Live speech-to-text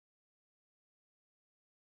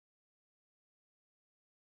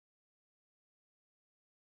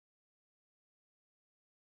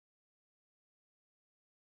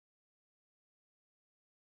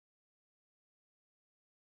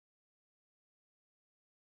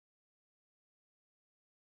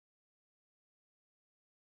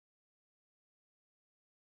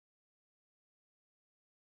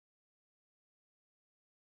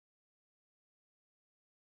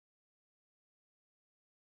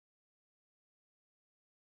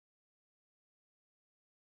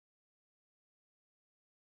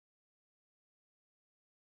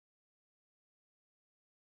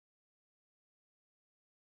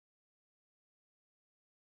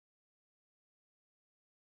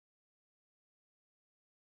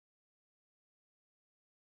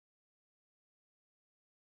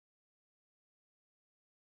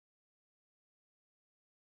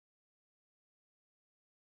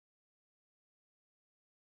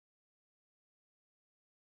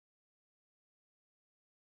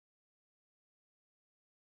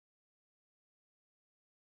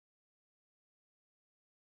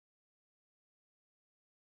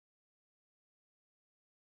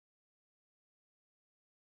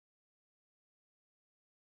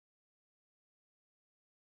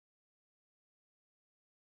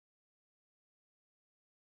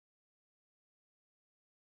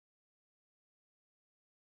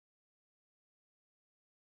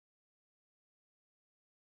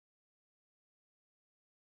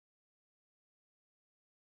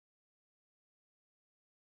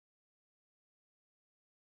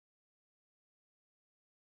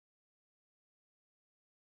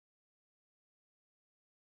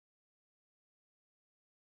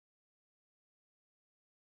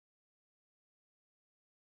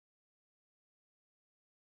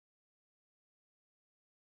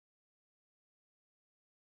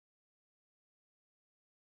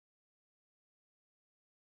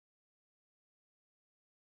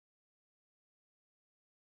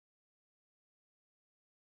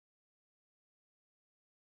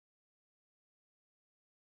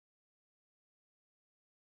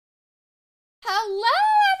Hello,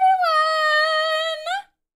 everyone.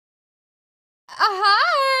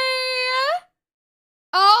 Hi.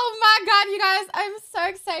 Oh my God, you guys, I'm so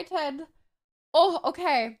excited. Oh,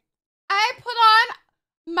 okay. I put on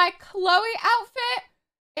my Chloe outfit.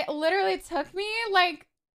 It literally took me like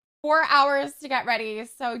 4 hours to get ready.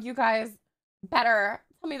 So you guys better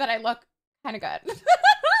tell me that I look kind of good.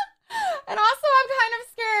 And also, I'm kind of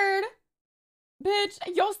scared. Bitch,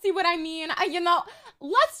 you'll see what I mean.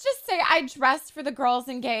 Let's just say I dressed for the girls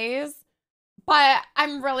and gays, but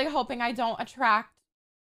I'm really hoping I don't attract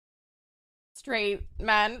straight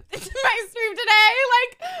men to my stream today.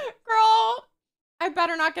 Like, girl, I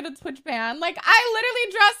better not get a Twitch ban. Like, I literally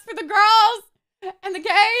dressed for the girls and the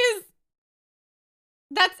gays.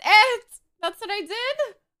 That's it. That's what I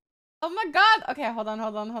did. Oh my God. Okay, hold on.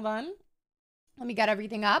 Let me get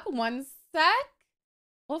everything up. One sec.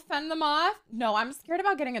 We'll fend them off. No, I'm scared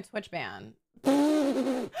about getting a Twitch ban.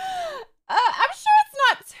 I'm sure it's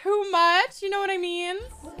not too much. You know what I mean?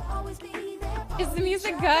 Is the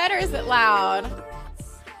music good or is it loud?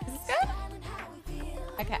 Is this good?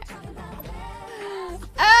 Okay.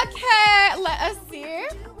 Okay, let us see.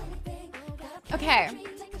 Okay.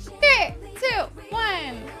 3, 2,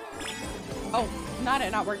 1. Oh,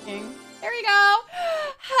 not working. There we go.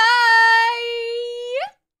 Hi.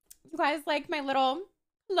 You guys like my little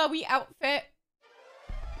Chloe outfit?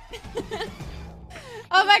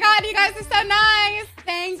 Oh my God, you guys are so nice.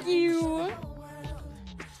 Thank you.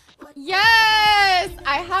 Yes,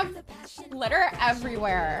 I have glitter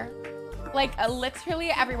everywhere. Like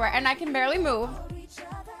literally everywhere. And I can barely move.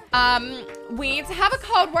 We need to have a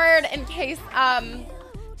code word in case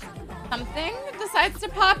something decides to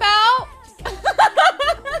pop out.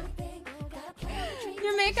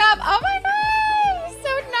 Your makeup. Oh my God,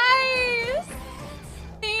 so nice.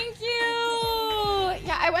 Thank you.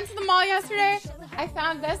 Yeah, I went to the mall yesterday. I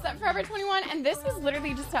found this at Forever 21, and this was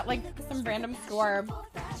literally just at like some random store.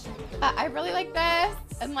 I really like this,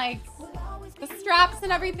 and like the straps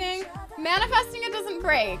and everything. Manifesting it doesn't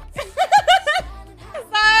break.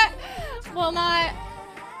 That will not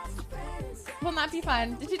be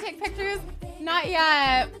fun. Did you take pictures? Not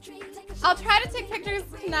yet. I'll try to take pictures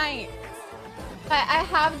tonight. But I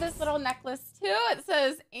have this little necklace too. It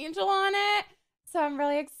says Angel on it. So I'm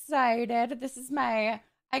really excited. This is my,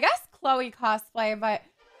 I guess, Chloe cosplay, but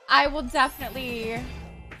I will definitely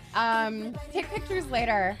take pictures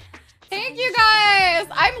later. Thank you guys.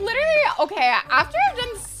 I'm literally, okay, after I've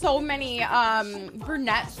done so many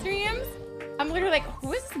brunette streams, I'm literally like,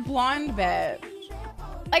 who is this blonde bitch?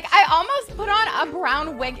 Like, I almost put on a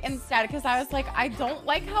brown wig instead because I was like, I don't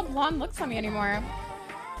like how blonde looks on me anymore.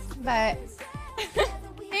 But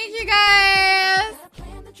thank you guys.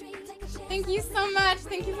 Thank you so much.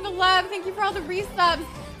 Thank you for the love. Thank you for all the resubs.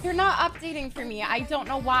 You're not updating for me. I don't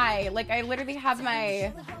know why. Like, I literally have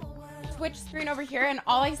my Twitch screen over here and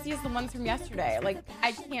all I see is the ones from yesterday. Like,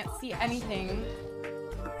 I can't see anything.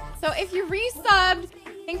 So if you resubbed,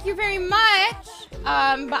 thank you very much.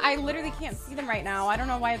 But I literally can't see them right now. I don't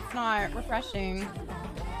know why it's not refreshing.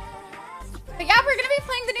 But yeah, we're gonna be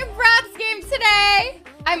playing the new BRATZ game today.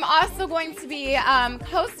 I'm also going to be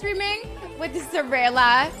co-streaming with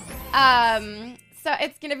Zarela. So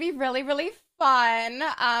it's gonna be really, really fun.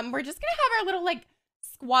 We're just gonna have our little like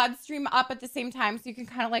squad stream up at the same time so you can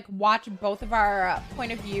kind of like watch both of our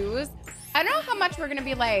point of views. I don't know how much we're gonna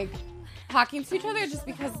be like talking to each other just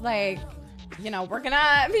because like, you know, we're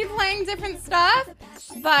gonna be playing different stuff,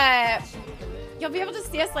 but you'll be able to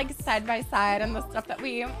see us like side by side and the stuff that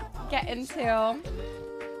we get into.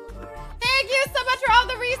 Thank you so much for all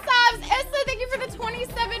the resubs. Issa, thank you for the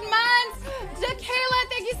 27 months. Jakayla,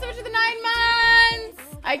 thank you so much for the 9 months.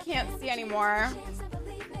 I can't see anymore.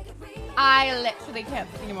 I literally can't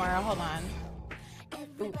see anymore. Hold on.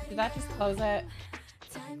 Ooh, did that just close it?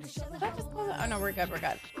 Did that just close it? Oh no, we're good, we're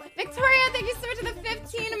good. Victoria, thank you so much for the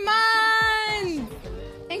 15 months.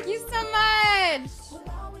 Thank you so much.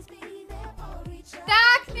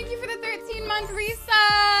 Dak, thank you for the 13-month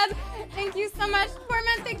resub. Thank you so much.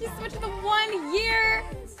 Torment, thank you so much for the 1 year.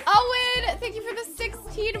 Owen, thank you for the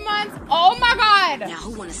 16 months. Oh my God. Now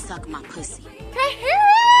who wanna suck my pussy?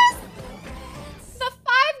 Kahiris, the 5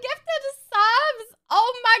 gifted subs.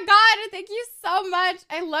 Oh my God, thank you so much.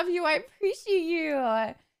 I love you. I appreciate you.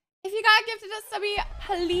 If you got gifted a subby,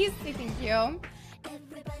 please say thank you.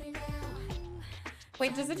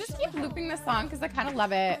 Wait, does it just keep looping the song? Because I kind of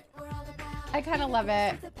love it. I kind of love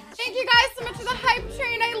it. Thank you guys so much for the hype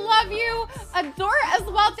train. I love you. Adore as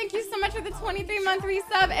well. Thank you so much for the 23-month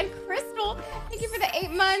resub. And Crystal, thank you for the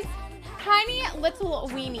 8 months. Tiny little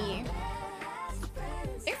weenie.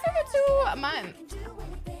 Thanks for the 2 months.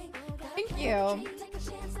 Thank you.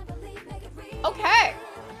 Okay.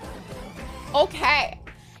 Okay.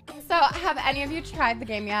 So, have any of you tried the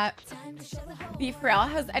game yet? Be for real.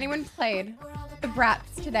 Has anyone played the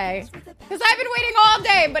BRATZ today? Because I've been waiting all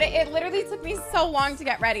day, but it literally took me so long to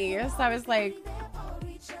get ready. So I was like,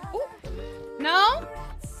 ooh. No?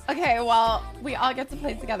 Okay, well, we all get to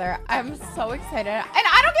play together. I'm so excited. And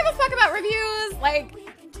I don't give a fuck about reviews. Like,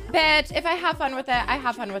 bitch, if I have fun with it, I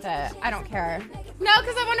have fun with it. I don't care. No,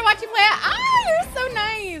 because I want to watch you play it. Ah, you're so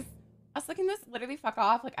nice. I was looking this literally fuck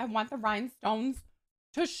off. Like, I want the rhinestones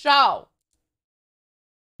to show.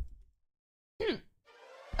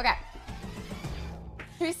 Okay.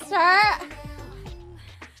 Should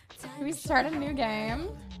we start a new game?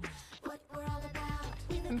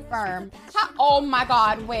 Confirm. Oh my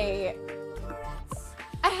god, wait.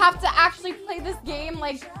 I have to actually play this game,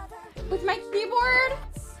 like, with my keyboard?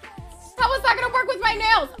 How is that gonna work with my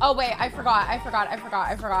nails? Oh wait, I forgot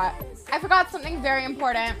something very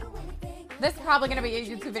important. This is probably gonna be a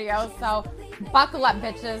YouTube video, so buckle up,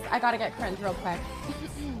 bitches. I gotta get cringe real quick.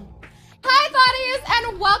 Hi,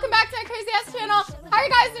 thotties, and welcome back to my crazy ass channel. How are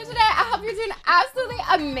you guys doing today? I hope you're doing absolutely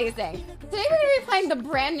amazing. Today we're gonna be playing the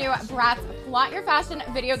brand new BRATZ Flaunt Your Fashion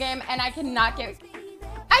video game, and I cannot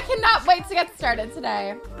wait to get started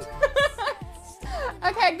today.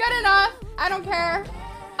 Okay, good enough. I don't care.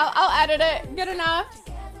 I'll edit it. Good enough.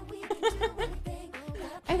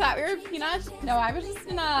 I thought we were peanuts. No, I was just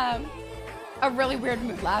in a really weird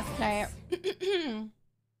mood last night.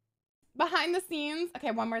 Behind the scenes.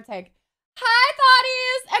 Okay, one more take. Hi,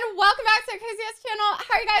 thotties, and welcome back to our Crazy Ass channel.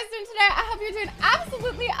 How are you guys doing today? I hope you're doing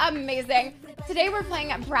absolutely amazing. Today we're playing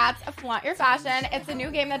BRATZ Flaunt Your Fashion. It's a new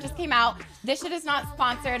game that just came out. This shit is not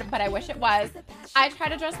sponsored, but I wish it was. I try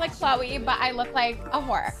to dress like Chloe, but I look like a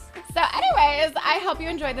whore. So anyways, I hope you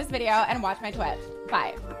enjoyed this video and watch my Twitch.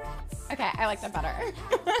 Bye. Okay, I like that better.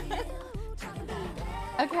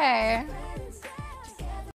 Okay.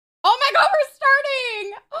 Oh my god, we're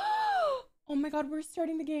starting! Oh my god, we're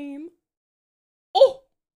starting the game. Oh!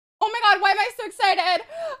 Oh my god, why am I so excited?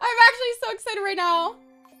 I'm actually so excited right now.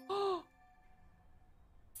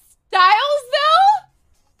 Stylesville?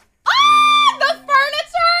 Ah! The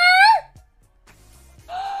furniture?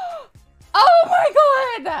 Oh my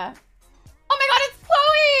god! Oh my god, it's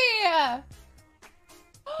Chloe!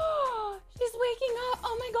 She's waking up.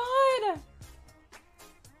 Oh my god.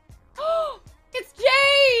 It's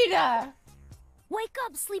Jade! Wake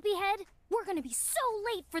up, sleepyhead. We're gonna be so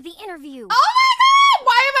late for the interview. Oh my god!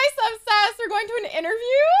 Why am I so obsessed? We're going to an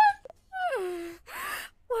interview?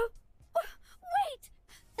 Wait,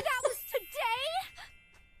 that was today?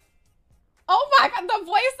 Oh my god, the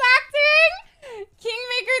voice acting?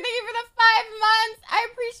 Kingmaker, thank you for the 5 months. I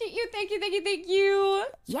appreciate you. Thank you, thank you, thank you.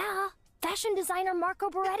 Yeah, fashion designer Marco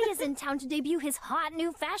Beretti is in town to debut his hot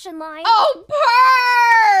new fashion line. Oh,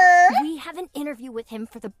 purr! We have an interview with him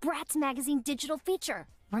for the BRATZ magazine digital feature.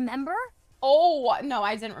 Remember? Oh, no,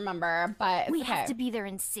 I didn't remember, but it's we okay. have to be there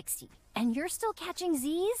in 60. And you're still catching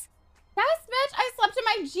Z's? Yes, bitch, I slept in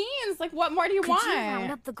my jeans. Like, what more do you want? Could you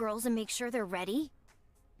round up the girls and make sure they're ready?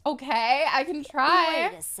 Okay, I can try.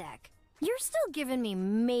 Wait a sec. You're still giving me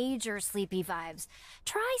major sleepy vibes.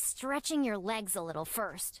 Try stretching your legs a little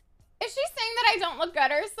first. Is she saying that I don't look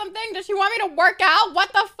good or something? Does she want me to work out?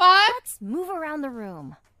 What the fuck? Let's move around the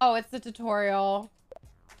room. Oh, it's the tutorial.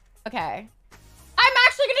 Okay. I'm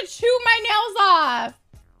actually gonna chew my nails off.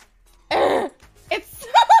 Ugh. It's so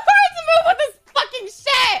hard to move with this fucking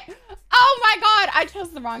shit. Oh my god, I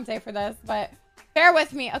chose the wrong day for this, but bear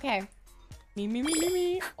with me. Okay.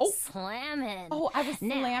 Me. Oh. Slamming. Oh, I was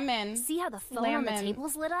slamming. See how the phone on the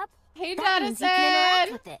table's lit up? Hey, that means you can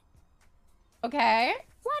interact with it. Okay.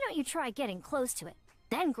 Why don't you try getting close to it,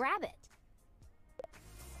 then grab it?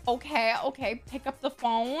 Okay. Pick up the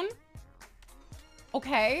phone.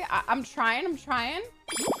 Okay, I'm trying. Okay,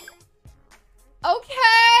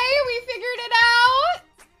 we figured it out.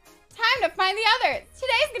 Time to find the others.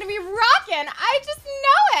 Today's gonna be rockin'. I just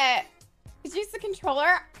know it. Could you use the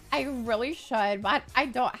controller? I really should, but I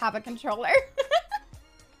don't have a controller.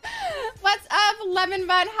 What's up, Lemon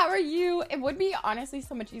Bun? How are you? It would be honestly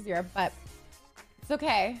so much easier, but it's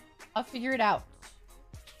okay. I'll figure it out.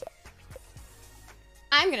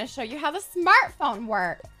 I'm gonna show you how the smartphone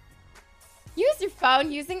works. Use your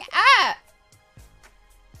phone using app.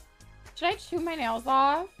 Should I chew my nails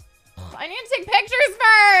off? I need to take pictures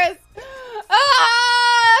first.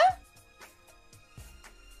 Ah!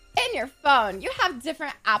 In your phone, you have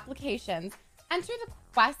different applications. Enter the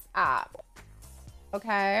Quest app.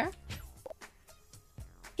 Okay.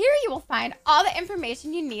 Here you will find all the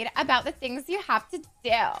information you need about the things you have to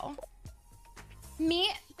do.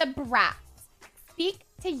 Meet the BRATZ. Speak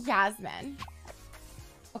to Yasmin.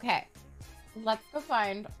 Okay. let's go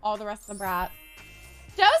find all the rest of the brats.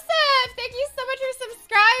 Joseph, thank you so much for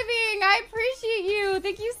subscribing. I appreciate you.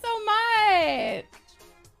 Thank you so much.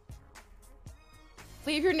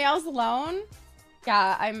 Leave your nails alone.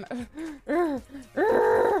 Yeah, I'm...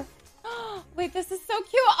 Wait, this is so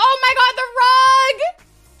cute. Oh my god, the rug!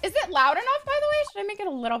 Is it loud enough, by the way? Should I make it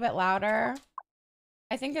a little bit louder?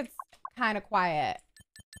 I think it's kind of quiet.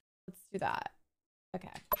 Let's do that. Okay.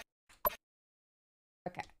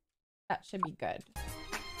 Okay. That should be good.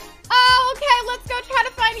 Oh, okay. Let's go try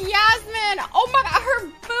to find Yasmin. Oh my god, her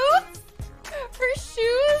boots? Her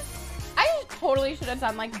shoes? I totally should have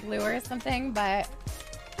done like blue or something, but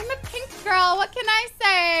I'm a pink girl. What can I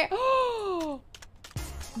say? Oh,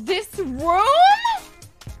 this room?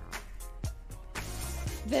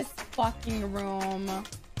 This fucking room.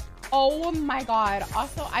 Oh my god.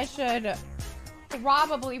 Also, I should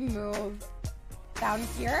probably move down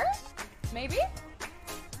here. Maybe?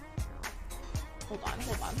 Hold on,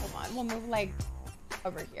 hold on, hold on. We'll move like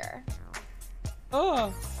over here.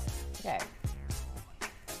 Oh. Okay.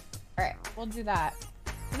 Alright, we'll do that.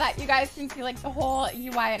 So that you guys can see like the whole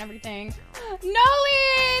UI and everything.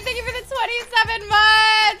 Noli! Thank you for the 27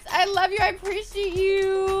 months! I love you, I appreciate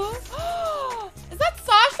you. Is that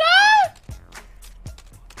Sasha?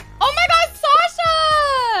 Oh my god,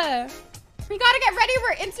 Sasha! We gotta get ready.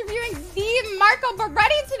 We're interviewing the Marco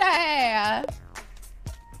Beretti today.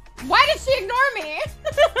 Why did she ignore me?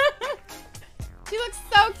 She looks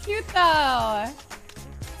so cute though.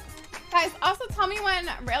 Guys, also tell me when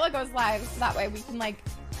Rayla goes live so that way we can like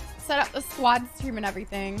set up the squad stream and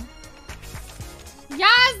everything.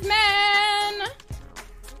 Yasmin!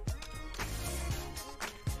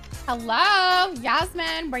 Hello,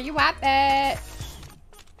 Yasmin, where you at, bitch?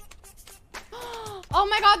 Oh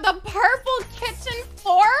my god, the purple kitchen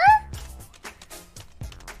floor?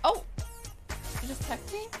 Oh, you just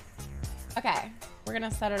text me? Okay, we're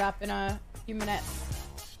gonna set it up in a few minutes.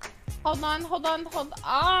 Hold on, hold on, hold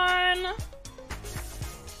on.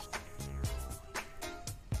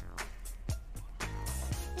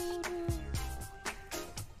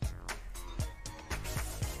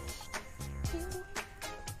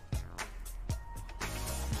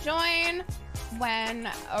 Join when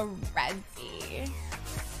ready.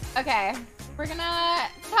 Okay, we're gonna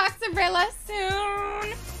talk to Rayla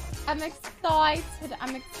soon. I'm excited.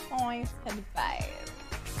 I'm excited, babe.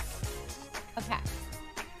 Okay,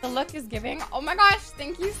 the look is giving. Oh my gosh,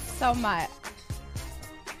 thank you so much.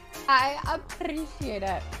 I appreciate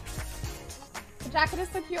it. The jacket is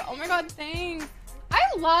so cute. Oh my god, thanks. I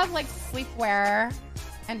love like sleepwear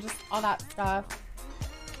and just all that stuff.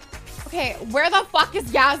 Okay, where the fuck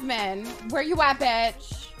is Yasmin? Where you at,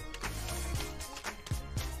 bitch?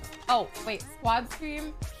 Oh, wait, squad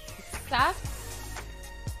stream? Seth?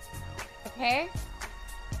 Okay.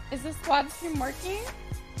 Is the squad stream working?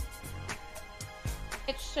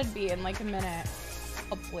 It should be in like a minute,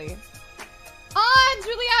 hopefully. Ah,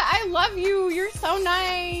 Julia, I love you. You're so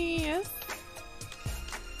nice.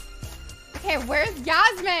 Okay, where's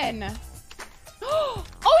Yasmin? Oh,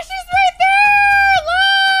 she's right there!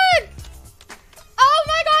 Look! Oh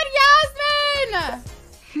my god, Yasmin!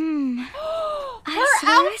 I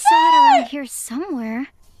swear I saw it around here somewhere.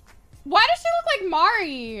 Why does she look like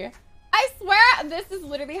Mari? I swear this is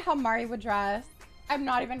literally how Mari would dress. I'm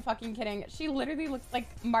not even fucking kidding. She literally looks like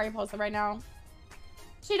Mariposa right now.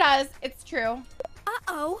 She does. It's true.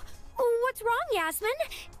 Uh-oh. What's wrong, Yasmin?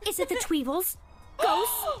 Is it the Tweevils?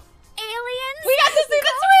 Ghosts? Aliens? We got to see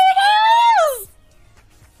the Tweevils!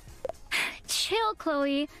 Chill,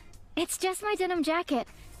 Chloe. It's just my denim jacket.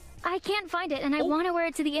 I can't find it, and I want to wear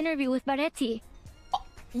it to the interview with Baretti.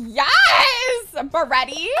 Yes!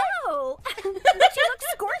 Beretti! Oh! You look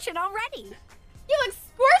scorching already. You look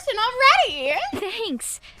scorching already!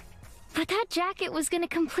 Thanks. But that jacket was gonna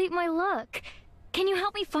complete my look. Can you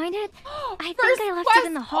help me find it? I think I left it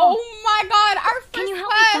in the hall. Oh my god, our first Can you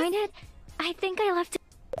help quest. me find it? I think I left it.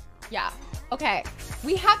 Yeah. Okay.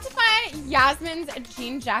 We have to find Yasmin's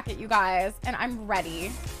jean jacket, you guys. And I'm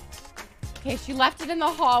ready. Okay, she left it in the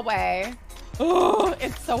hallway. Oh,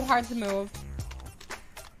 it's so hard to move.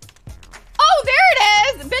 Oh, there it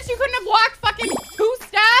is! Bitch, you couldn't have walked fucking 2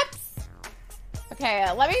 steps?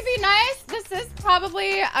 Okay, let me be nice. This is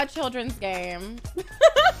probably a children's game.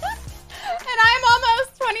 And I'm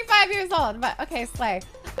almost 25 years old. But, okay, slay.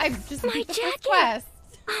 I just beat the first quest.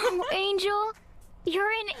 Oh, Angel.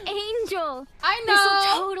 You're an angel. I know. This will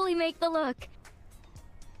totally make the look.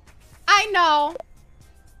 I know.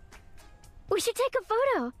 We should take a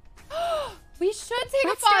photo. We should take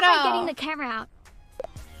Let's a photo. start by getting the camera out.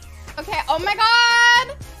 Okay, oh my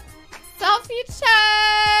god. Selfie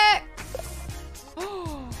check.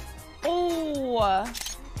 Oh,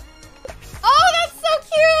 Oh, that's so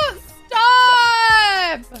cute.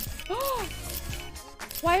 Stop.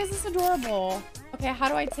 Why is this adorable? Okay, how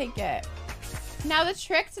do I take it? Now the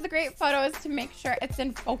trick to the great photo is to make sure it's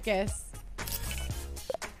in focus.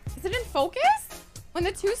 Is it in focus? When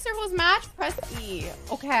the two circles match, press E.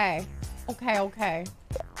 Okay. Okay, okay.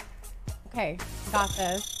 Okay, got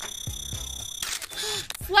this.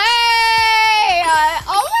 Slay!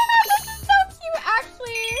 Oh my god, this is so cute,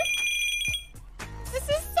 actually. This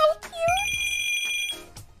is so cute.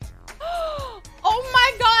 Oh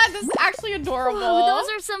my god, this is actually adorable. Whoa, those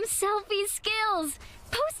are some selfie skills.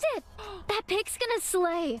 Post it. That pic's gonna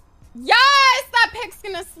slay. Yes, that pic's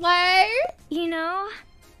gonna slay. You know,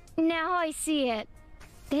 now I see it.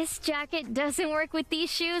 This jacket doesn't work with these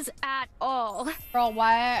shoes at all. Girl,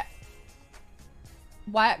 what?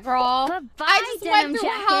 What, girl? Goodbye, I just denim went through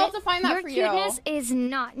jacket. hell to find that for you. Your cuteness is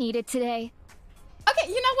not needed today. Okay,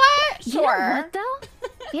 you know what? Sure. You know what,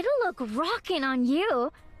 though? It'll look rockin' on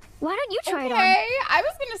you. Why don't you try it on? Okay, I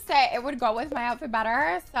was gonna say it would go with my outfit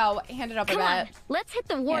better, so hand it over. Come on, let's hit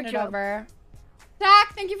the wardrobe. Hand it over.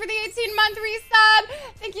 Jack, thank you for the 18-month resub.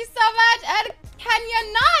 Thank you so much. And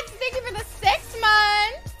Kenya Nuts, thank you for the 6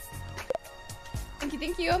 months. Thank you,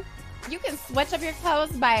 thank you. You can switch up your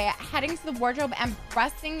clothes by heading to the wardrobe and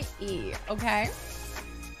pressing E, okay?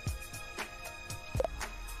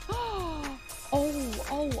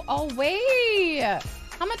 Oh, wait.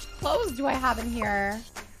 How much clothes do I have in here?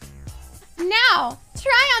 Now,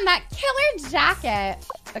 try on that killer jacket.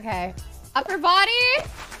 Okay, upper body.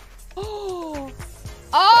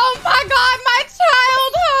 Oh my god, my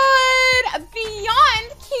childhood!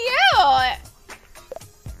 Beyond cute!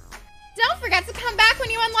 Don't forget to come back when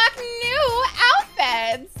you unlock new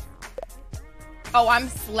outfits. Oh, I'm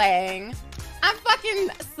slaying. I'm fucking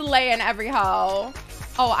slaying every hoe.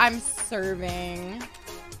 Oh, I'm serving.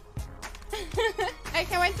 I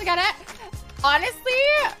can't wait to get it. Honestly,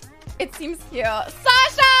 it seems cute.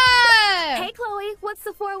 Sasha! Hey, Chloe, what's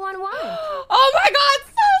the 411? Oh my god,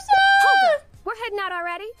 Sasha! Hold up. We're heading out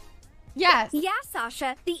already? Yes. Yeah,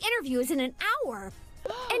 Sasha. The interview is in an hour.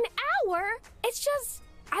 An hour? It's just,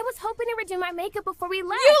 I was hoping to redo my makeup before we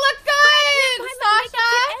left. You look good, Sasha!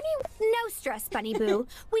 No stress, Bunny Boo.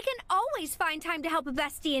 We can always find time to help a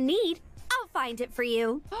bestie in need. I'll find it for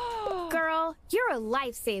you. Girl, you're a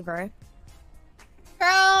lifesaver.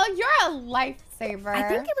 Girl, you're a lifesaver. I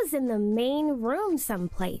think it was in the main room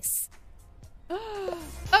someplace.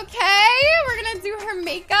 Okay, we're gonna do her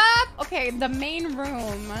makeup. Okay, the main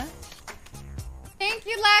room. Thank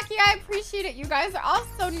you, Lackey. I appreciate it. You guys are all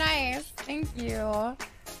so nice. Thank you.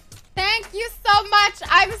 Thank you so much.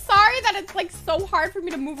 I'm sorry that it's like so hard for me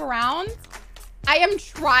to move around. I am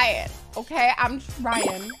trying, okay? I'm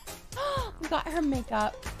trying. We got her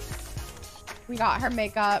makeup. We got her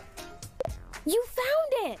makeup. You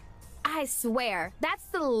found it. I swear, that's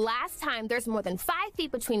the last time there's more than 5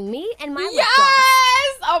 feet between me and my lip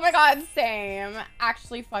gloss. Oh my god, same.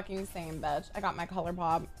 Actually fucking same, bitch. I got my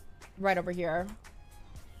ColourPop right over here.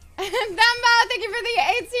 Themba, thank you for the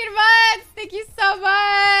 18 months. Thank you so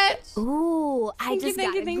much. Ooh, I just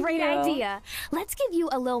got a great you. idea. Let's give you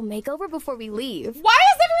a little makeover before we leave. Why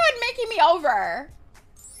is everyone making me over?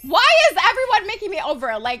 Why is everyone making me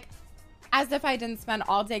over? Like, as if I didn't spend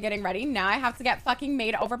all day getting ready. Now I have to get fucking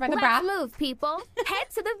made over by the BRATZ. Let's move, people. Head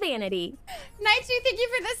to the vanity. Nightshade, thank you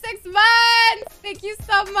for the 6 months. Thank you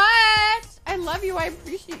so much. I love you. I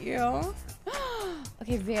appreciate you.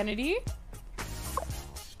 Okay, vanity.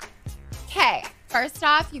 Okay, first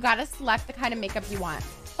off, you gotta select the kind of makeup you want.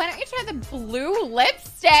 Why don't you try the blue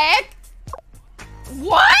lipstick?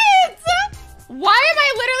 What? Why am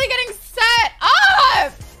I literally getting set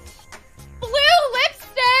up? Blue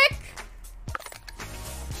lipstick.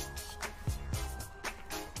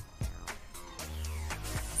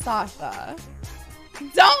 Sasha,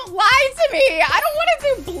 don't lie to me. I don't want to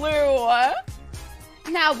do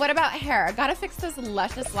blue. Now, what about hair? Gotta fix those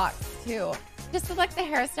luscious locks too. Just select the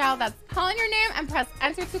hairstyle that's calling your name and press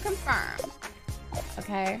enter to confirm.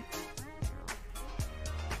 Okay.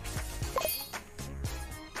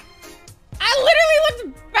 I literally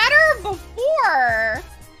looked better before.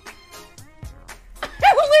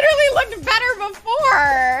 I literally looked better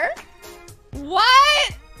before.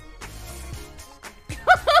 What?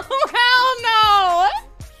 Oh, hell no.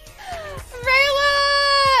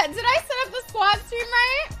 Rayla, did I set up the squad stream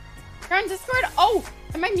right? You're on Discord? Oh,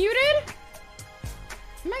 am I muted?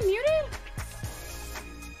 Am I muted?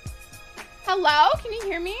 Hello? Can you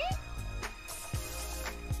hear me?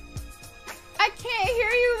 I can't hear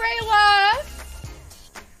you, Rayla.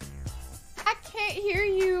 I can't hear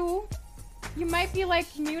you. You might be like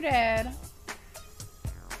muted.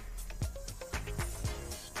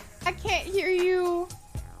 I can't hear you.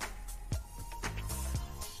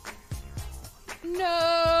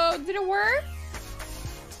 No, did it work?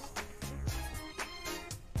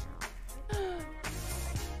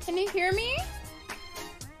 Can you hear me?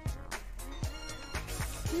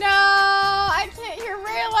 No, I can't hear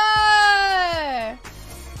Rayla.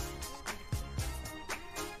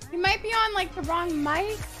 You might be on like the wrong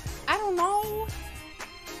mic. I don't know.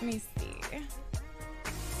 Let me see.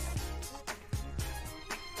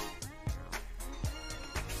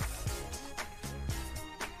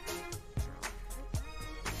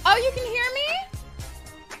 Oh, you can hear me?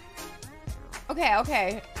 Okay,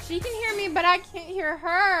 okay. She can hear me, but I can't hear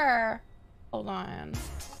her. Hold on.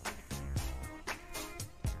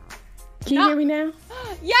 Can you hear me now?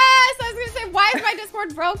 Yes! I was gonna say, why is my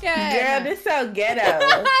Discord broken? Girl, this so ghetto.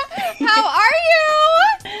 How are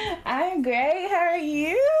you? I'm great. How are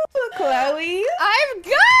you, Chloe? I'm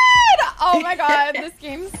good! Oh my god, this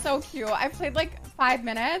game's so cute. I played like 5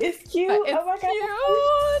 minutes. It's cute. It's oh my god.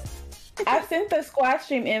 cute. I sent the squad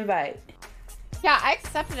stream invite. Yeah, I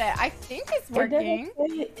accepted it. I think it's working.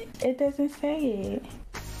 It doesn't say it.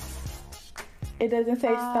 It doesn't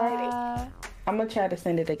say started. I'm gonna try to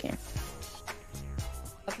send it again.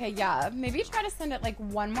 Okay, yeah. Maybe try to send it like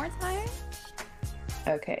one more time.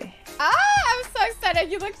 Okay. Ah, I'm so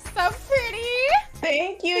excited. You look so pretty.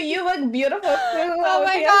 Thank you. You look beautiful too. Oh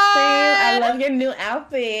my god. I god. love your new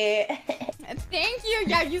outfit. Thank you.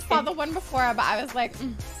 Yeah, you saw the one before, but I was like,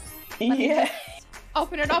 let me yeah. just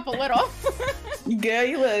open it up a little. Girl,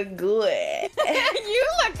 you look good. You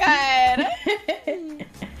look good.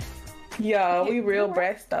 Y'all, we real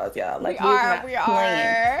BRATZ dolls, y'all. Like we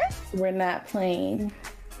are. We're not playing.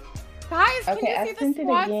 Guys, can okay, you I see sent the it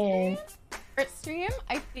squad again. stream?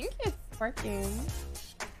 I think it's working.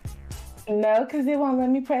 No, because it won't let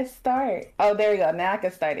me press start. Oh, there we go. Now I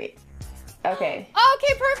can start it. Okay.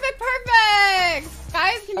 Okay, perfect.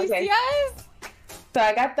 Guys, can you see us? So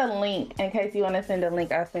I got the link. In case you want to send a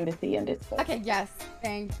link, I'll send it to you on Discord. Okay, yes.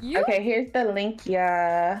 Thank you. Okay, here's the link,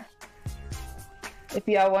 y'all. If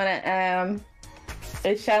y'all want to,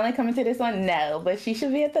 is Charlene coming to this one? No, but she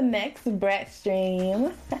should be at the next BRATZ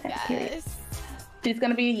stream. Yes. She's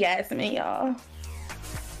going to be Yasmin, y'all.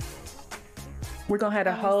 We're going to have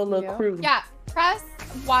a whole little crew. Yeah, press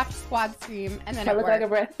watch squad stream and then I it look works. like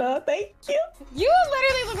a BRATZ doll. Thank you. You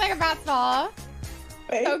literally look like a BRATZ doll.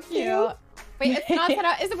 So cute. You. Wait, it's not set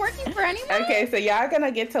up. Is it working for anyone? Okay, so y'all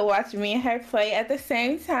gonna get to watch me and her play at the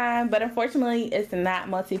same time, but unfortunately it's not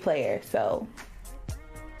multiplayer, so.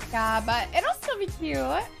 Yeah, but it'll still be cute.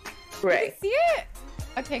 Right. You can see it?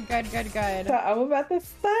 Okay, good. So I'm about to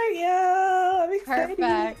start, y'all. I'm excited.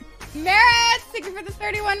 Perfect. Merit, thank you for the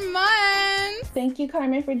 31 months. Thank you,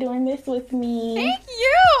 Carmen, for doing this with me. Thank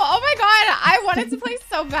you. Oh my god, I wanted to play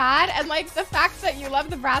so bad, and like the fact that you love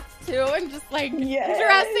the BRATZ too, and just like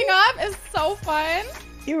dressing up is so fun.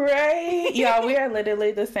 You're right. Y'all, we are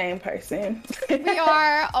literally the same person. We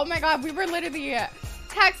are. Oh my god, we were literally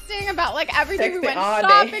texting about like everything we went all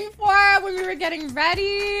shopping for when we were getting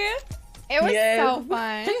ready. It was so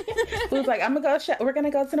fun. We was like, we're gonna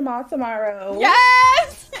go to the mall tomorrow.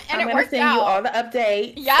 Yes! And I'm it gonna worked send out. you all the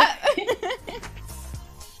updates. Yeah.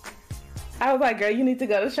 I was like, girl, you need to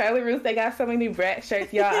go to Charlotte Russe. They got so many BRATZ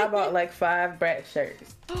shirts. Y'all, I bought like 5 BRATZ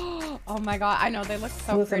shirts. Oh my god, I know, they look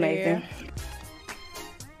so it was pretty. Amazing.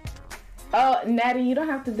 Oh, Natty, you don't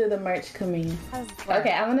have to do the merch coming.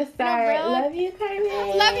 Okay, I'm gonna start. No, really? Love you,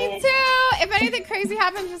 Carmen. Love you too. If anything crazy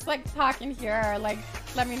happens, just like talk in here or like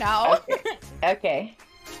let me know. Okay.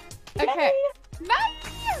 Okay.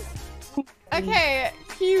 Bye. Okay,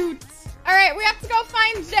 cute. All right, we have to go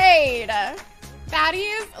find Jade.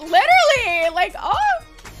 Baddies, literally, like, oh.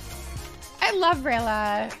 I love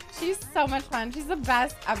Rayla. She's so much fun. She's the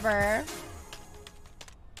best ever.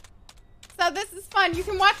 So this is fun. You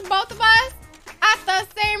can watch both of us at the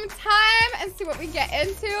same time and see what we get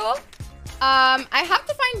into. I have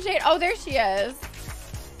to find Jade. Oh, there she is.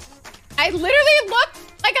 I literally look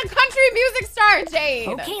like a country music star, Jade.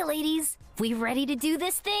 Okay, ladies, we ready to do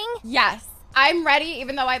this thing? Yes, I'm ready,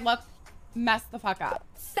 even though I look messed the fuck up.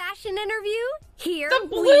 Fashion interview? Here The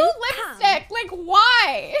blue we lipstick, like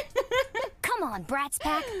why? Come on, BRATZ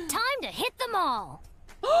Pack. Time to hit them all.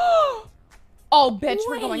 Oh, bitch,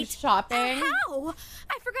 we're Wait, going shopping. How?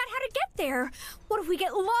 I forgot how to get there. What if we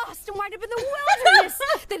get lost and wind up in the wilderness?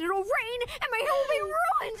 Then it'll rain and my hair will be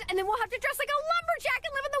ruined, and then we'll have to dress like a lumberjack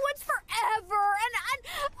and live in the woods forever.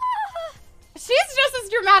 She's just as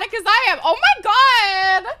dramatic as I am. Oh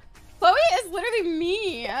my god! Chloe is literally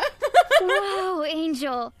me. Whoa,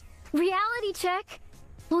 Angel. Reality check.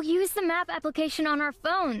 We'll use the map application on our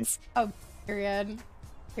phones. Oh, period.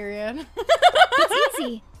 Period. It's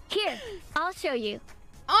easy. Here, I'll show you.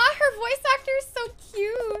 Aw, her voice actor is so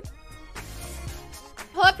cute.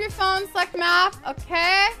 Pull up your phone, select map.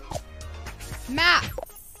 Okay. Maps.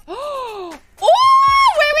 Oh,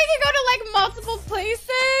 wait, we can go to like multiple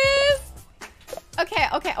places. Okay.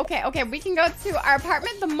 We can go to our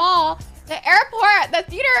apartment, the mall, the airport, the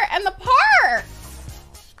theater, and the park.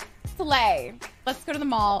 Slay. Let's go to the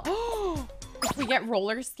mall. If we get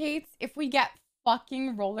roller skates, if we get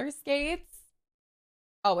fucking roller skates.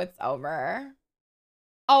 Oh, it's over.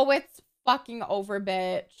 Oh, it's fucking over,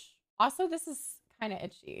 bitch. Also, this is kind of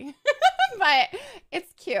itchy, but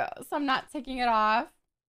it's cute, so I'm not taking it off.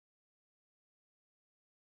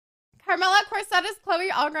 Carmela, Corsettas,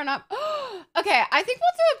 Chloe, all grown up. Okay, I think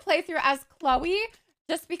we'll do a playthrough as Chloe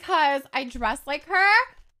just because I dress like her.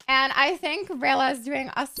 And I think Rayla is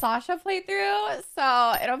doing a Sasha playthrough,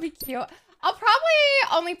 so it'll be cute. I'll probably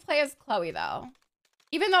only play as Chloe though.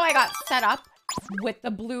 Even though I got set up with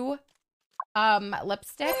the blue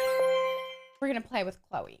lipstick, we're gonna play with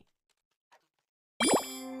Chloe.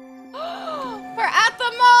 We're at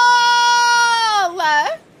the mall!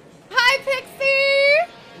 Hi, Pixie!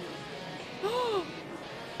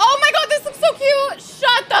 Oh my god, this looks so cute!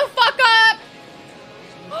 Shut the fuck up!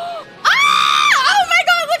 Ah! Oh my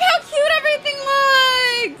god, look how cute everything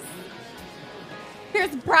looks!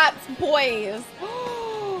 Here's BRATZ boys.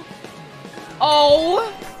 Oh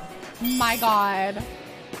my god.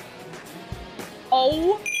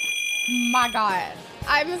 Oh my god.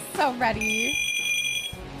 I'm so ready.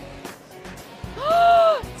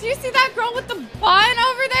 Do you see that girl with the bun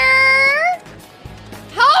over there?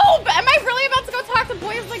 Help! Am I really about to go talk to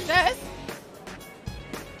boys like this?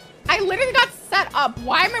 I literally got set up.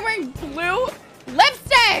 Why am I wearing blue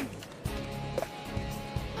lipstick?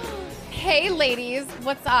 Hey, ladies.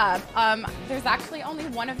 What's up? There's actually only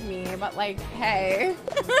one of me, but like, hey.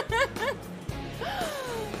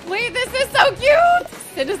 Wait, this is so cute.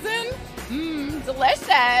 Citizen. Mmm,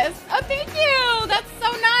 delicious. Oh, thank you. That's so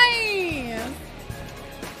nice.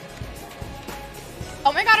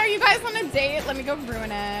 Oh my god, are you guys on a date? Let me go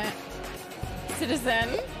ruin it.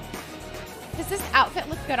 Citizen. Does this outfit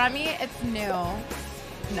look good on me? It's new.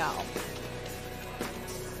 No.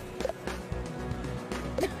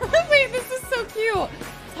 Wait, this is so cute.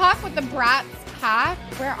 Talk with the BRATZ pack.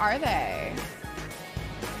 Where are they?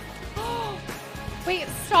 Wait,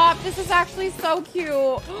 stop. This is actually so cute.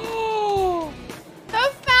 The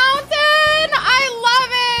fountain. I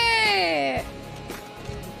love it.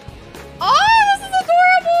 Oh, this is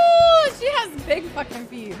adorable. She has big fucking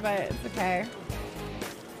feet, but it's okay.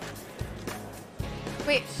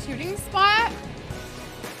 Wait, shooting spot?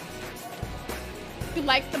 You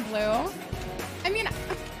like the blue? I mean,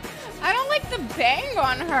 I don't like the bang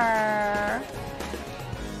on her.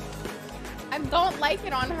 I don't like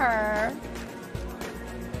it on her.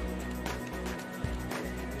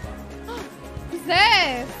 Who's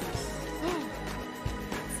this?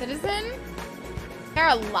 Citizen? There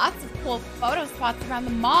are lots of cool photo spots around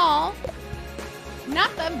the mall. Not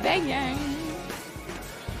the banging.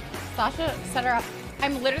 Sasha, set her up.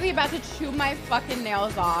 I'm literally about to chew my fucking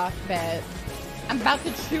nails off, bitch. I'm about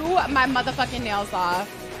to chew my motherfucking nails off.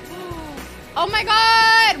 Oh my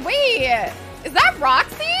god! Wait! Is that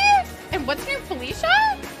Roxy? And what's her name?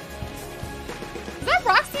 Felicia? Is that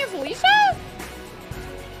Roxy and Felicia?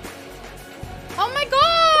 Oh my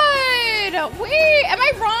god! Wait, am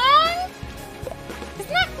I wrong?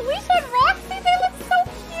 Isn't that Felicia and Roxy? They look so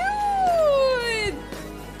cute!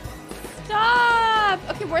 Stop!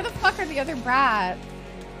 Okay, where the fuck are the other brats?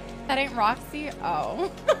 That ain't Roxy?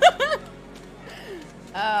 Oh.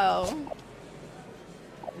 Oh.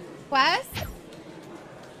 Quest?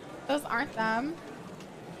 Those aren't them.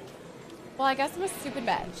 Well, I guess I'm a stupid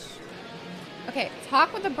bitch. Okay,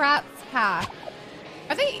 talk with the BRATZ pack.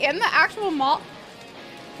 Are they in the actual mall?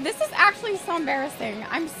 This is actually so embarrassing.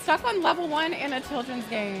 I'm stuck on level 1 in a children's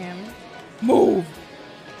game. Move.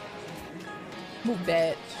 Move,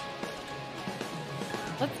 bitch.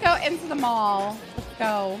 Let's go into the mall. Let's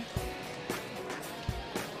go.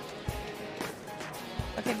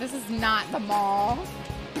 Okay, this is not the mall.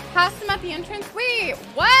 You passed them at the entrance? Wait,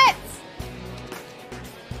 what?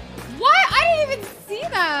 What? I didn't even see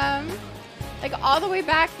them. Like all the way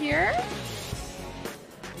back here?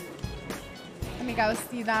 Let me go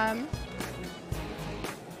see them.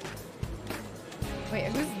 Wait,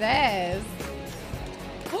 who's this?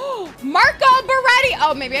 Oh, Marco Beretti.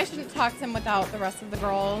 Oh, maybe I shouldn't talk to him without the rest of the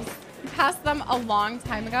girls. You passed them a long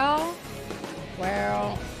time ago.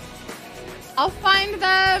 Well, I'll find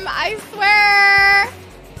them. I swear.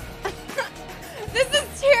 This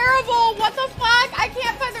is terrible. What the fuck? I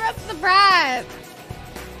can't find the rest of the brats.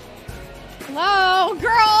 Hello,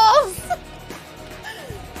 girl.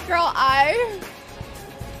 Girl,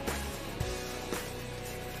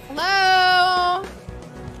 Hello?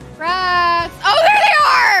 BRATZ. Oh, there they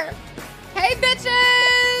are! Hey,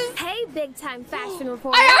 bitches! Hey, big time fashion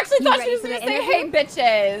reporter. I actually You thought ready she was for gonna the say, interview? hey,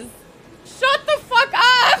 bitches. Shut the fuck up!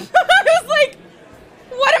 I was like,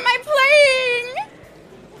 what am I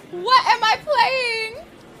playing? What am I playing?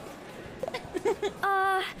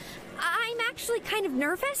 I'm actually kind of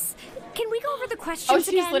nervous. Can we go over the questions Oh, she's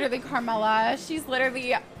again? literally Carmela. She's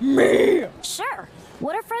literally me. Sure.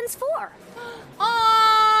 What are friends for?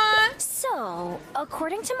 Aww. So,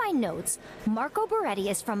 according to my notes, Marco Beretti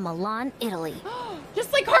is from Milan, Italy.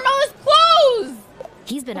 Just like Carmela's clothes.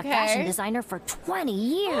 He's been a fashion designer for 20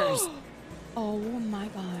 years. Oh my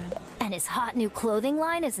god. And his hot new clothing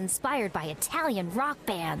line is inspired by Italian rock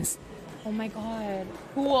bands. Oh my god.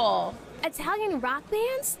 Cool. Italian rock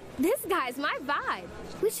bands? This guy's my vibe.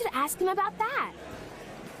 We should ask him about that.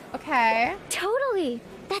 Okay. Totally.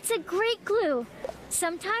 That's a great clue.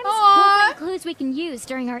 Sometimes we'll Aww. find clues we can use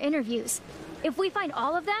during our interviews. If we find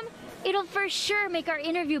all of them, it'll for sure make our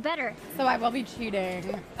interview better. So I will be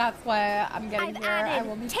cheating. That's what I'm getting I've here. I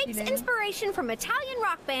will added be takes cheating. inspiration from Italian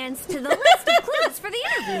rock bands to the list of clues for the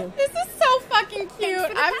interview. This is so fucking cute.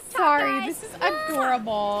 for the I'm pep talk, sorry. guys. This is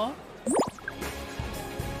adorable.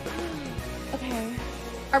 Okay.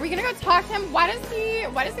 Are we gonna go talk to him? Why does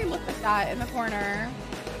he look like that in the corner?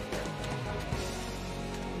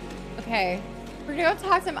 Okay. We're gonna go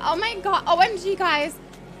talk to him. Oh my god. OMG, guys.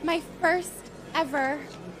 My first ever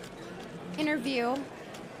interview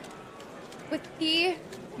with the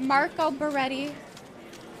Marco Beretti.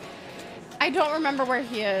 I don't remember where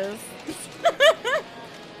he is.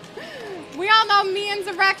 We all know me and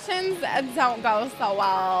directions don't go so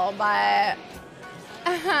well, but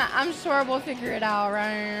I'm sure we'll figure it out,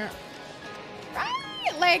 right?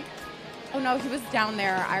 Right? Like, oh no, he was down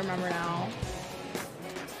there. I remember now.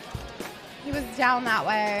 He was down that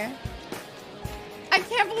way. I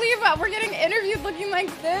can't believe we're getting interviewed looking like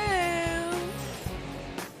this.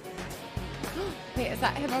 Wait, is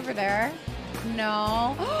that him over there?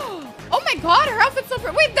 No. Oh my god, her outfit's so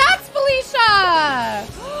pretty. Wait, that's Felicia!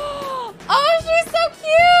 Oh, she's so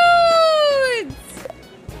cute!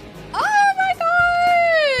 Oh my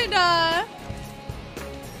god!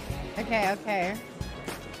 Okay, okay.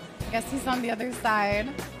 I guess he's on the other side.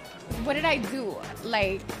 What did I do?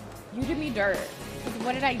 Like, you did me dirt.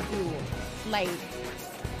 What did I do? Like...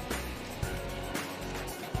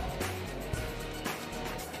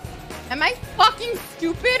 Am I fucking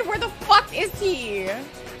stupid? Where the fuck is he?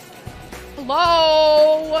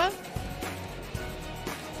 Hello?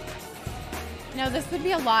 No, this would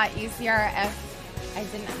be a lot easier if I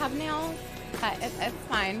didn't have nails. But it's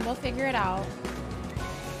fine. We'll figure it out.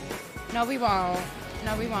 No, we won't.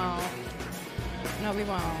 No, we won't. No, we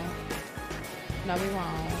won't. No, we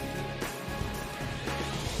won't.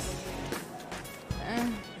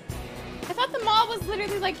 I thought the mall was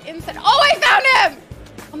literally like inside. Oh, I found him!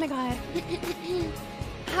 Oh my god.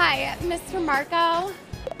 Hi, Mr. Marco.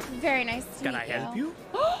 Very nice to meet you. Can I help you?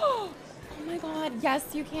 Oh my god, yes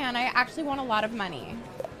you can. I actually want a lot of money.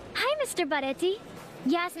 Hi, Mr. Beretti.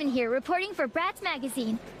 Yasmin here, reporting for BRATZ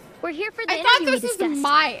magazine. We're here for the I thought interview we this discussed. was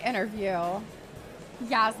my interview.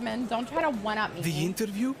 Yasmin, don't try to one-up me. The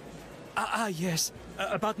interview? Yes.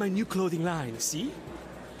 About my new clothing line, see?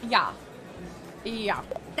 Yeah. Yeah.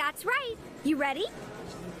 That's right. You ready?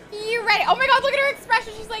 You ready? Oh my god, look at her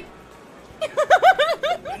expression. She's like...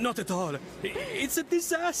 Not at all. It's a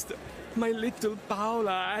disaster. My little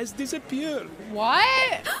Paola has disappeared.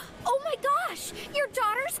 What? Oh my gosh! Your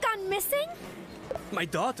daughter's gone missing? My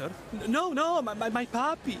daughter? No, my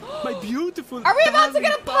puppy. My beautiful. Are we about to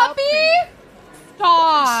get a puppy? She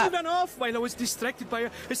Stop. ran off while I was distracted by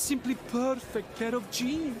a simply perfect pair of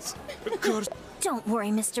jeans. Of course. Don't worry,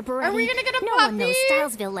 Mr. Beretti. Are we gonna get a No puppy? one knows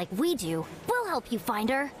Stylesville like we do. We'll help you find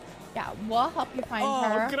her. Yeah, we'll help you find Oh,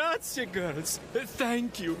 her. grazie, girls.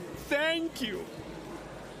 Thank you. Thank you.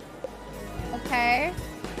 Okay.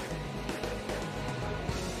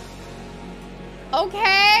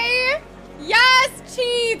 Okay. Yes,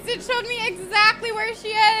 cheats. It showed me exactly where she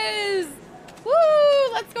is.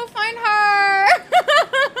 Woo, let's go find her.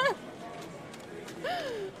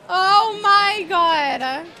 Oh my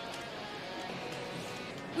god.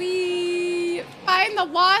 We find the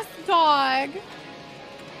lost dog.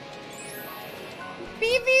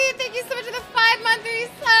 BB, thank you so much for the 5-month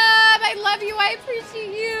resub. I love you. I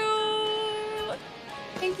appreciate you.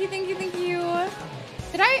 Thank you, thank you, thank you.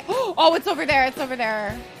 Did I? Oh, it's over there. It's over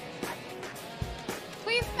there.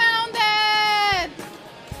 We found it.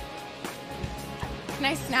 Can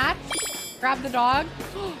I snatch? Grab the dog?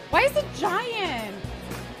 Why is it giant?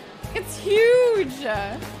 It's huge.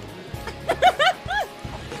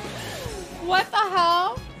 What the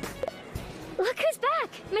hell? Look who's back,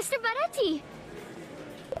 Mr. Baretti.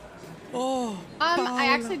 Oh, I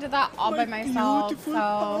actually did that all by myself, so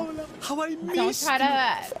Paola. How I don't missed try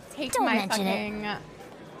you. to take Don't my mention it. fucking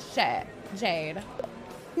shit, Jade.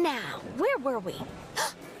 Now, where were we?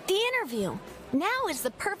 The interview. Now is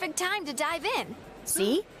the perfect time to dive in.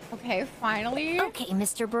 See? Okay, finally. Okay,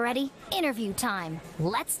 Mr. Baretti, interview time.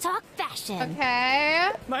 Let's talk fashion.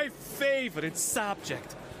 Okay, My favorite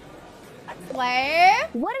subject. play.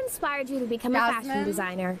 What inspired you to become a Jasmine? fashion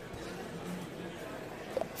designer?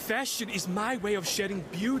 Fashion is my way of sharing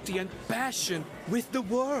beauty and passion with the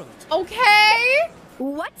world. Okay.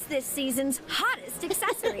 What's this season's hottest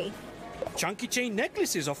accessory? Chunky chain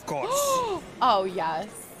necklaces, of course. Oh yes.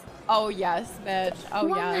 Oh yes, bitch. Oh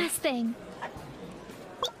One yes. last thing.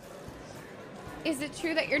 Is it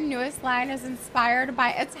true that your newest line is inspired by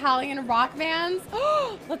Italian rock bands?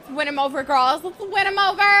 Let's win him over, girls. Let's win him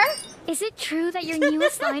over. Is it true that your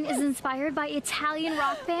newest line is inspired by Italian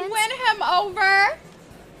rock bands? Win him over.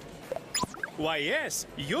 Why, yes,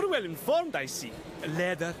 you're well informed, I see.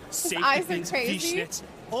 Leather, safety eyes are pins, crazy. fishnets,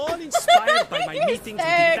 all inspired by my You're meetings with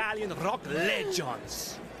sick. Italian rock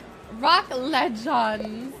legends. Rock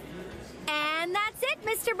legends. And that's it,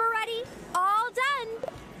 Mr. Baretti. All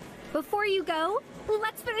done. Before you go,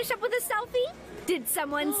 let's finish up with a selfie. Did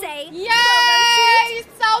someone say Yay!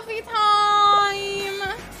 Selfie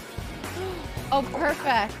time. Oh,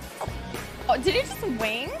 perfect. Oh, did he just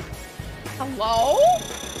wing? Hello?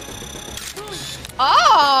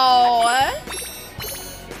 Oh!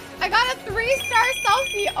 I got a 3-star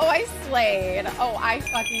selfie. Oh, I slayed. Oh, I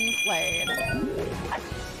fucking slayed.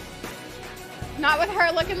 Not with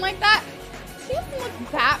her looking like that. She doesn't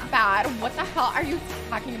look that bad. What the hell are you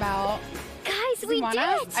talking about? Guys, Does we he want did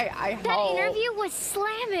us? it! I That hope. interview was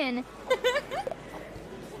slamming.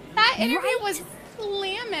 That interview Right? was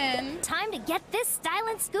slamming. Time to get this Style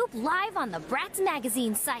and Scoop live on the BRATZ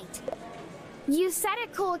magazine site. You said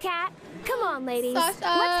it, Cool Cat. Come on, ladies. Sasha.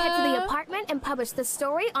 Let's head to the apartment and publish the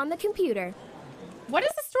story on the computer. What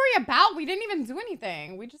is the story about? We didn't even do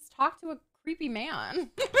anything. We just talked to a creepy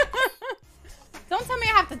man. Don't tell me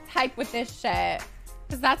I have to type with this shit,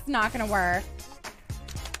 because that's not gonna work.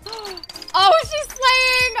 Oh, she's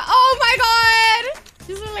slaying! Oh my god!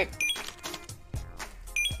 She's like,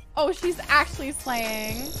 oh, she's actually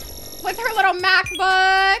slaying with her little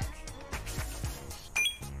MacBook.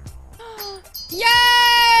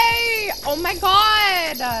 Yay! Oh my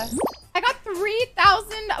god! I got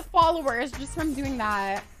 3,000 followers just from doing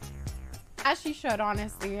that. As she should,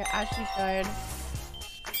 honestly. As she should.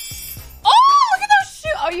 Oh, look at those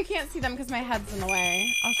shoes! Oh, you can't see them because my head's in the way.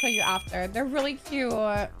 I'll show you after. They're really cute.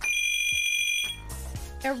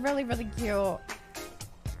 They're really, really cute.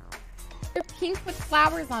 They're pink with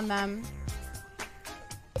flowers on them.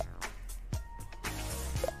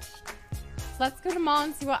 Let's go to mall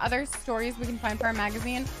and see what other stories we can find for our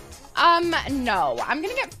magazine. No. I'm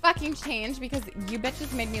gonna get fucking changed because you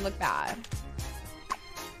bitches made me look bad.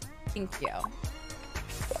 Thank you.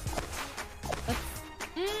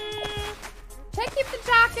 Should I keep the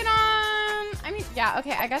jacket on? I mean, yeah,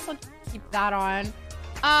 okay, I guess I'll keep that on.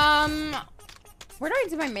 Where do I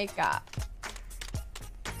do my makeup?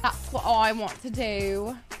 That's what I want to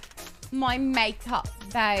do. My makeup,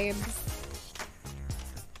 babes.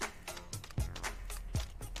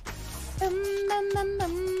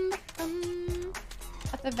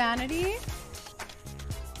 At the vanity.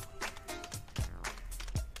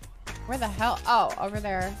 Where the hell? Oh, over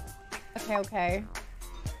there. Okay, okay.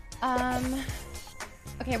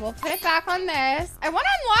 Okay, we'll put it back on this. I want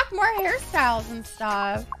to unlock more hairstyles and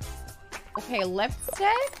stuff. Okay,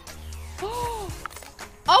 lipstick. Oh,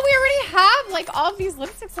 we already have like all of these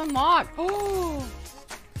lipsticks unlocked. Oh.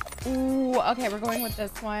 Ooh, okay, we're going with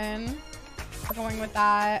this one. We're going with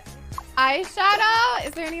that. Eyeshadow?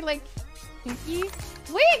 Is there any like pinky?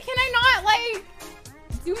 Wait, can I not like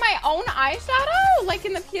do my own eyeshadow like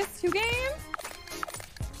in the PS2 game?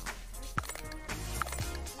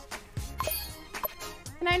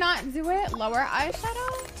 Can I not do it? Lower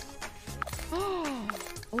eyeshadow?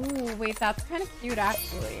 Oh, wait, that's kind of cute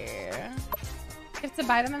actually. You have to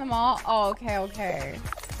buy them in the mall? Oh, okay, okay.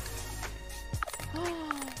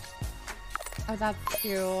 Oh, that's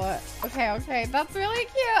cute. Okay, okay, that's really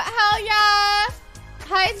cute. Hell yeah!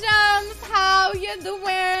 Hi, Gems. How you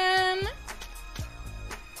doing?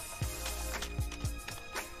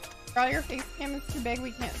 Girl, your face cam is too big.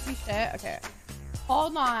 We can't see shit. Okay.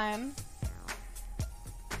 Hold on.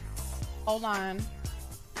 Hold on.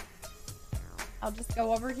 I'll just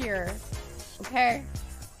go over here. Okay.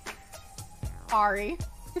 Sorry.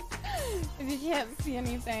 If you can't see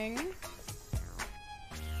anything.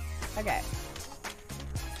 Okay.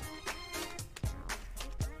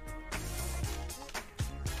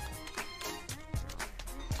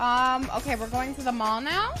 Okay, we're going to the mall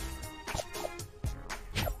now.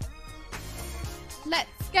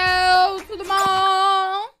 Let's go to the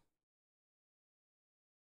mall.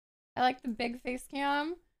 I like the big face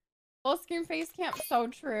cam. Full screen face cam. So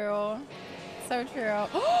true. So true.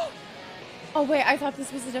 Oh, wait. I thought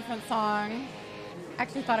this was a different song.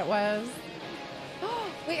 Actually thought it was.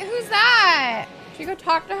 Wait, who's that? Should we go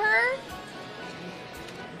talk to her?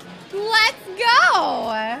 Let's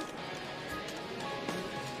go.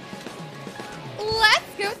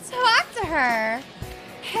 Let's go talk to her.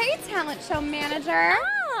 Hey, talent show manager.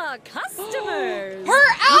 Ah, customers. Her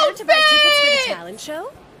outfit! To buy tickets for the talent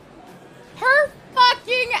show? Her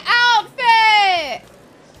fucking outfit!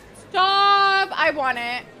 Stop! I want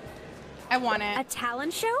it. I want it. A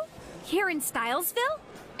talent show? Here in Stylesville?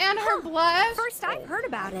 And her blush. First I've heard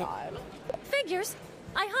about it. Figures.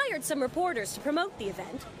 I hired some reporters to promote the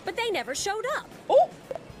event, but they never showed up. Oh!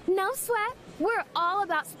 No sweat. We're all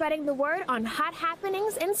about spreading the word on hot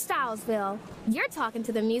happenings in Stylesville. You're talking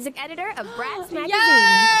to the music editor of BRATZ magazine.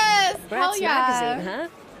 Yes! Hell BRATZ yeah. magazine, huh?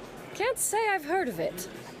 Can't say I've heard of it.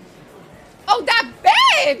 Oh, that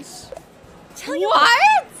bitch! Tell you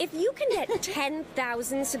what? If you can get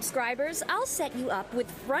 10,000 subscribers, I'll set you up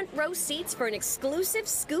with front row seats for an exclusive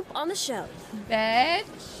scoop on the show.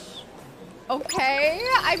 Bitch. Okay.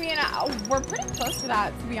 I mean, we're pretty close to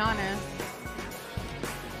that, to be honest.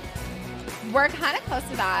 We're kind of close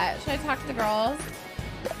to that. Should I talk to the girls?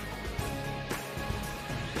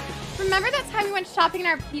 Remember that time we went shopping in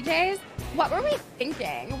our PJs? What were we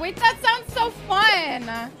thinking? Wait, that sounds so fun.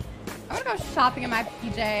 I want to go shopping in my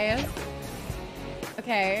PJs.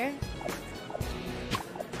 Okay.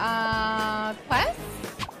 Quest?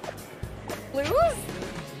 Blues?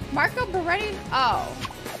 Marco Beretti? Oh.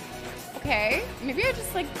 Okay. Maybe I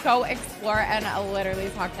just like go explore and literally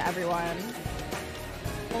talk to everyone.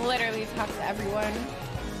 Literally talk to everyone.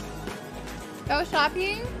 Go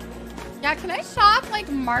shopping? Yeah, can I shop like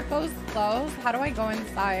Marco's clothes? How do I go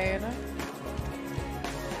inside?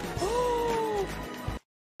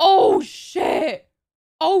 Oh shit!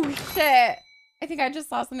 Oh shit! I think I just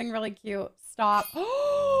saw something really cute. Stop.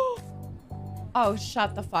 Oh,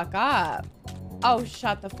 shut the fuck up. Oh,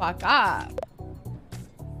 shut the fuck up.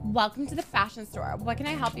 Welcome to the fashion store. What can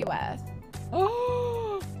I help you with?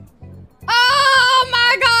 Oh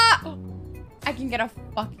my god! I can get a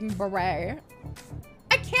fucking beret.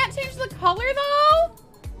 I can't change the color though?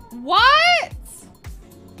 What?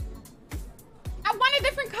 I want a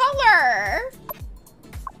different color.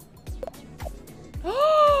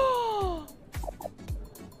 Oh!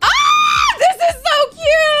 Ah! This is so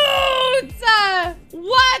cute!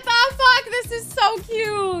 What the fuck? This is so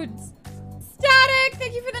cute. Static,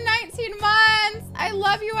 thank you for the 19 months. I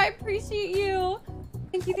love you. I appreciate you.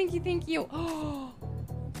 Thank you, thank you, thank you. Oh,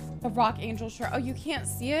 the Rock Angel shirt. Oh, you can't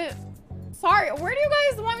see it? Sorry. Where do you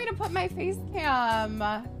guys want me to put my face cam?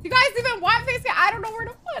 Do you guys even want face cam? I don't know where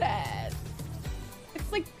to put it.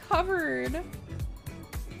 It's like covered.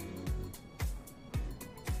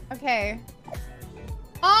 Okay.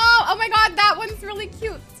 Oh my god, that one's really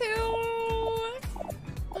cute too.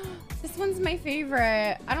 This one's my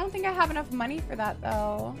favorite. I don't think I have enough money for that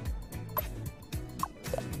though.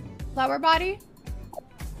 Flower body.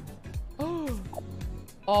 Oh.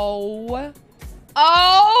 Oh.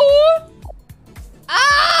 Oh.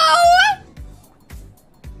 Oh.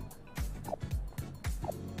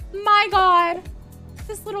 My god.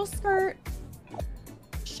 This little skirt.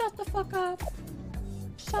 Shut the fuck up.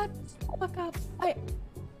 Shut the fuck up.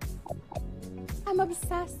 I'm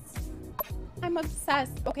obsessed. I'm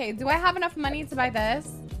obsessed. Okay, do I have enough money to buy this?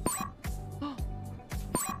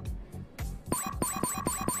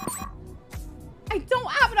 I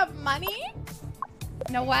don't have enough money?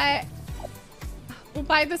 You know what? We'll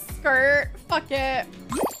buy the skirt. Fuck it.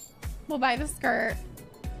 We'll buy the skirt.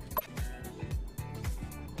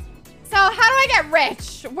 So how do I get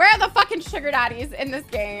rich? Where are the fucking sugar daddies in this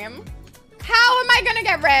game? How am I gonna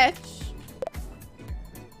get rich?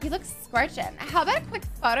 You look scorching. How about a quick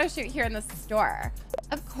photo shoot here in the store?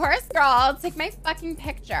 Of course, girl. I'll take my fucking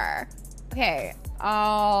picture. Okay.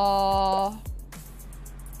 Oh.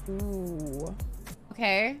 Ooh.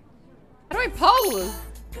 Okay. How do I pose?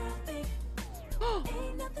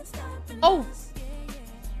 Oh.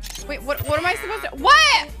 Wait, what am I supposed to...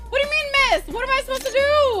 What? What do you mean, miss? What am I supposed to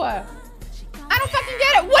do? I don't fucking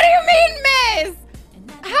get it. What do you mean, miss?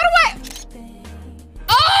 How do I...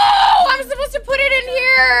 Oh, I'm supposed to put it in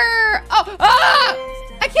here. Oh, ah!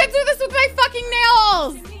 I can't do this with my fucking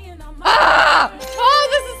nails.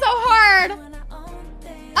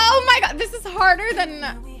 harder than...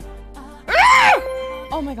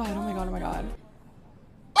 Oh my god, oh my god, oh my god.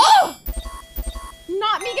 Oh!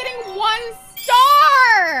 Not me getting 1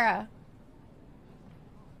 star!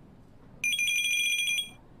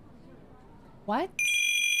 What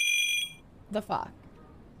the fuck?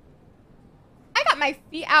 I got my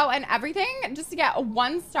feet out and everything just to get a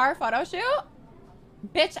 1-star photo shoot?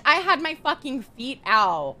 Bitch, I had my fucking feet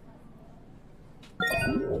out.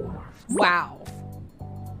 Wow.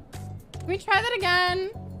 Can we try that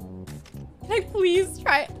again? Can I please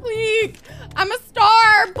try it? Please. I'm a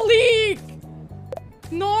star. Please.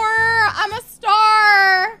 Nor, I'm a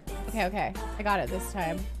star. Okay, okay. I got it this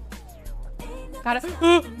time. Got it.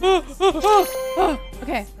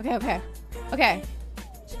 Okay, okay, okay. Okay.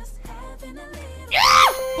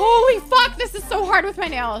 Holy fuck, this is so hard with my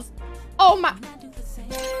nails. Oh my.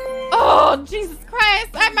 Oh, Jesus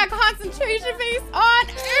Christ. I have my concentration face on.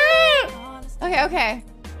 Okay, okay.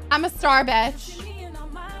 I'm a star, bitch.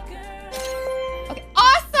 Okay,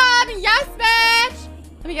 awesome. Yes, bitch.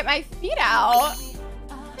 Let me get my feet out.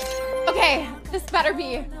 Okay, this better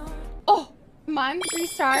be. Oh, come on, 3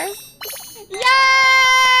 stars.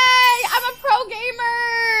 Yay! I'm a pro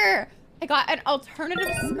gamer. I got an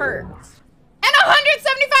alternative skirt. And $175!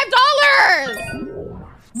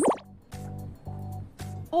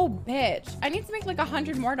 Oh, bitch. I need to make like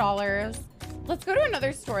 $100 more. Let's go to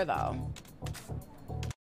another store, though.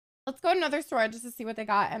 Let's go to another store just to see what they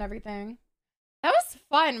got and everything. That was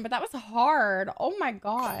fun, but that was hard. Oh, my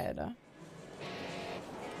God.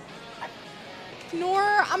 Nor,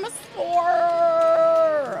 I'm a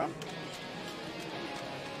store.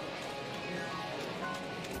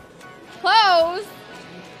 Close.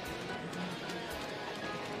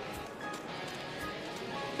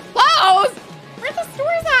 Close? Where the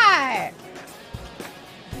stores at?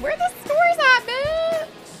 Where the stores at, bitch?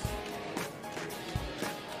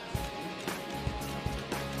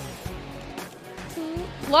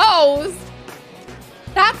 Closed?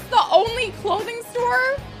 That's the only clothing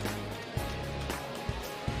store?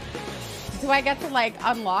 Do I get to like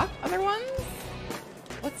unlock other ones?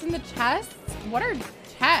 What's in the chest? What are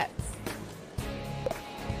chests?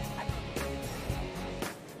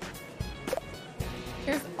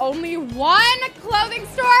 There's only 1 clothing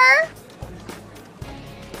store?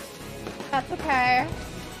 That's okay.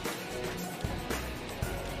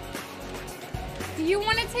 Do you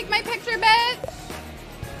want to take my picture, bitch?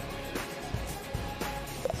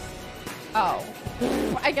 Oh.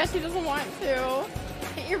 I guess she doesn't want to.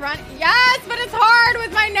 Can't you run? Yes, but it's hard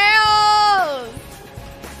with my nails.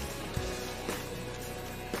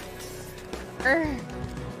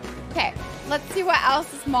 Okay, let's see what else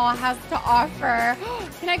this mall has to offer.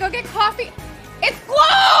 Can I go get coffee? It's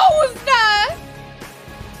closed!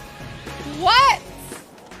 What?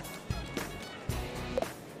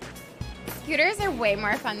 Scooters are way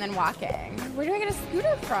more fun than walking. Where do I get a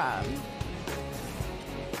scooter from?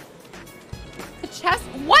 The chest?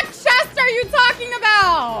 What chest are you talking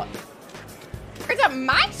about? Is it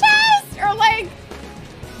my chest? Or like,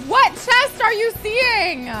 what chest are you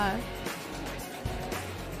seeing?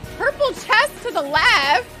 Purple chest to the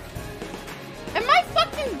left? Am I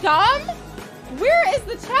fucking dumb? Where is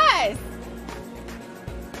the chest?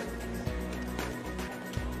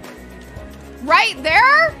 Right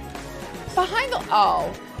there? Behind the,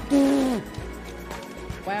 oh.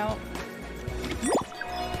 Well.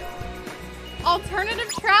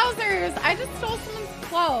 Alternative trousers. I just stole someone's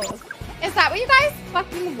clothes. Is that what you guys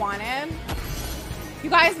fucking wanted? You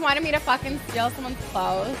guys wanted me to fucking steal someone's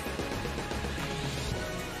clothes?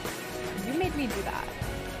 You made me do that.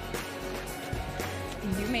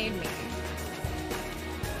 You made me.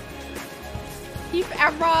 Keep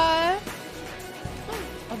Evra.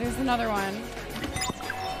 Oh, there's another one.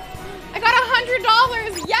 I got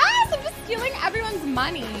 $100. Yes, I'm just stealing everyone's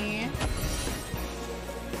money.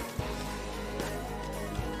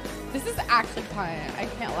 This is actually fun. I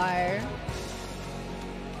can't lie.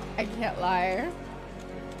 I can't lie.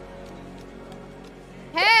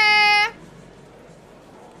 Hey!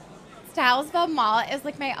 Stylesville Mall is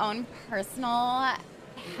like my own personal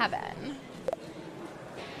heaven.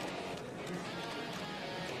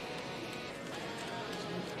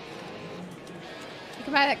 You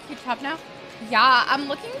can buy that cute top now? Yeah, I'm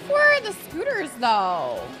looking for the scooters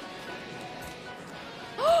though.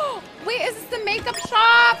 Oh, wait, is this the makeup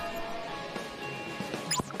shop?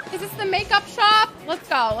 Is this the makeup shop? Let's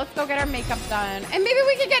go. Let's go get our makeup done. And maybe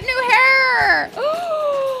we can get new hair.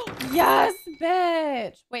 Oh, yes,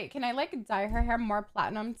 bitch. Wait, can I like dye her hair more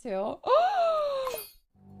platinum too? Oh,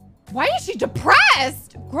 why is she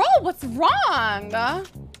depressed? Girl, what's wrong?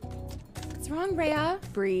 What's wrong, Rhea?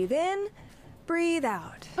 Breathe in. breathe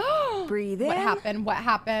out. Breathe in. What happened? What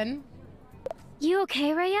happened? You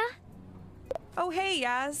okay, Raya? Oh, hey,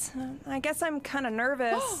 Yaz. I guess I'm kind of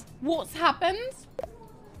nervous. What's happened?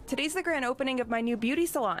 Today's the grand opening of my new beauty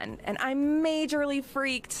salon, and I'm majorly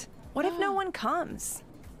freaked. What if no one comes?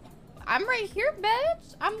 I'm right here,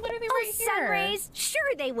 bitch. I'm literally right here. Sunrays, sure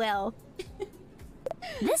they will.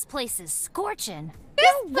 This place is scorching.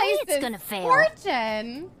 This place it's is gonna fail.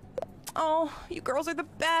 scorching. Oh, you girls are the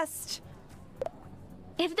best.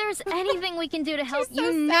 If there's anything we can do to help, She's so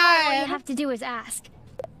you know all sad. you have to do is ask.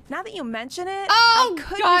 Now that you mention it, Oh, I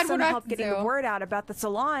could God, use some what do I have help to getting do? the word out about the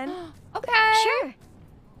salon. Okay. Sure.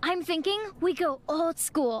 I'm thinking we go old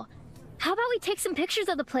school. How about we take some pictures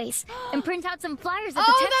of the place and print out some flyers at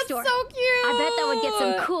the tech that's store? so cute. I bet that would get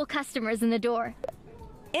some cool customers in the door.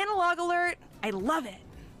 Analog alert. I love it.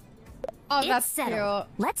 Oh, It's that's settled.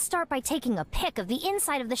 cute. Let's start by taking a pic of the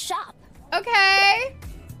inside of the shop. Okay.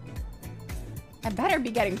 I better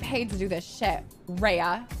be getting paid to do this shit,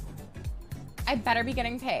 Rhea. I better be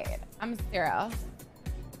getting paid. I'm serious.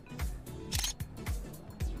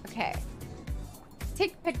 Okay.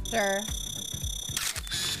 Take picture.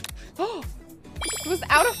 Oh, it was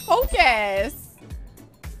out of focus.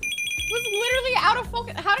 It was literally out of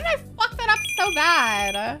focus. How did I fuck that up so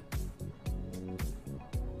bad?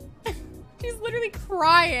 She's literally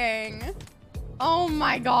crying. Oh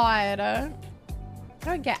my God. How do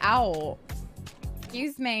I get out?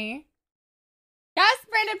 Excuse me. Yes,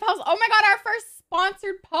 Brandon post. Oh my God, our first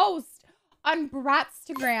sponsored post on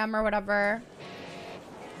BRATZstagram or whatever.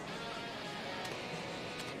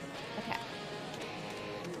 Okay.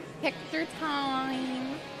 Picture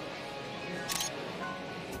time.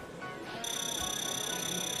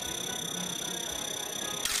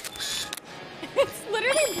 It's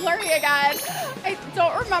literally blurry again. I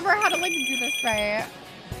don't remember how to like do this right.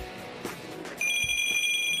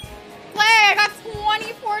 Play, I got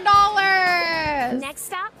 $24. Next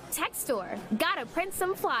stop, tech store. Gotta print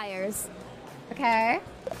some flyers. Okay.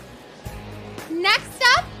 Next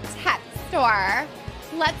up, tech store.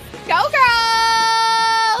 Let's go,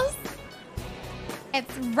 girls.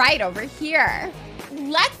 It's right over here.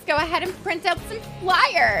 Let's go ahead and print out some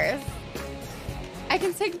flyers. I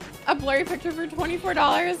can take a blurry picture for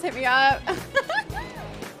 $24. Hit me up.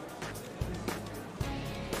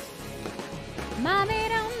 Mommy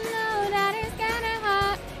don't know that it's kinda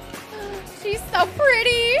hot. She's so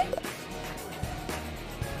pretty.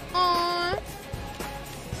 Aww.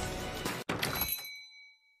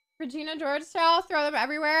 Regina George style, throw them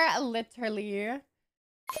everywhere. Literally.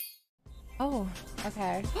 Oh,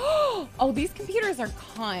 okay. Oh, these computers are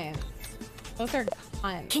cunts. Those are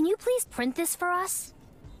cunts. Can you please print this for us?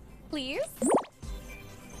 Please?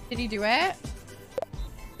 Did he do it?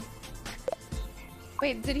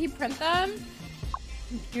 Wait, did he print them?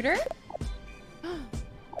 Computer? Oh,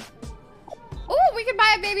 we could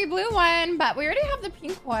buy a baby blue one, but we already have the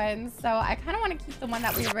pink one, so I kind of want to keep the one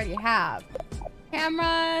that we already have.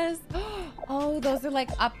 Cameras. Oh, those are like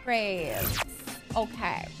upgrades.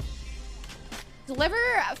 Okay. Deliver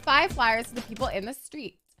 5 flyers to the people in the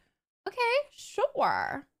street. Okay,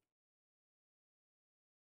 sure.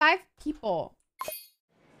 5 people.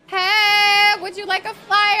 Hey, would you like a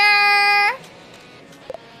flyer?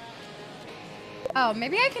 Oh,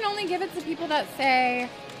 maybe I can only give it to people that say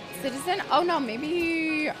citizen. Oh no,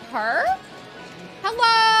 maybe her?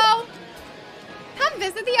 Hello. Come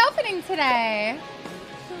visit the opening today.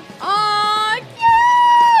 Aw,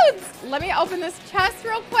 cute. Let me open this chest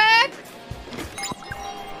real quick.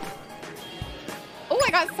 Oh,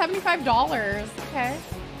 I got $75. Okay.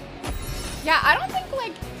 Yeah, I don't think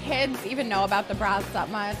like kids even know about the BRATZ that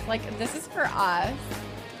much. Like, this is for us.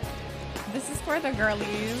 This is for the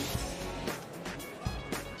girlies.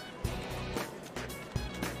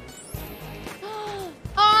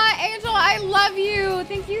 Aw, Angel, I love you.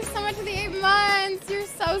 Thank you so much for the 8 months. You're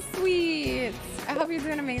so sweet. I hope you're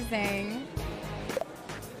doing amazing.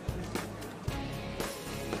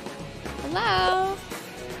 Hello.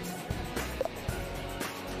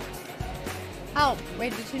 Oh,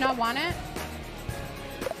 wait, did she not want it?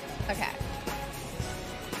 Okay.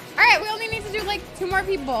 All right, we only need to do like 2 more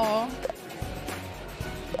people.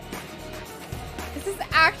 This is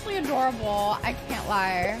actually adorable. I can't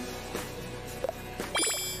lie.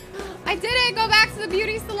 I did it. Go back to the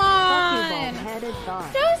beauty salon.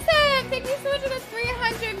 Joseph, thank you so much for the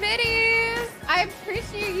 300 biddies. I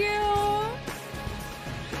appreciate you.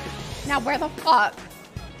 Now, where the fuck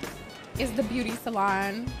is the beauty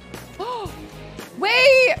salon?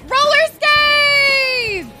 Wait, roller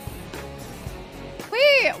skates!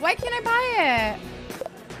 Wait, why can't I buy it?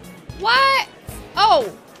 What?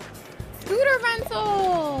 Oh, scooter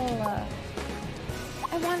rental.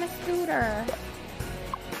 want a scooter.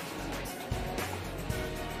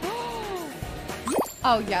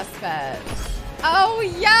 Oh, yes, bitch. Oh,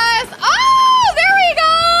 yes. Oh, there we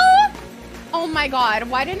go. Oh, my God.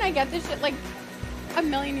 Why didn't I get this shit like a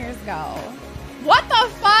million years ago? What the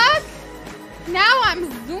fuck? Now I'm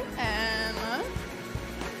zooming.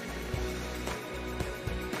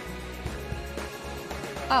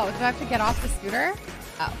 Oh, do I have to get off the scooter?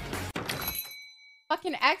 Oh.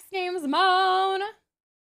 Fucking X Games mode.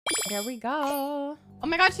 There we go. Oh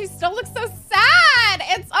my God, she still looks so sad.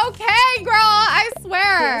 It's okay, girl. I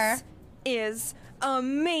swear. This is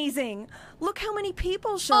amazing. Look how many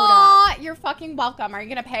people showed Aw, up. you're fucking welcome. Are you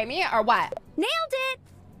gonna pay me or what? Nailed it!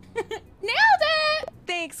 Nailed it!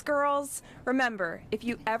 Thanks, girls. Remember, if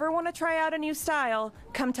you ever want to try out a new style,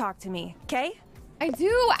 come talk to me, okay? I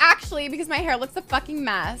do, actually, because my hair looks a fucking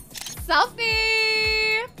mess.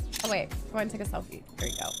 Selfie! Oh, wait. I want to take a selfie. There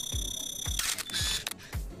you go.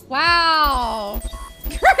 Wow.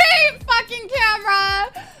 Great fucking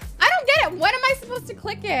camera. I don't get it. When am I supposed to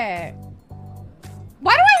click it?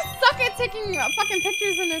 Why do I suck at taking fucking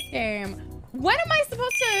pictures in this game? When am I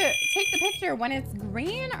supposed to take the picture? When it's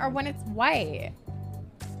green or when it's white?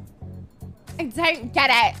 I don't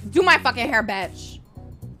get it. Do my fucking hair, bitch.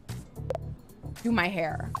 Do my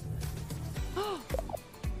hair. Oh!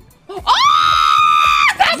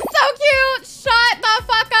 That's so cute! Shut the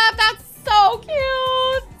fuck up! That's so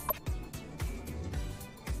cute!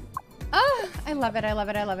 Oh, I love it, I love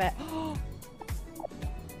it, I love it.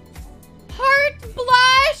 Heart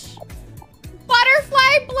blush!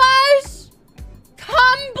 Butterfly blush!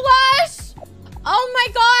 Cum blush! Oh my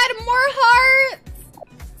God, more hearts!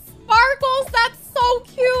 Sparkles, that's so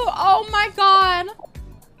cute! Oh my God!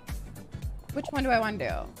 Which one do I want to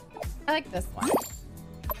do? I like this one.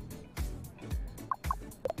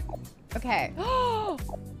 Okay.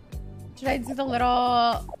 Should I do the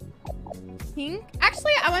little pink?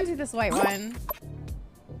 Actually, I want to do this white one.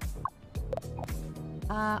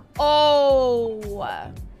 Oh.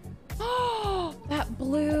 That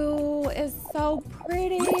blue is so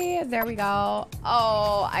pretty. There we go.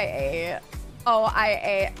 Oh, I ate. Oh, I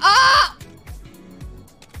ate. Ah!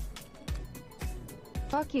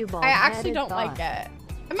 Fuck you, bald. I actually don't like it.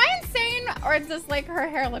 Am I insane or does like her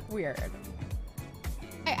hair look weird?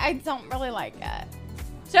 I don't really like it.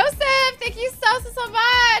 Joseph, thank you so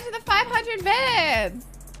much for the 500 bits.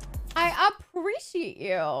 I appreciate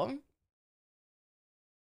you.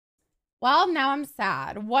 Well, now I'm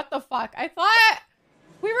sad. What the fuck? I thought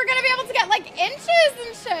we were gonna be able to get like inches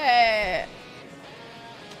and shit.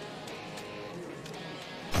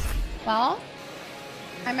 Well,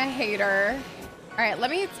 I'm a hater. All right,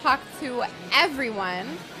 let me talk to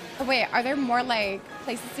everyone. Oh, wait, are there more like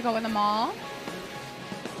places to go in the mall?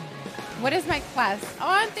 What is my quest?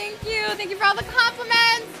 Oh, thank you. Thank you for all the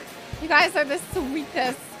compliments. You guys are the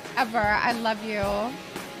sweetest ever. I love you.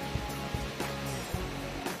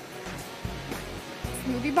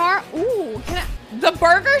 Smoothie bar? Ooh, can I? The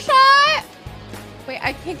burger shot? Wait,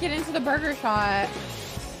 I can't get into the burger shot.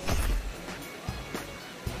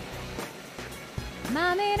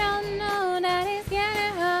 Mommy don't know that it's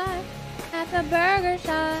getting hot at the burger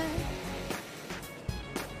shot.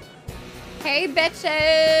 Hey,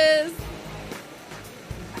 bitches.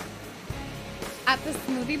 At the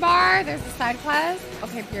smoothie bar, there's a side quest.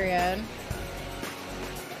 Okay, period.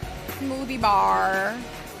 Smoothie bar.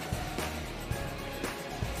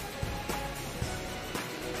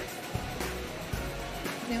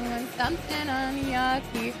 Doing something on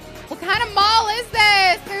yucky. What kind of mall is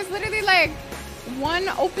this? There's literally like one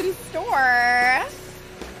open store.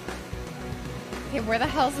 Okay, where the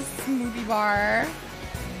hell's a smoothie bar?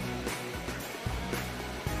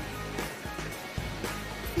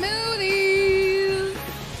 Smoothies.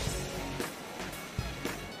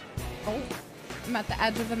 Oh, I'm at the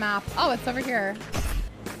edge of the map. Oh, it's over here.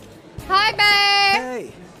 Hi, babe.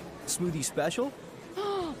 Hey, smoothie special?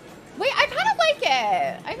 Wait, I kind of like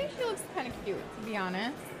it. I think she looks kind of cute, to be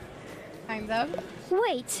honest. Kind of.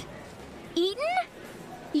 Wait, Eaton?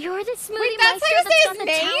 You're the smoothie Wait, that's meister how you that's say on his the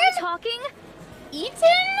name? tower talking?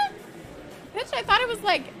 Eaton? Bitch, I thought it was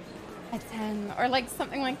like a 10 or like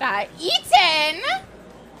something like that. Eaton?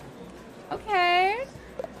 Okay.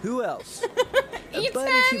 Who else? Eaton? But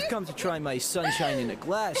if you've come to try my sunshine in a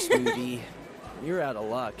glass smoothie, you're out of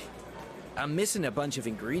luck. I'm missing a bunch of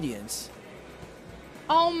ingredients.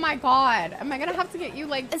 Oh my God. Am I gonna have to get you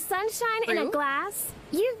like A sunshine in a fruit? glass?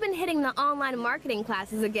 You've been hitting the online marketing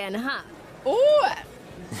classes again, huh? Ooh.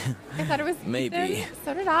 I thought it was Maybe. Ethan.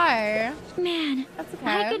 So did I. Man, That's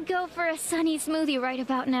okay. I could go for a sunny smoothie right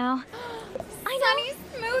about now. I know. Sunny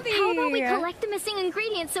smoothie. How about we collect the missing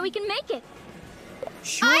ingredients so we can make it?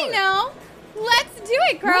 Sure. I know. Let's do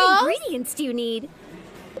it, girls. What ingredients do you need?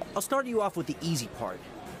 I'll start you off with the easy part.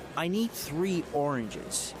 I need 3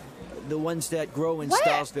 oranges. The ones that grow in What?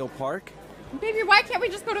 Stylesville Park. Baby, why can't we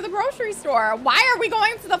just go to the grocery store? Why are we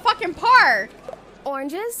going to the fucking park?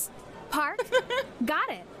 Oranges? Park? Got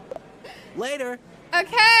it. Later.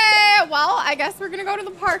 Okay, well, I guess we're gonna go to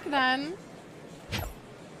the park then.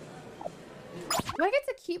 Do I get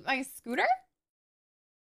to keep my scooter?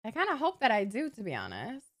 I kind of hope that I do, to be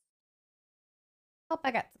honest. Hope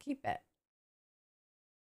I get to keep it.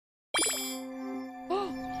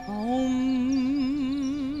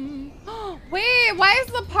 Wait, why is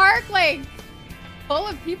the park like full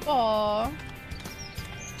of people?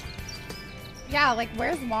 Yeah, like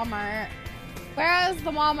where's Walmart? Where is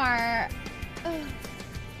the Walmart? Ugh.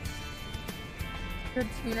 Your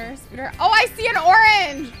tuner scooter. Oh, I see an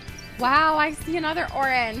orange. Wow, I see another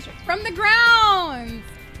orange from the ground.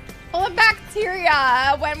 Full of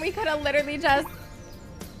bacteria when we could have literally just,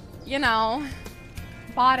 you know,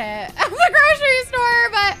 bought it at the grocery store,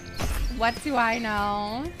 but what do I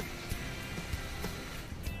know?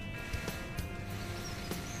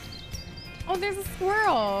 Oh, there's a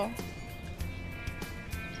squirrel.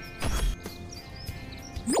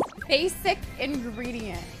 Basic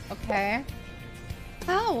ingredient, okay.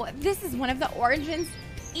 Oh, this is one of the oranges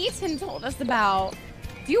Ethan told us about.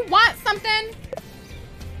 Do you want something?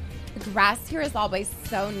 The grass here is always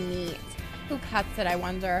so neat. Who cuts it, I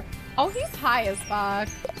wonder? Oh, he's high as fuck.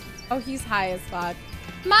 Oh, he's high as fuck.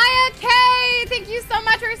 Maya K, thank you so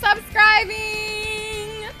much for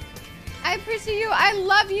subscribing. I appreciate you. I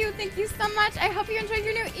love you. Thank you so much. I hope you enjoyed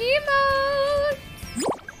your new emote.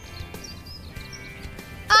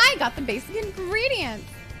 I got the basic ingredients.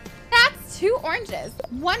 That's 2 oranges.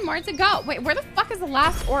 1 more to go. Wait, where the fuck is the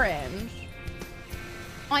last orange?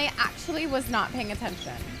 I actually was not paying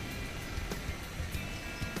attention.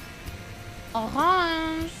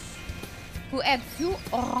 Orange. Who adds 2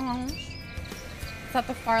 orange? Is that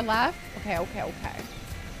the far left? Okay, okay, okay.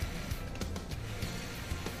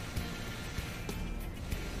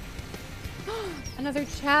 Another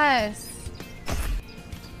chest.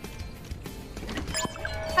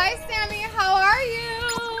 Hi, Sammy. How are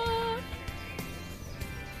you?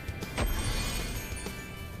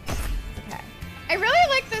 Okay. I really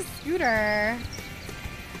like this scooter.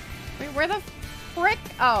 Wait, where the frick?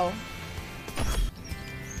 Oh.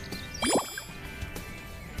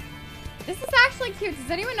 This is actually cute.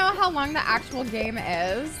 Does anyone know how long the actual game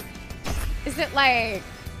is? Is it like,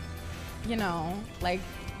 you know, like...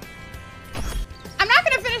 I'm not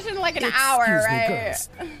gonna finish in like an hour, right? Girls,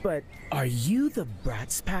 but are you the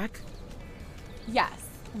BRATZ pack? Yes,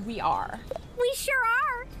 we are. We sure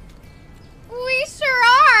are. We sure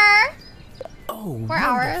are. Oh, 4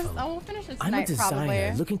 hours. wonderful. Oh, we'll finish it I'm a tonight, designer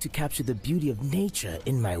probably. looking to capture the beauty of nature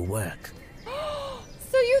in my work.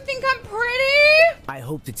 So you think I'm pretty? I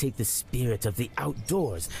hope to take the spirit of the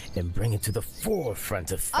outdoors and bring it to the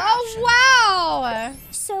forefront of fashion. Oh, wow.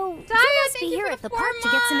 So, Daya, you must be thank you here for at the 4 park to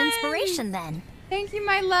get some months. inspiration then. Thank you,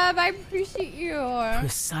 my love. I appreciate you.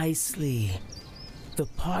 Precisely. The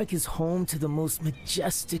park is home to the most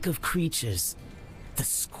majestic of creatures, the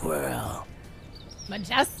squirrel.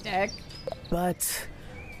 Majestic. But,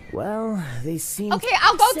 well, they seem... Okay,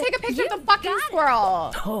 I'll go take a picture of the fucking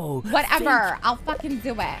squirrel. Oh, whatever. I'll fucking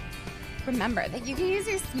do it. Remember that you can use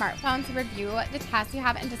your smartphone to review the tasks you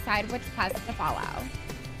have and decide which tasks to follow.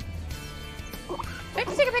 Do I have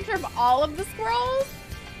to take a picture of all of the squirrels?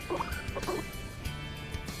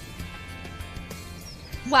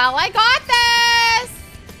 Well, I got this!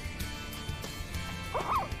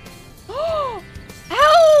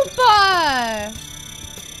 Help!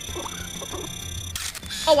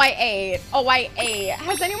 Oh, I ate. Oh, I ate.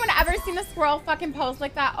 Has anyone ever seen a squirrel fucking pose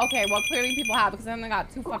like that? Okay, well, clearly people have because then they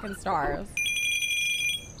got 2 fucking stars.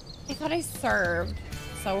 I thought I served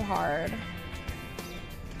so hard.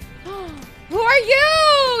 Who are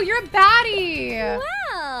you? You're a baddie.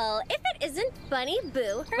 Well, if it isn't Bunny Boo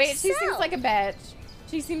herself. Wait, she seems like a bitch.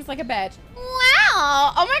 She seems like a bitch.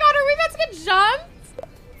 Wow. Oh my god, are we about to get jumped?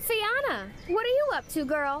 Fiona, what are you up to,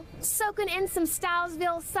 girl? Soaking in some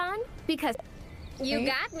Stylesville sun? Because... You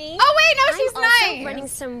got me. Oh wait, no, she's I'm also nice. running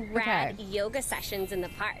some rad yoga sessions in the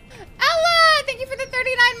park. Ella, thank you for the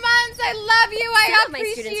 39 months. I love you. I Some of my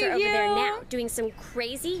appreciate students are over you. there now doing some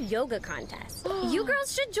crazy yoga contests. You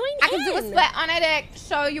girls should join I can do a split on a dick,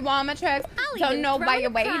 show you all my tricks. I'll Don't even know throw why in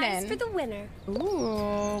you're a prize waiting. for the winner.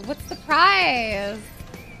 Ooh, what's the prize?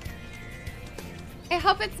 I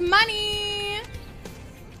hope it's money.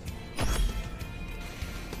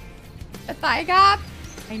 A thigh gap?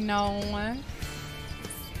 I know.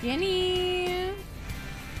 Skinny.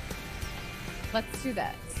 Let's do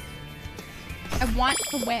this. I want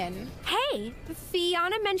to win. Hey,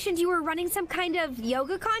 Fiona mentioned you were running some kind of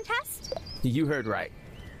yoga contest? You heard right.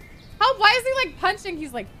 Oh, why is he like punching?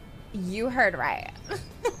 He's like, you heard right.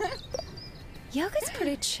 Yoga's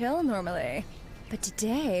pretty chill normally. But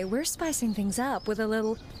today, we're spicing things up with a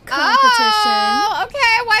little competition. Oh,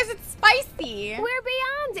 okay. Why is it spicy? We're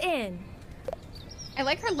beyond in. I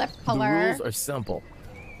like her lip color. The rules are simple.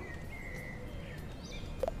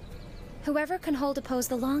 Whoever can hold a pose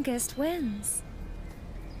the longest wins.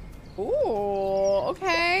 Ooh,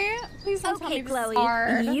 okay. Please don't tell me this is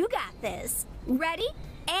hard. You got this. Ready?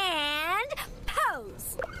 And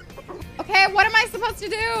pose. Okay, what am I supposed to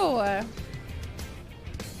do?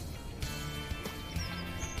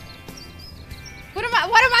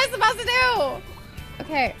 What am I supposed to do?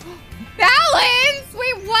 Okay. Balance!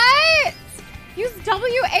 Wait, what? Use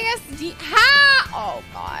WASD. How? Oh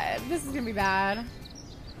god, this is gonna be bad.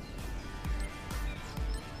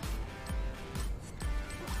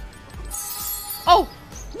 Oh,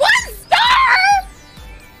 1 star!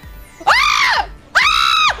 Ah!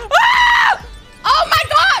 Ah! Ah! Oh my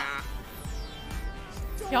god!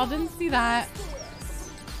 Y'all didn't see that.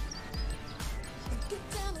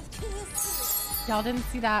 Y'all didn't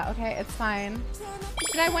see that. Okay, it's fine.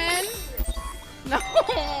 Did I win? No.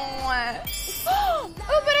 Oh,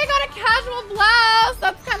 but I got a casual blouse.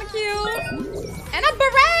 That's kind of cute. And a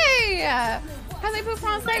beret. Cause pour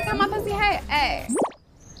français, comment passer? Hey.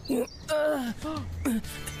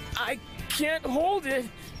 I can't hold it.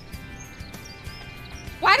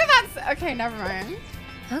 Why did that? Okay, never mind.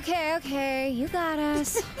 Okay, you got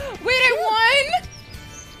us. Wait, I won?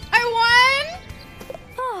 I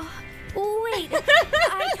Oh, wait.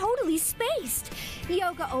 I totally spaced.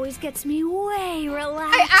 Yoga always gets me way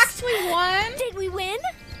relaxed. I actually won? Did we win?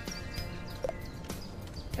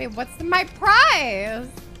 Wait, what's my prize?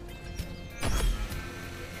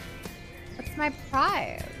 What's my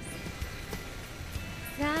prize?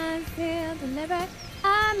 I'm still delivered.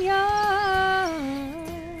 I'm yours.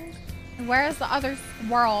 And where's the other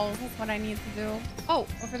squirrels? That's what I need to do. Oh,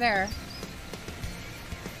 over there.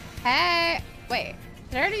 Hey, wait.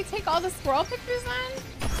 Did I already take all the squirrel pictures then?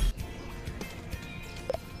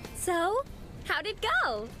 So, how'd it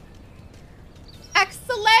go?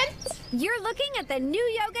 Excellent. You're looking at the new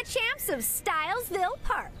yoga champs of Stylesville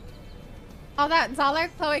Park. All that dollar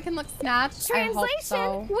Chloe can look snatched. Translation, I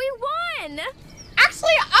hope so. we won.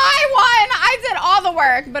 Actually, I won. I did all the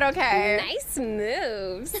work, but okay. Nice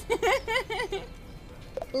moves.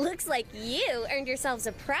 Looks like you earned yourselves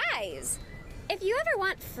a prize. If you ever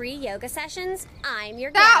want free yoga sessions, I'm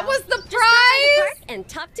your girl. That was the Just drop by the prize? park and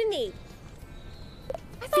talk to me.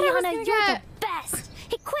 Fiona, you're the best.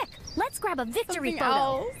 Hey, quick, let's grab a victory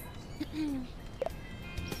photo.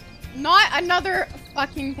 Not another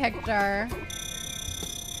fucking picture.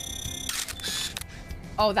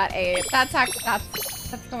 Oh, that ate. That's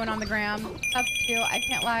going on the gram. That's cute. I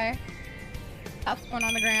can't lie. That's going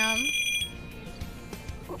on the gram.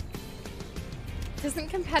 Doesn't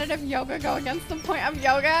competitive yoga go against the point of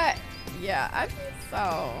yoga? Yeah, I think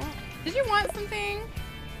so. Did you want something?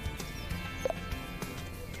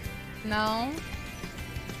 No?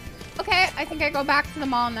 Okay, I think I go back to the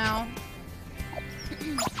mall now.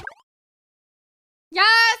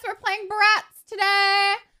 Yes, we're playing BRATZ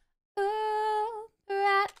today. Ooh,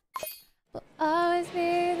 BRATZ. We'll always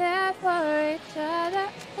be there for each other.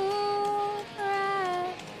 Ooh,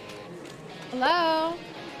 BRATZ. Hello?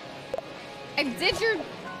 I did your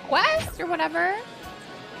quest or whatever.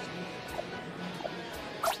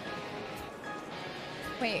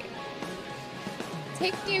 Wait.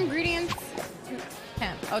 Take the ingredients to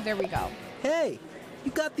him. Oh, there we go. Hey,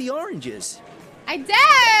 you got the oranges. I did!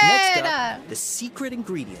 Next up, the secret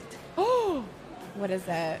ingredient. Oh, what is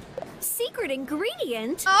it? Secret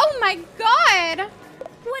ingredient? Oh my god!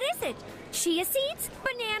 What is it? Chia seeds?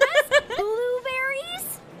 Bananas?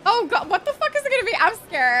 Blueberries? Oh god, what the fuck is it gonna be? I'm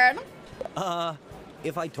scared.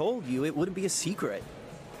 If I told you, it wouldn't be a secret.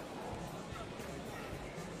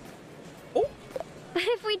 But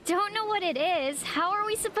if we don't know what it is, how are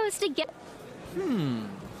we supposed to get...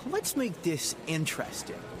 Let's make this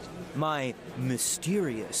interesting. My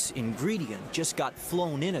mysterious ingredient just got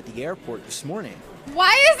flown in at the airport this morning.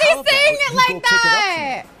 Why is he How saying about it you like go pick it up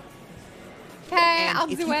that? Okay, And I'll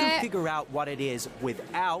if do you it. can figure out what it is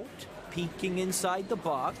without peeking inside the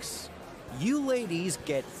box, you ladies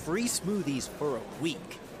get free smoothies for a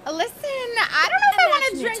week. Listen, I don't know if I want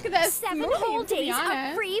to drink this 7 smoothie, whole to be days of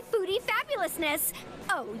honest. free foodie fabulousness.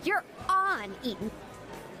 Oh, you're on, Eden.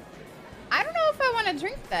 I don't know if I want to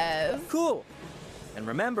drink this. Cool. And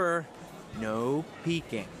remember, no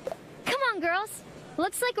peeking. Come on, girls.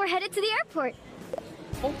 Looks like we're headed to the airport.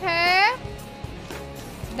 Okay.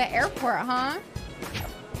 The airport, huh?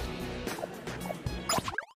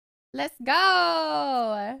 Let's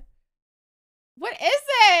go. What is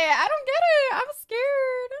it? I don't get it. I'm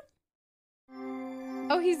scared.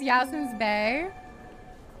 Oh, he's Yasmin's Bay.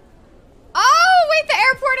 Oh, wait, the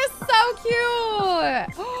airport is so cute.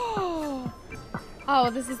 Oh,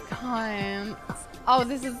 this is cunt. Oh,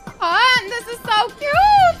 this is fun. This is so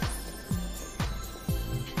cute.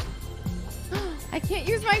 I can't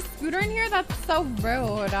use my scooter in here. That's so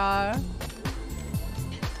rude.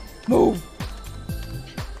 Move.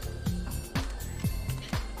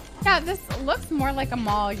 Yeah, this looks more like a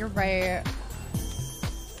mall. You're right.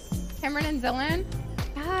 Cameron and Dylan.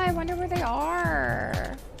 Yeah, I wonder where they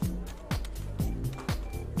are.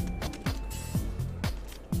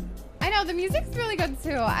 I know, the music's really good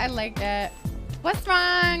too. I like it. What's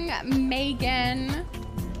wrong, Megan?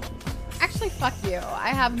 Actually, fuck you. I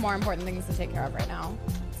have more important things to take care of right now.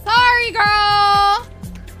 Sorry, girl.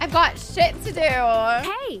 I've got shit to do.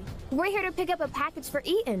 Hey, we're here to pick up a package for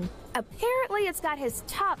Eaton. Apparently, it's got his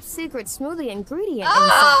top secret smoothie ingredient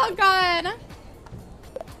inside. inside. God.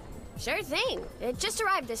 Sure thing. It just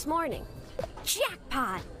arrived this morning.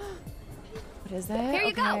 Jackpot. What is it? Here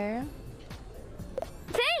you go.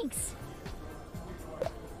 Thanks.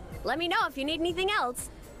 Let me know if you need anything else.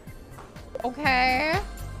 Okay.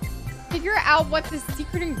 Figure out what the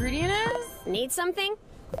secret ingredient is? Need something?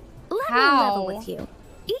 Let me level with you.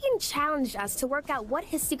 Eaton challenged us to work out what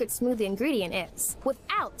his secret smoothie ingredient is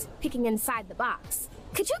without picking inside the box.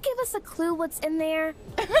 Could you give us a clue what's in there?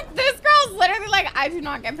 This girl's literally like, I do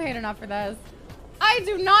not get paid enough for this. I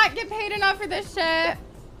do not get paid enough for this shit.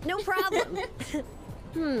 No problem.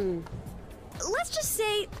 Let's just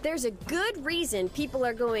say there's a good reason people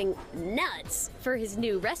are going nuts for his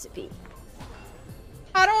new recipe.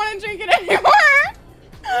 I don't want to drink it anymore.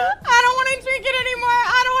 I don't want to drink it anymore.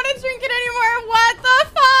 I don't want to drink it anymore. What the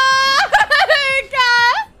fuck?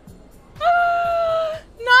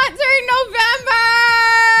 Not during November.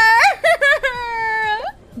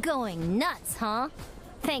 Going nuts, huh?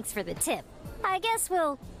 Thanks for the tip. I guess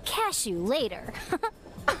we'll cash you later.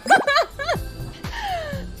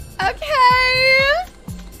 Okay.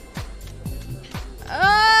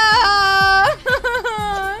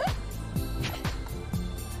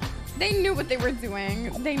 They knew what they were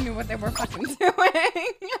doing. They knew what they were fucking doing.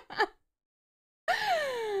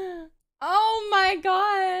 Oh my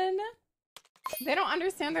god. They don't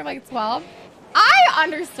understand they're like 12. I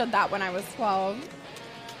understood that when I was 12.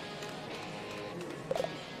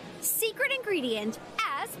 Secret ingredient,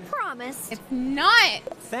 as promised. It's not.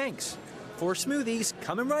 Thanks. 4 smoothies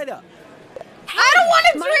coming right up. Hey, I don't want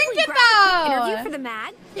to mind drink if we it grab a quick though. interview for the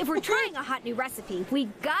mag? If we're trying a hot new recipe, we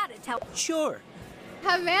gotta tell. Sure.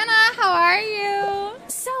 Havana, how are you?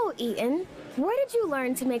 So, Eaton, where did you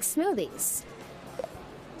learn to make smoothies?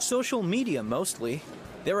 Social media mostly.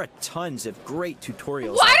 There are tons of great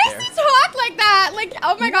tutorials Why out does there. he talk like that? Like,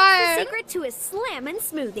 oh my god. What's the secret to a slammin'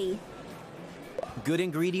 smoothie? Good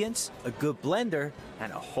ingredients, a good blender,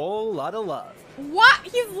 and a whole lot of love. What?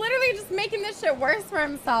 He's literally just making this shit worse for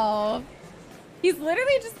himself. He's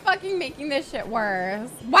literally just fucking making this shit worse.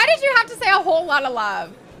 Why did you have to say a whole lot of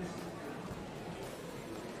love?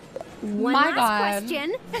 One my last god.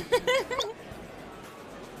 question.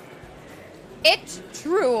 It's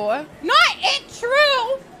true. Not it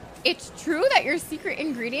true. It's true that your secret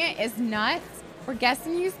ingredient is nuts. We're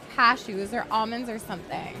guessing you use cashews or almonds or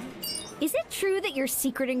something. Is it true that your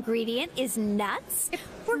secret ingredient is nuts?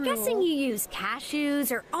 We're guessing you use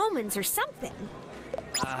cashews or almonds or something.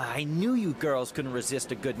 I knew you girls couldn't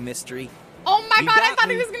resist a good mystery. Oh my You god, I got thought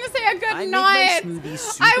me. he was gonna say a good I make nut. my smoothies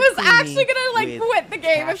super I was actually creamy gonna like with quit the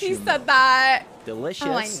game if he cashew said that. Delicious.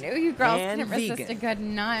 Oh, I knew you girls and couldn't resist vegan. a good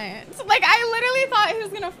nut. Like, I literally thought he was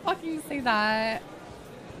gonna fucking say that.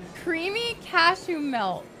 Creamy cashew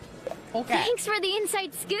milk. Okay. Thanks for the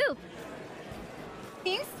inside scoop.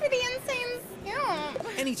 Thanks for the insane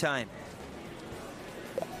scoop. Anytime.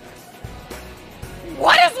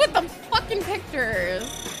 What is with the fucking pictures?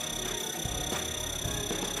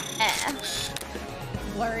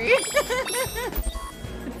 Blurry. It's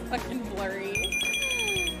fucking blurry.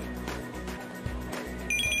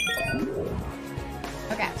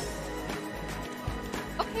 Okay.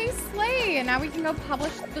 Okay, slay. Now we can go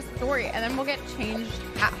publish the story and then we'll get changed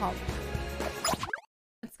at home.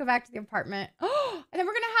 Let's go back to the apartment. Oh, and then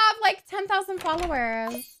we're gonna have like 10,000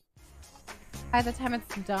 followers by the time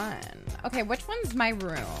it's done. Okay, which one's my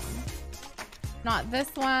room? Not this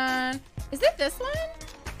one. Is it this one?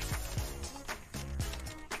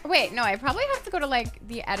 Wait, no, I probably have to go to like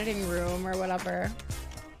the editing room or whatever.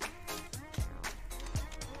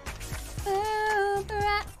 Ooh,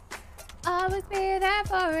 BRATZ. Always be there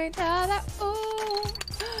for each other. Ooh.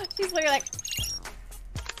 She's literally like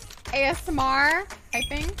ASMR, I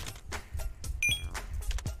think.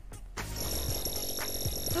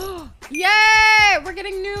 Yay! We're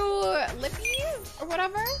getting new lippies or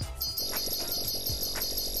whatever.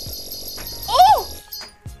 Oh!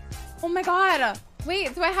 Oh my god.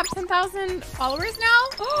 Wait, do I have 10,000 followers now?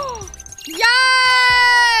 Oh!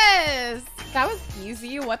 Yes! That was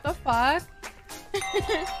easy. What the fuck?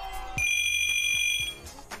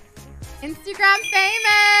 Instagram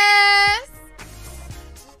famous!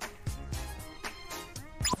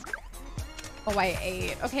 Oh, I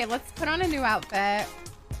ate. Okay, let's put on a new outfit.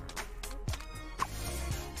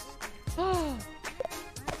 Oh.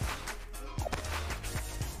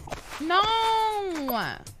 No!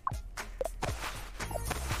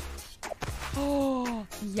 Oh,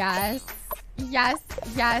 yes. Yes,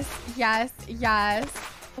 yes, yes, yes.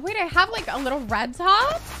 Wait, I have like a little red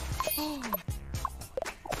top? Ooh.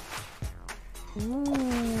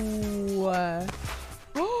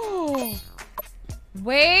 Oh.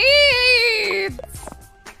 Wait.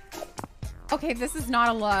 Okay, this is not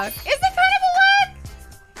a look. Is it kind of a look?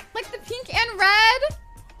 Like the pink and red?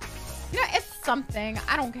 You know, it's something.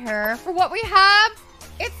 I don't care. For what we have,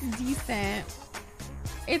 it's decent.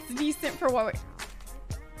 It's decent for what we...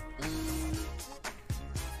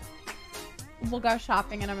 We'll go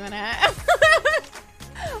shopping in a minute.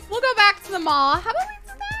 We'll go back to the mall. How about we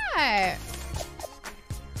do that?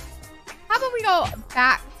 How about we go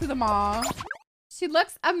back to the mall? She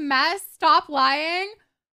looks a mess. Stop lying.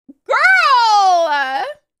 Girl!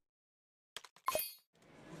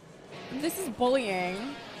 This is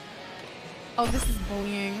bullying. Oh, this is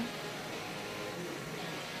bullying.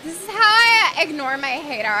 This is how I ignore my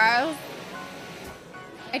haters.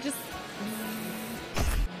 I just...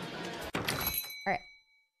 Alright.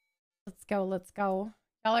 Let's go, let's go.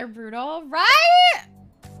 Y'all are brutal, right?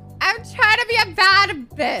 I'm trying to be a bad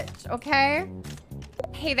bitch, okay?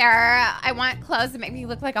 Hey there, I want clothes that make me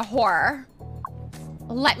look like a whore.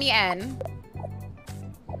 Let me in.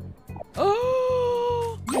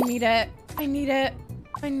 Oh, I need it. I need it.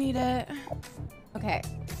 I need it. Okay.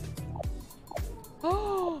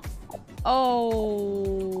 Oh.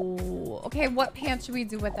 Oh. Okay, what pants should we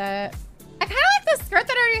do with it? I kind of like the skirt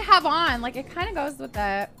that I already have on. Like, it kind of goes with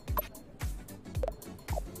it.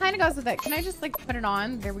 Kind of goes with it. Can I just, like, put it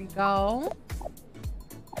on? There we go.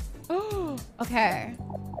 Oh. Okay.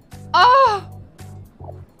 Oh.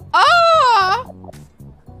 Oh.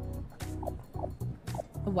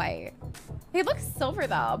 White. They look silver,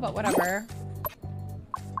 though, but whatever.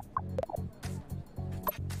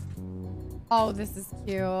 Oh, this is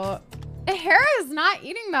cute. The hair is not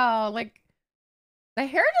eating though. Like, the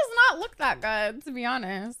hair does not look that good, to be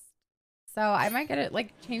honest. So I might get it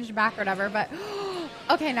like changed back or whatever, but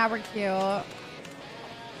okay, now we're cute.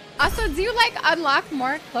 Also, do you like unlock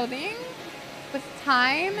more clothing with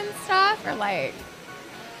time and stuff, or like,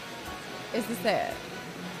 is this it?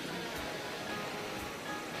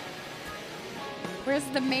 Where's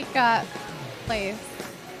the makeup place?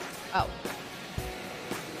 Oh.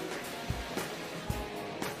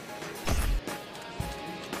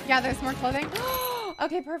 Yeah, there's more clothing.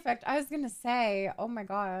 Okay, perfect. I was gonna say, oh my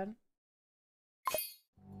god.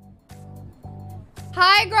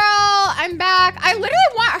 Hi, girl. I'm back. I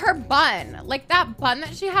literally want her bun. Like, that bun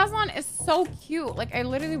that she has on is so cute. Like, I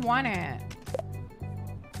literally want it.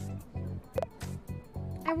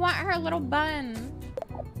 I want her little bun.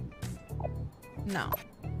 No.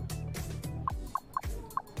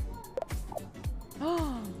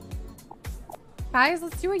 Guys,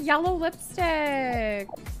 let's do a yellow lipstick.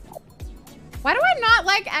 Why do I not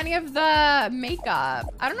like any of the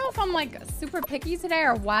makeup? I don't know if I'm like super picky today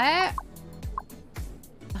or what.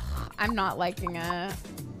 Ugh, I'm not liking it.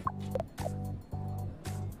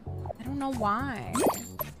 I don't know why.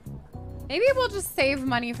 Maybe we'll just save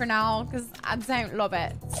money for now because I don't love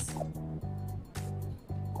it.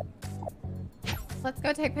 Let's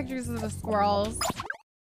go take pictures of the squirrels.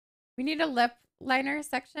 We need a lip liner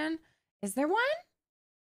section. Is there one?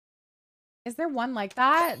 Is there one like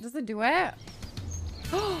that? Does it do it?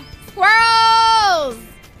 Squirrels!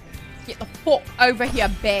 Get the fuck over here,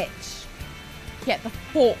 bitch. Get the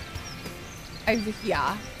fuck over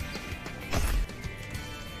here.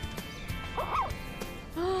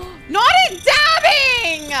 Not it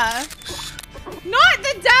dabbing! Not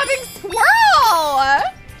the dabbing squirrel!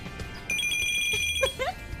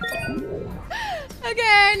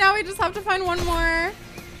 Okay, now we just have to find one more.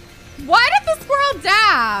 Why did the squirrel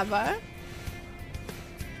dab?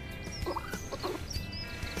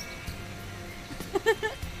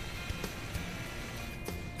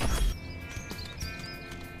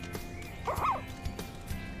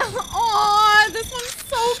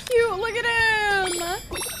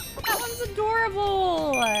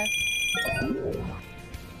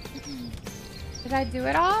 Did I do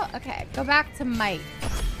it all? Okay, go back to Mike.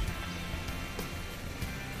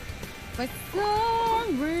 What's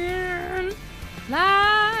going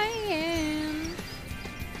lying?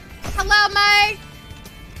 Hello, Mike.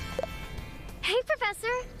 Hey, Professor.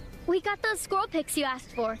 We got those squirrel pics you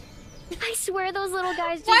asked for. I swear those little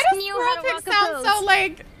guys just Why does knew squirrel how to rock pics a sound pose. so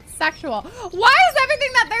like sexual? Why is everything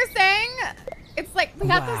that they're saying? It's like we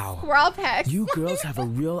got Wow. the squirrel pics. You girls have a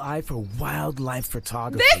real eye for wildlife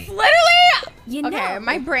photography. This literally. You Okay, know,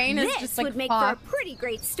 my brain is this just like would make for a fucked. pretty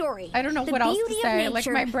great story. I don't know The what else to beauty of say. Like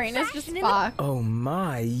nature, my brain is just fashion in the- fucked. Oh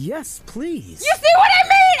my, yes, please. You see what I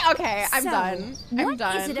mean? Okay, I'm So, done. I'm what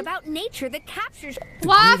done. is it about nature that captures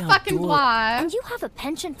Blah great fucking outdoor- blah. And you have a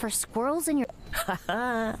penchant for squirrels in your...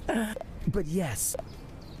 But yes.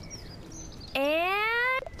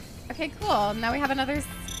 And... Okay, cool. Now we have another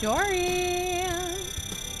story.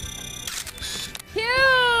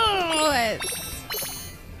 Cute.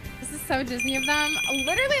 This is so Disney of them.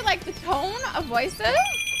 Literally, like the tone of voices.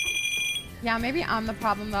 Yeah, maybe I'm the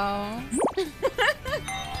problem though.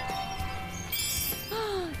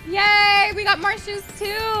 Yay! We got more shoes too.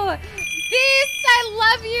 Beast, I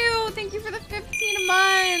love you. Thank you for the 15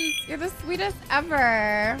 months. You're the sweetest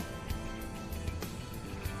ever.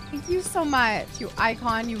 Thank you so much, you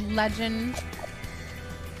icon, you legend.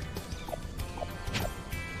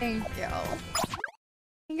 Thank you.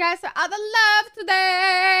 You guys for all the love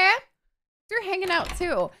today. You're hanging out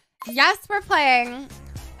too. Yes, we're playing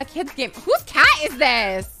a kid's game. Whose cat is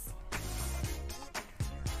this?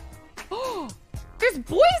 Oh, there's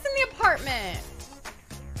boys in the apartment.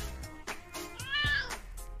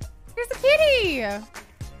 There's a kitty.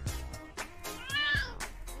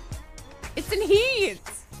 It's in heat.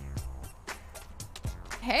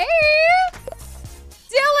 Hey,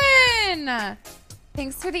 Dylan.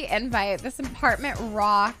 Thanks for the invite. This apartment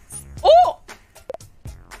rocks. Oh!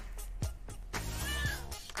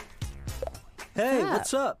 Hey,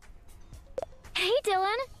 what's up? Hey,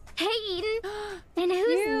 Dylan. Hey, Eden. And who's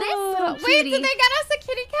this little cutie? Wait, did they get us a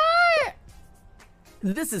kitty cat?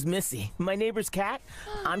 This is Missy, my neighbor's cat.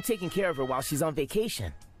 I'm taking care of her while she's on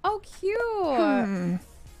vacation. Oh, cute.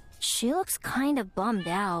 She looks kind of bummed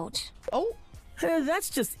out. Oh. That's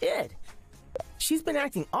just it. She's been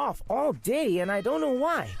acting off all day, and I don't know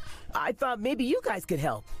why. I thought maybe you guys could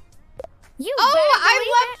help. You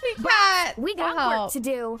I love kitty Brats, cat. we got Wow. work to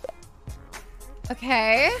do.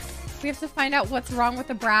 Okay. We have to find out what's wrong with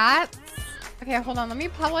the Bratz. Okay, hold on. Let me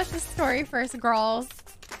publish the story first, girls.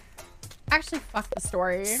 Actually, fuck the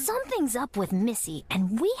story. Something's up with Missy,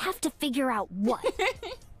 and we have to figure out what.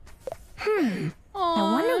 I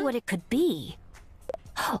wonder what it could be.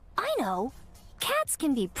 Oh, I know. Cats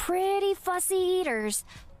can be pretty fussy eaters.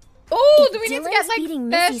 Oh, If do we need to Dylan's get like feeding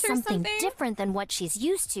fish Missy or something something? different than what she's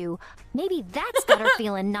used to, maybe that's got her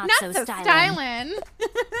feeling not so styling. styling.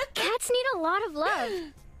 Cats need a lot of love.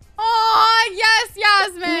 Oh, yes,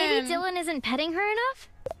 Yasmin. Maybe Dylan isn't petting her enough?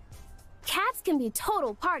 Cats can be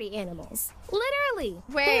total party animals. Literally.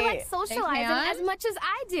 Wait, they like they socializing can? as much as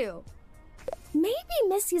I do. Maybe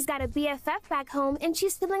Missy's got a BFF back home and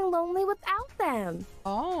she's feeling lonely without them.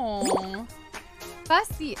 Oh.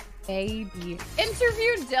 Fussy baby.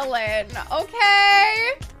 Interview Dylan.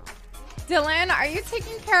 Okay. Dylan, are you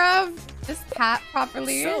taking care of this cat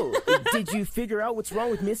properly? So, did you figure out what's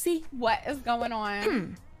wrong with Missy? What is going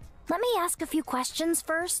on? Let me ask a few questions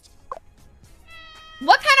first.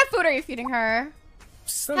 What kind of food are you feeding her?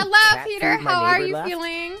 Some Hello, cat Peter. food my How are neighbor you left.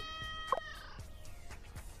 feeling?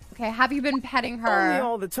 Okay, have you been petting Only her?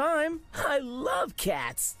 all the time. I love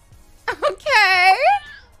cats. Okay.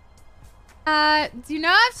 Do you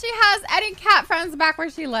know if she has any cat friends back where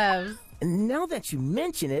she lives? Now that you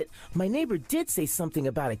mention it, my neighbor did say something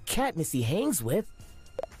about a cat Missy hangs with.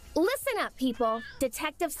 Listen up, people.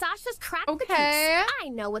 Detective Sasha's cracked the Okay. case. I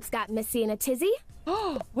know what's got Missy in a tizzy.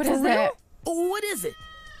 What is it? What is it?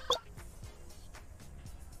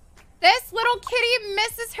 This little kitty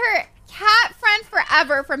misses her cat friend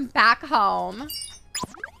forever from back home.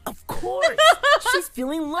 Of course. She's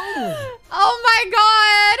feeling lonely. Oh my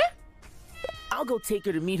god. I'll go take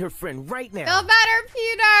her to meet her friend right now. Feel better,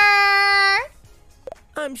 Peter.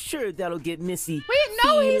 I'm sure that'll get Missy Wait,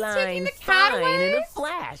 no, he's taking feline the cat fine away? in a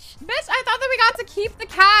flash. Bitch, I thought that we got to keep the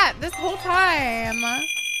cat this whole time.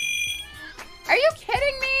 Are you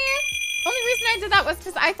kidding me? Only reason I did that was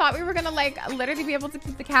because I thought we were gonna like literally be able to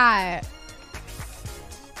keep the cat.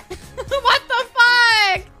 What the fuck?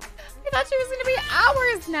 I thought she was gonna be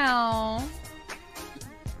ours now.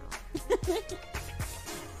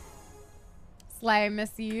 Slay,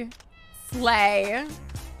 Missy. Slay.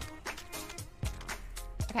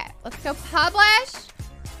 Okay, let's go publish.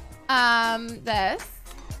 This.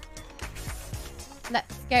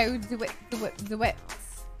 Let's go do it, do it, do it.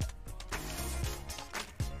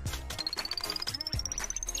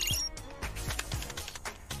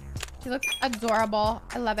 She looks adorable.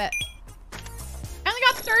 I love it. I only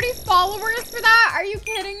got 30 followers for that. Are you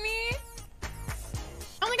kidding me?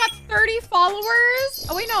 I only got 30 followers.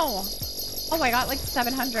 Oh, wait, no. Oh, I got like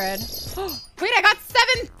 700. Wait, I got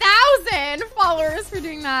 7,000 followers for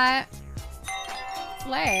doing that.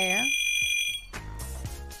 Slay.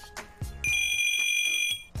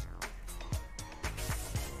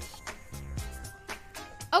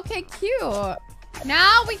 Okay, cute.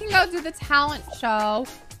 Now we can go do the talent show.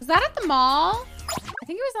 Was that at the mall? I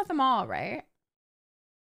think it was at the mall, right?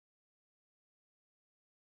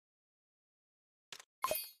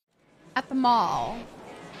 At the mall.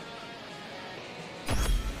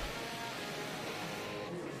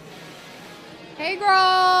 Hey,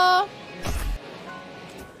 girl.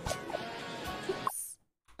 Oops.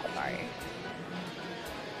 Sorry.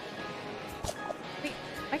 Wait,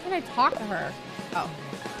 why can't I talk to her? Oh.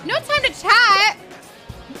 No time to chat.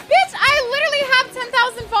 Bitch, I literally have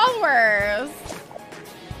 10,000 followers.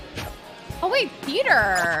 Oh, wait,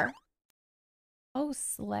 theater. Oh,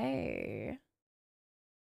 slay.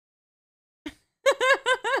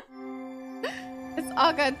 It's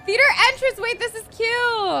all good. Theater entrance. Wait, this is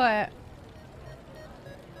cute.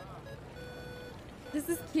 This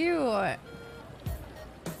is cute.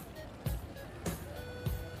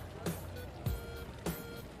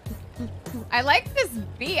 I like this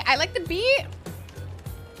beat. I like the beat.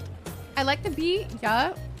 I like the beat.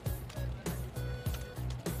 Yeah.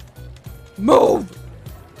 Move.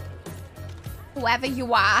 Whoever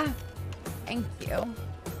you are. Thank you.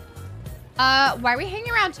 Why are we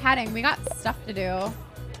hanging around chatting? We got stuff to do.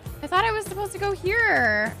 I thought I was supposed to go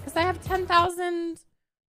here because I have 10,000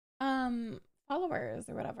 followers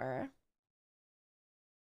or whatever.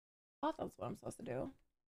 I thought that's what I'm supposed to do.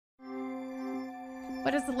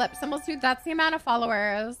 What is the lip symbol to? That's the amount of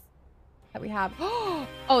followers that we have.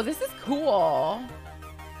 Oh, this is cool.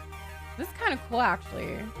 This is kind of cool,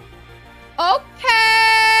 actually.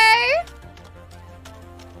 Okay.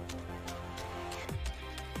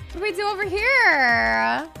 What do we do over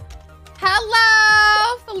here?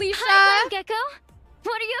 Hello, Felicia. Hi, Lamb Gecko.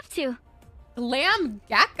 What are you up to? Lamb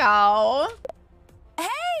Gecko.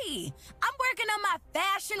 Hey, I'm working on my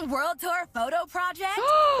fashion world tour photo project.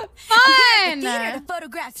 Fun! I'm here at the theater to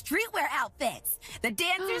photograph streetwear outfits. The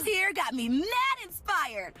dancers here got me mad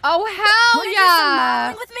inspired. Oh, hell Wanna yeah! do some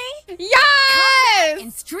modeling with me? Yes! Come back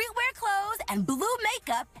in streetwear clothes and blue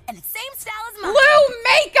makeup and the same style as mine. Blue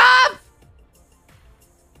makeup!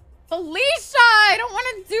 Felicia, I don't want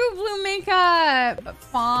to do blue makeup. But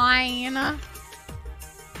fine.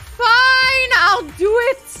 Fine, I'll do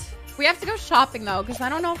it. We have to go shopping though, because I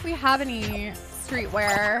don't know if we have any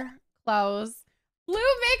streetwear clothes. Blue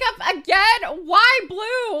makeup again? Why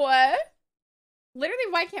blue? Literally,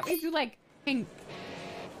 why can't we do like pink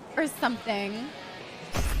or something?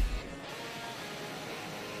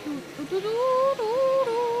 I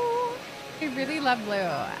really love blue.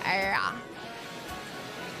 Yeah.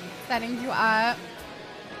 Setting you up.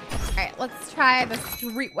 All right, let's try the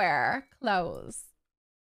streetwear clothes.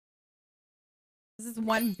 This is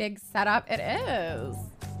one big setup. It is.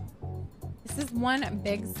 This is one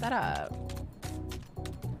big setup.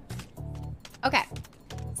 Okay.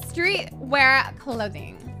 Streetwear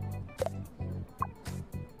clothing.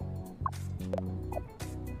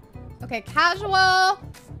 Okay, casual,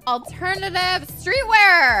 alternative,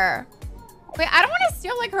 streetwear. Wait, I don't want to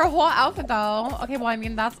steal like her whole outfit though. Okay, well, I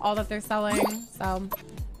mean, that's all that they're selling. So,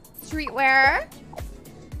 streetwear,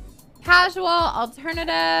 casual,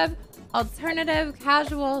 alternative,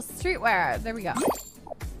 casual, streetwear. There we go.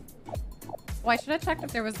 Well, I should have checked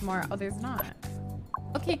if there was more. Oh, there's not.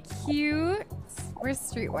 Okay, cute. Where's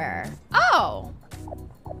streetwear? Oh.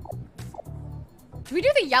 Do we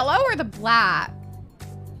do the yellow or the black?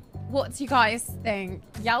 What do you guys think?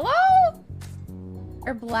 Yellow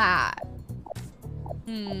or black?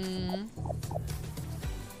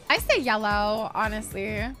 I say yellow,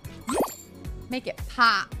 honestly. Make it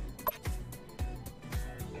pop.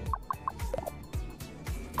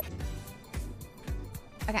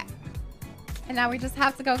 Okay. And now we just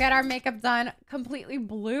have to go get our makeup done completely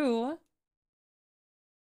blue.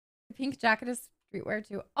 The pink jacket is streetwear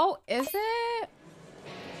too. Oh, is it?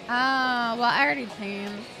 Oh, well, I already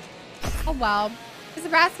changed. Oh, well. Is the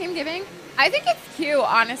BRATZ game giving? I think it's cute,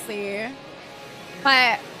 honestly. But,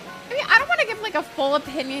 I mean, I don't want to give, like, a full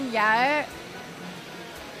opinion yet.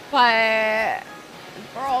 But,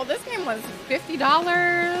 girl, this game was $50.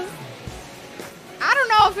 I don't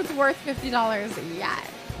know if it's worth $50 yet.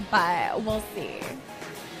 but we'll see.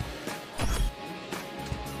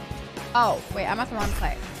 Oh, wait, I'm at the wrong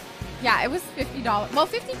place. Yeah, it was $50. Well,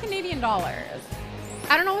 50 Canadian dollars.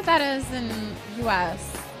 I don't know what that is in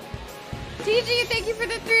US. GG, thank you for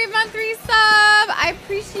the 3-month resub. I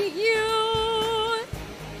appreciate you.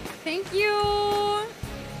 Thank you.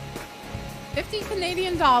 50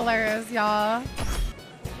 Canadian dollars, y'all.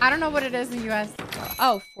 I don't know what it is in US.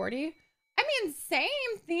 Oh, 40? I mean,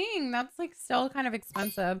 same thing. That's like still kind of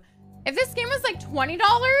expensive. If this game was like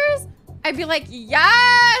 $20, I'd be like,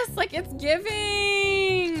 yes, like it's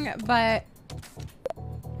giving. But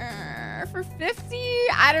for 50,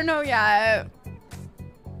 I don't know yet.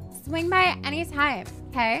 Swing by anytime,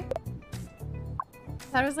 okay? I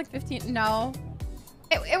thought it was like 15. No,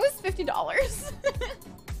 it was $50.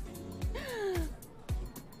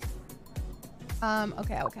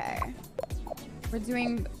 Okay. We're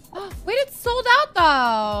doing, wait, it's sold out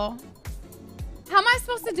though. How am I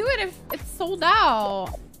supposed to do it if it's sold out?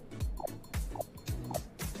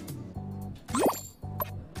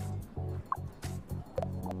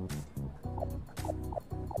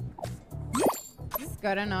 Is this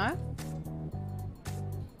good enough?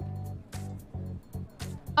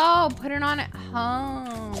 Oh, put it on at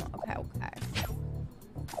home. Okay.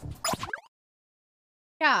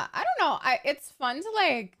 Yeah, I don't know. It's fun to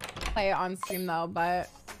like play it on stream though, but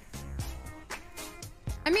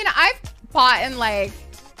I mean, I've bought in like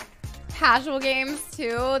casual games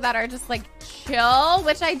too that are just like chill,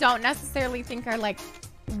 which I don't necessarily think are like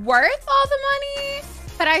worth all the money,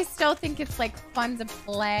 but I still think it's like fun to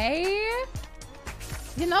play.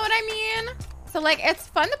 You know what I mean? So like it's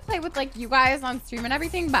fun to play with like you guys on stream and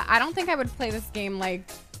everything, but I don't think I would play this game like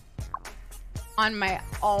on my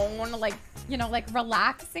own, like, you know, like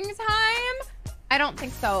relaxing time. I don't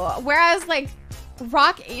think so. Whereas like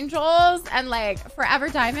Rock Angels and like Forever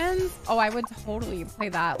Diamonds, oh, I would totally play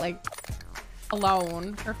that like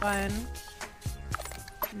alone for fun.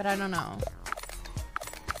 But I don't know.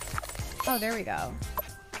 Oh, there we go.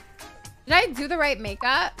 Did I do the right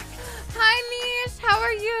makeup? Hi, Mish. How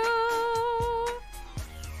are you?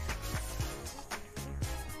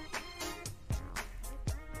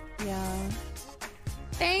 Yeah.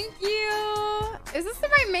 Thank you. Is this the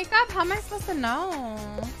right makeup? How am I supposed to know?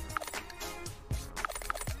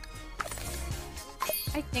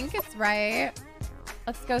 I think it's right.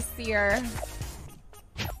 Let's go see her.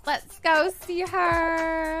 Let's go see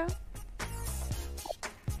her.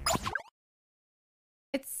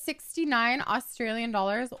 It's 69 Australian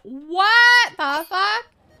dollars. What the fuck?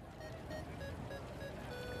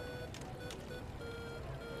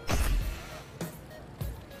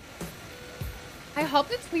 I hope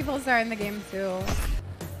the Tweebles are in the game too.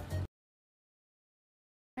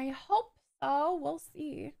 I hope so. We'll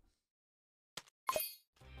see.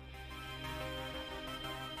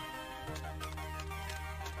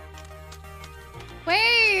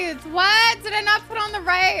 Wait, what? Did I not put on the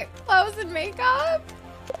right clothes and makeup?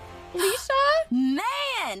 Alicia?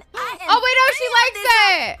 Man, oh wait, no, she likes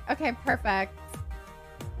it. Okay, perfect.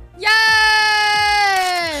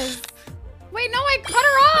 Yes! Wait, no, I cut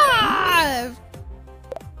her off.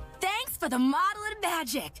 Thanks for the modeling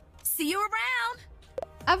magic. See you around.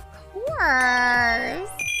 Of course.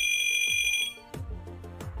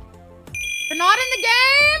 You're not in the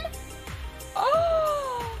game?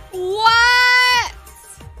 Oh, what?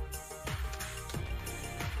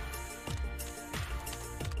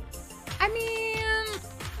 I mean,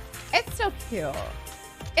 it's still cute.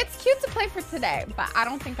 It's cute to play for today, but I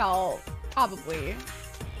don't think I'll probably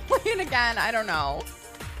play it again. I don't know.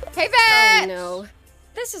 Hey, bitch! Oh, no.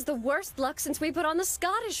 This is the worst luck since we put on the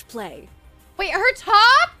Scottish play. Wait, her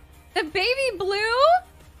top? The baby blue?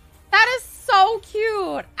 That is so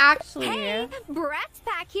cute, actually. Hey, BRATZ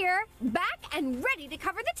Pack here, back and ready to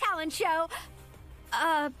cover the talent show.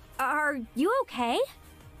 Are you okay?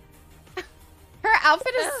 Her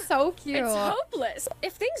outfit is so cute. It's hopeless.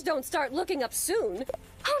 If things don't start looking up soon.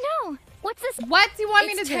 Oh no! What's this? What do you want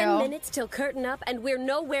me to do? 10 minutes till curtain up and we're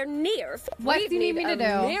nowhere near. What do you need me to do?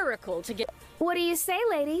 A miracle to get. What do you say,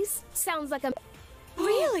 ladies? Sounds like a...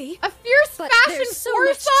 Really? A fierce But fashion there's so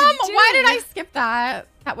foursome? much to do. Why did I skip that?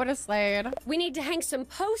 That would have slayed. We need to hang some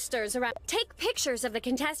posters around. Take pictures of the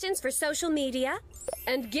contestants for social media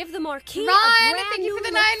and give the marquee a Ron, brand thank you for the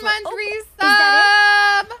new 9-month look.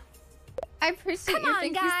 resub. I appreciate Come you. on,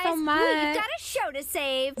 Thank guys. you so much. We've got a show to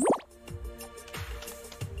save.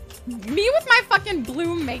 Me with my fucking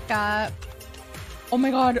blue makeup. Oh my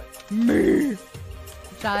god. Me.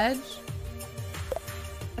 Judge.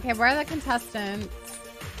 Okay, where are the contestants?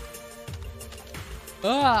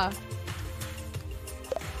 Ugh.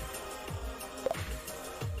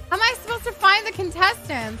 How am I supposed have to find the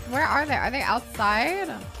contestants. Where are they? Are they outside?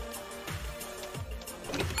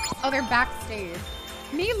 Oh, they're backstage.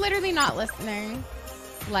 Me literally not listening.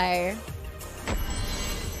 Slay.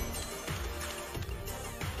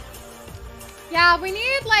 Yeah, we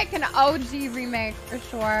need like an OG remake for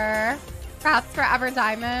sure. BRATZ Forever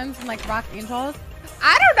Diamonds and like Rock Angels.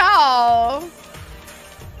 I don't know.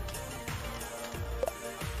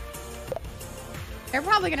 They're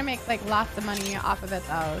probably gonna make like lots of money off of it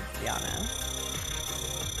though, to be honest.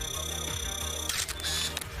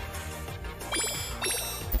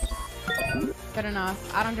 Good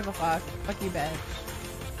enough. I don't give a fuck. Fuck you, bitch.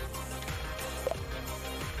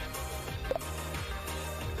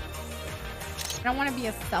 I don't want to be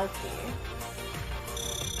a selfie.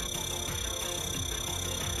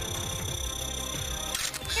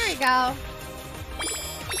 Here we go.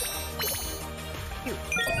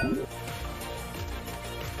 Cute.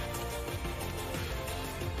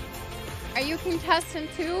 Are you contestant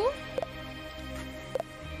 2?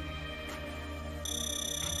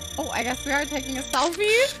 Oh, I guess we are taking a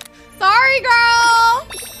selfie. Sorry, girl.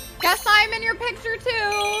 Guess I'm in your picture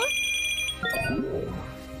too.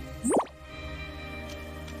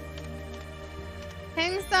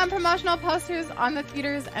 Hang some promotional posters on the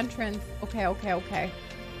theater's entrance. Okay, okay, okay.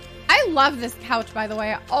 I love this couch, by the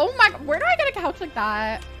way. Oh my, where do I get a couch like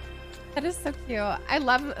that? That is so cute. I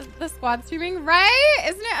love the squad streaming, right?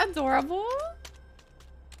 Isn't it adorable?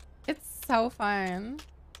 It's so fun.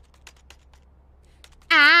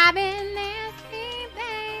 I've been nasty,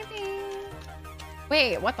 baby.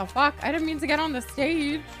 Wait, what the fuck? I didn't mean to get on the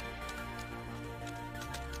stage.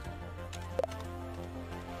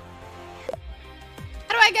 How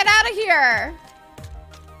do I get out of here?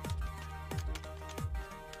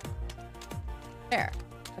 There.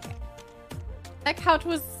 Okay. That couch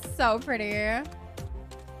was so pretty.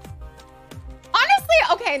 Honestly,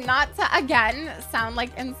 okay, not to again sound like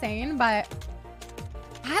insane, but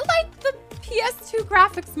I like the PS2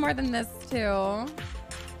 graphics more than this too.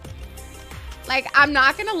 Like, I'm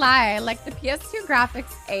not gonna lie, like the PS2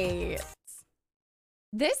 graphics ate.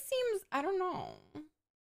 This seems, I don't know,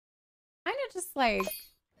 kind of just like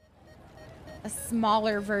a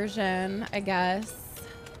smaller version, I guess.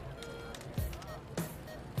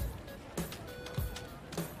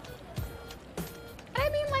 I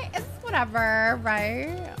mean, like, it's whatever,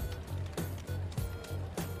 right?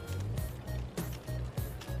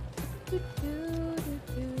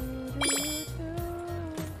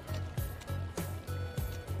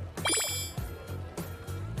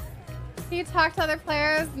 Can you talk to other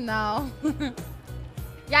players? No.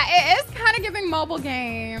 Yeah, it is kind of giving mobile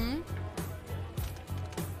game.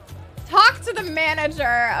 Talk to the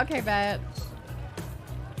manager. Okay, bitch.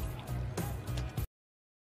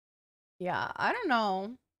 Yeah, I don't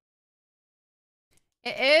know.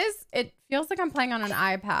 It feels like I'm playing on an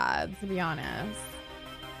iPad, to be honest.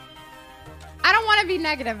 I don't want to be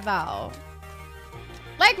negative, though.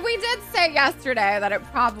 Like, we did say yesterday that it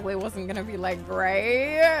probably wasn't going to be, like,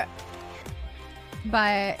 great.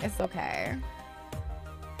 But it's okay.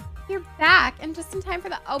 You're back and just in time for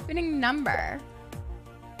the opening number.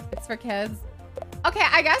 It's for kids. Okay,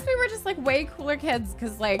 I guess we were just, like, way cooler kids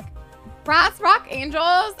because, like, BRATZ Rock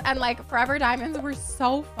Angels and, like, Forever Diamonds were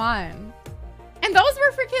so fun. And those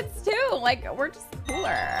were for kids, too. Like, we're just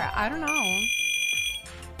cooler. I don't know.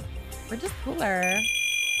 We're just cooler.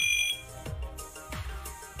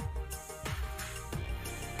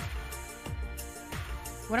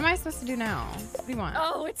 What am I supposed to do now? What do you want?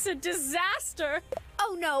 Oh, it's a disaster.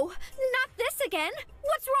 Oh no, not this again.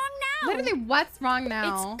 What's wrong now? Literally, what's wrong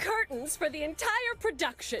now? It's curtains for the entire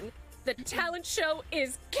production. The talent show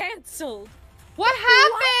is canceled. What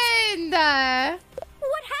happened?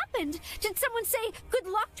 What happened? Did someone say good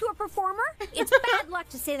luck to a performer? It's bad luck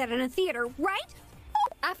to say that in a theater, right?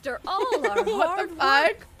 After all our What hard the fuck?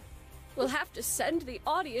 work, we'll have to send the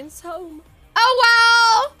audience home.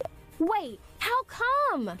 Oh, well! Wait, how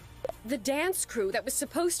come? The dance crew that was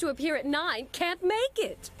supposed to appear at 9 can't make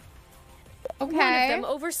it. Okay. One of them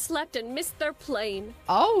overslept and missed their plane.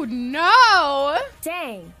 Oh, no!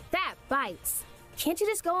 Dang, that bites. Can't you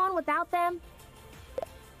just go on without them?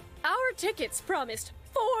 Our tickets promised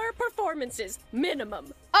 4 performances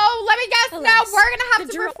minimum. Oh, let me guess. Alas, no, we're gonna have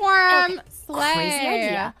the to perform Slay. Crazy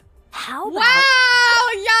idea. How about... Wow,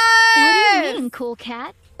 yes! What do you mean, cool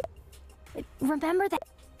cat? Remember that...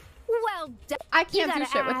 Well done. I can't do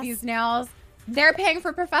shit with these nails. They're paying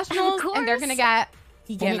for professionals, and they're gonna get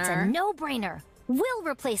Then it's a dinner. no-brainer. We'll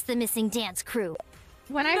replace the missing dance crew.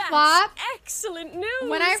 When I That's flop, excellent news.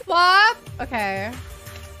 when I flop, okay.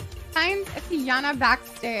 Find Tiana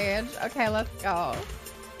backstage. Okay, let's go.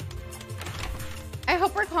 I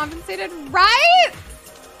hope we're compensated, right?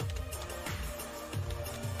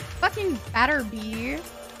 Fucking better be.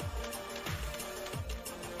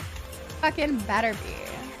 Fucking better be.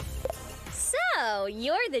 So,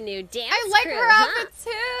 you're the new dance I like crew, her outfit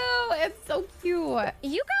too. It's so cute.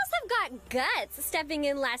 You girls have got guts stepping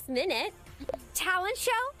in last minute. Talent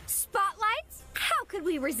show? Spotlights? How could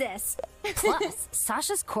we resist? Plus,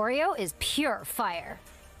 Sasha's choreo is pure fire.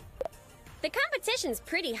 The competition's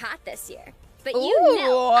pretty hot this year, but Ooh. you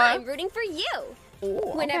know I'm rooting for you.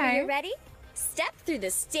 Ooh, Whenever okay. you're ready, step through the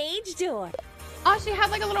stage door. Oh, she had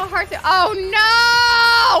like a little heart. Oh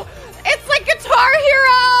no! It's like Guitar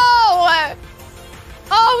Hero!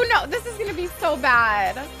 Oh no, this is gonna be so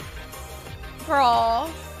bad. Girl.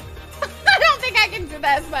 I don't think I can do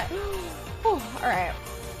this, but whew, all right.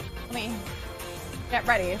 Let me get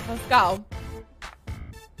ready. Let's go.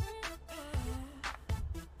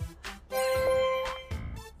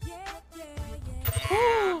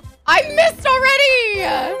 I missed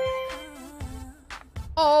already!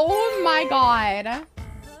 Oh my god.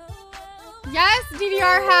 Yes,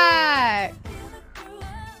 DDR hack.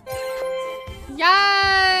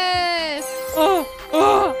 Yes. Oh.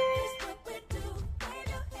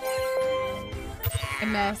 I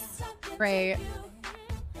missed. Great.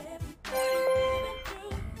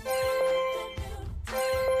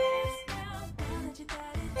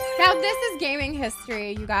 Now this is gaming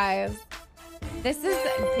history, you guys. This is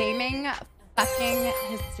gaming fucking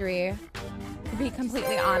history, to be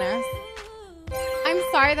completely honest. I'm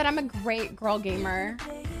sorry that I'm a great girl gamer.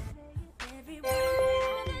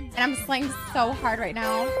 And I'm slaying so hard right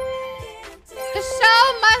now. The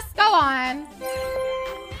show must go on.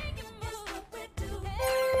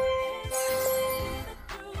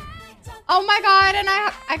 Oh my god, and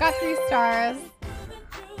I got 3 stars.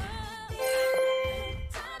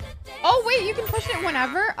 Oh wait, you can push it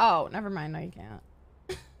whenever? Oh, never mind, no you can't.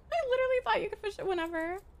 I literally thought you could push it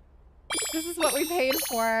whenever. This is what we paid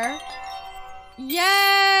for.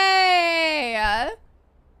 Yay!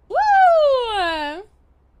 Woo!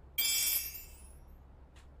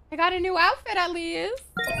 I got a new outfit at least.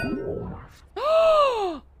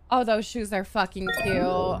 Oh, those shoes are fucking cute.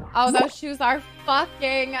 Oh, those shoes are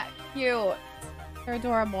fucking cute. They're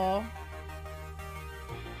adorable.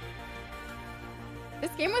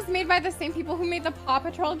 This game was made by the same people who made the Paw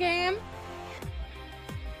Patrol game.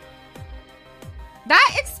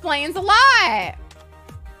 That explains a lot.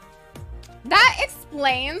 That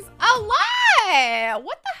explains a lot.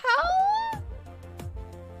 What the hell?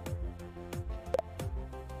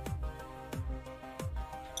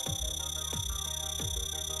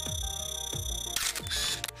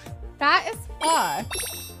 That is fucked.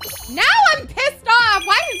 Now I'm pissed off.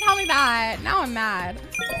 Why didn't you tell me that? Now I'm mad.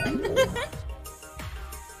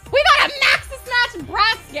 We got a Max to Snatch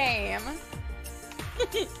BRATZ game.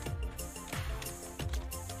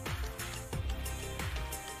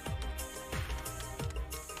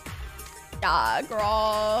 Yeah,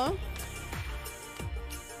 girl.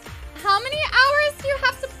 How many hours do you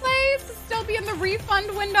have to play to still be in the refund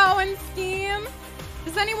window in Steam?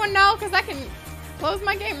 Does anyone know? Because I can close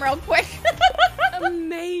my game real quick.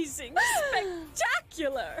 Amazing.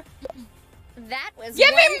 Spectacular. That was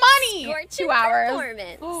Give me money! scorching 2 hours.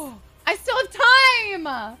 performance. I still have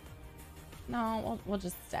time. No, we'll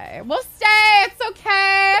just stay. We'll stay. It's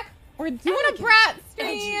okay. We're doing a BRATZ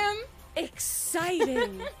stream.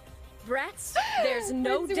 Exciting. BRATZ, there's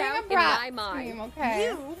no We're doing doubt a in BRATZ my mind. stream, okay.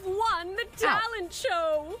 You've won the talent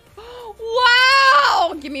show.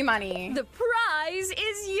 Wow! Give me money. The prize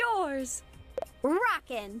is yours.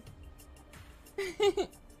 Rockin'.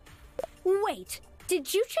 Wait,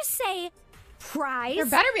 did you just say prize? There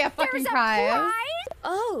better be a fucking There's a prize.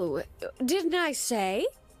 Oh, didn't I say?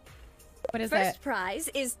 What is First it? prize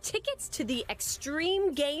is tickets to the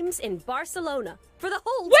Extreme Games in Barcelona for the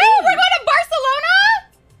whole Wait, team. we're going to Barcelona?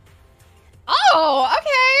 Oh,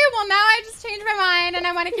 okay. Well, now I just changed my mind and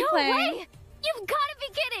I want to keep playing. Way. You've got to be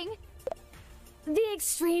kidding. The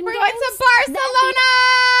Extreme We're Games? going to Barcelona!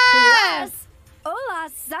 Yes. Hola,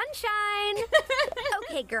 sunshine.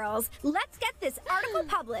 Okay, girls, let's get this article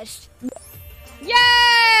published.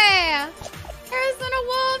 Yay! Arizona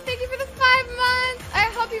Wolf, thank you for the 5 months. I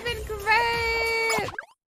hope you've been great.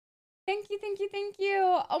 Thank you, thank you, thank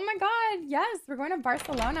you. Oh my god, yes, we're going to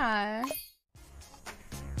Barcelona.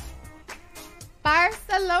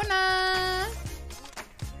 Barcelona.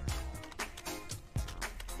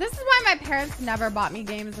 This is why my parents never bought me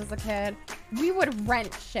games as a kid. We would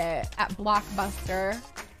rent shit at Blockbuster.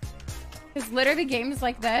 Because literally games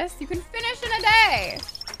like this, you can finish in a day.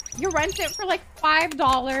 You rent it for like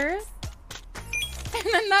 $5. And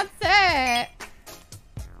then that's it.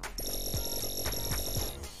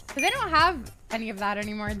 But they don't have any of that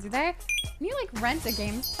anymore, do they? Can you like rent a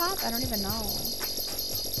GameStop? I don't even know.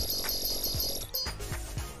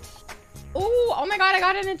 Ooh, oh my god, I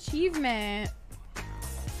got an achievement.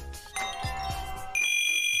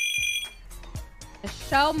 The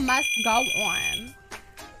show must go on.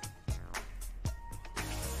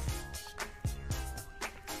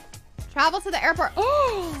 Travel to the airport.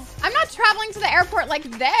 Oh, I'm not traveling to the airport like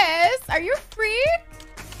this. Are you free?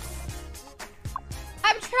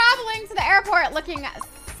 I'm traveling to the airport looking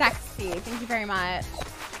sexy. Thank you very much.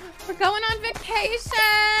 We're going on vacation.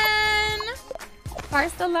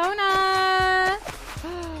 Barcelona.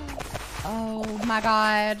 Oh my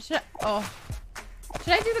god. Should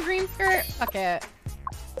I do the green skirt? Fuck it.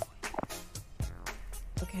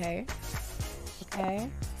 Okay. Okay.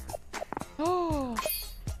 Oh.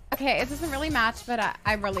 Okay, it doesn't really match, but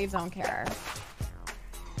I really don't care.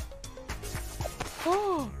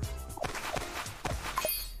 Oh.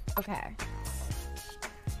 Okay.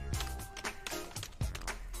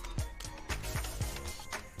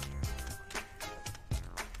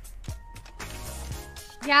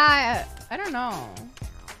 Yeah, I don't know.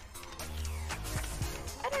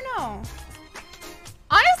 I don't know.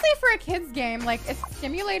 Honestly, for a kid's game, like, it's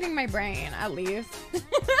stimulating my brain, at least.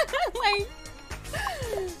 Like,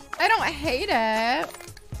 I don't hate it.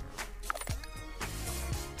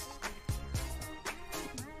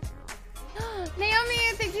 Naomi,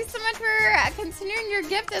 thank you so much for continuing your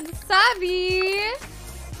gifted subby.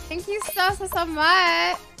 Thank you so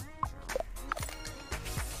much.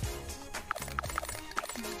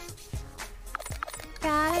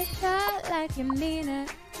 Got a shot like you mean it.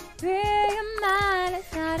 Free your mind,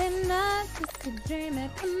 it's not enough just to dream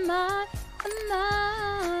it. Come on, come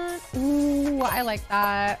on. Ooh, I like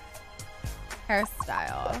that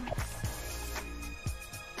hairstyle.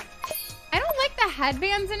 I don't like the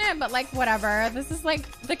headbands in it, but like whatever. This is like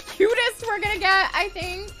the cutest we're gonna get, I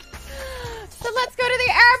think. So let's go to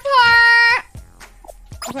the airport.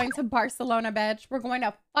 We're going to Barcelona, bitch. We're going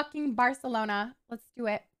to fucking Barcelona. Let's do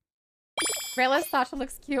it. Rayla Sasha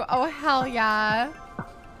looks cute. Oh, hell yeah.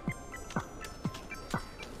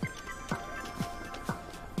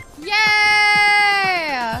 Yay!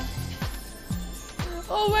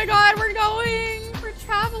 Oh my god, we're going. We're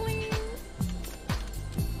traveling.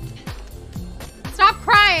 Stop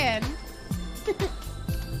crying.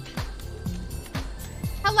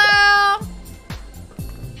 Hello.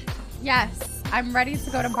 Yes, I'm ready to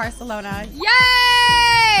go to Barcelona.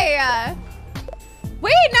 Yay!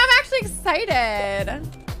 Wait, now I'm actually excited.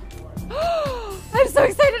 I'm so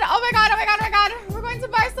excited. Oh my god, oh my god, oh my god. We're going to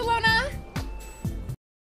Barcelona.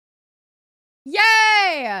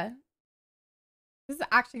 Yay! This is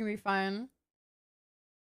actually gonna be fun.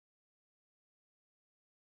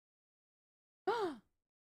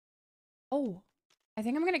 Oh, I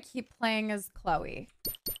think I'm gonna keep playing as Chloe.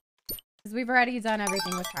 Because we've already done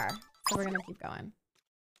everything with her. So we're gonna keep going.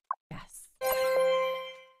 Yes.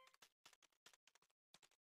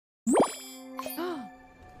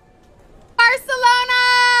 Barcelona!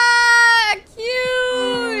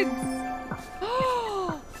 Cute!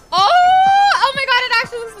 Oh my god, it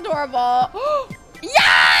actually looks adorable.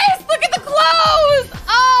 Yes! Look at the clothes!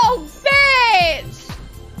 Oh, bitch!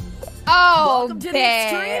 Oh, welcome to the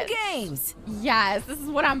Extreme Games. Yes, this is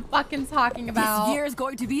what I'm fucking talking about. This year is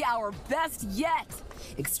going to be our best yet.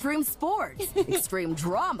 Extreme sports, extreme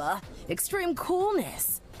drama, extreme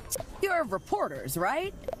coolness. You're reporters,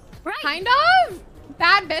 right? Right. Kind of.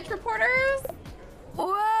 Bad bitch reporters.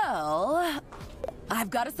 Well, I've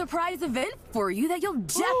got a surprise event for you that you'll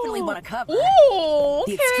definitely want to cover. Ooh,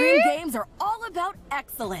 okay. The Extreme Games are all about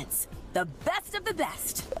excellence. The best of the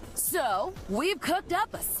best. So, we've cooked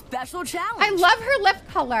up a special challenge. I love her lip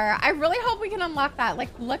color. I really hope we can unlock that. Like,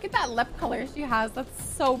 look at that lip color she has.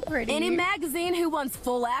 That's so pretty. Any magazine who wants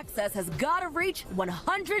full access has got to reach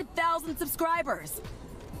 100,000 subscribers.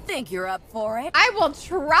 Think you're up for it? I will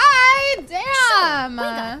try. Damn. Sure, we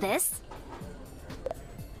got this.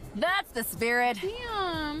 That's the spirit.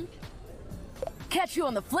 Damn. Catch you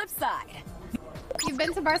on the flip side. You've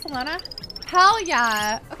been to Barcelona? Hell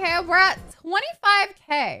yeah. Okay, we're at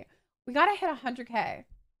 25K. We gotta hit 100K.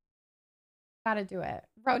 Gotta do it.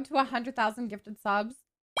 Road to 100,000 gifted subs.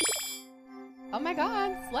 Oh my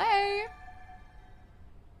god, slay.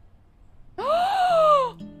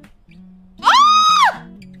 Oh!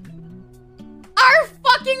 Our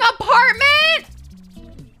fucking apartment!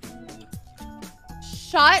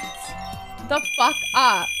 Shut the fuck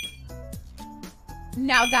up.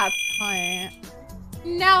 Now that's cunt.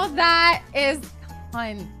 Now that is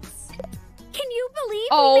cunt. Can you believe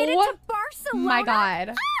we made it to Barcelona? My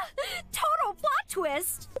god. Total plot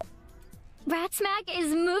twist. BRATZ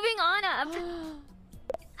is moving on up.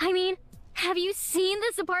 I mean, have you seen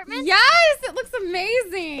this apartment? Yes, it looks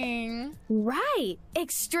amazing. Right.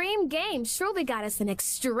 Extreme Games surely got us an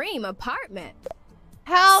extreme apartment.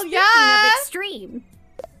 Hell Speaking yeah. of extreme,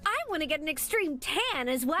 I want to get an extreme tan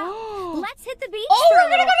as well. Let's hit the beach. Oh, for we're a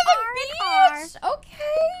gonna little go to the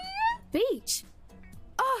beach. Okay. Beach.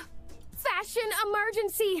 Oh, fashion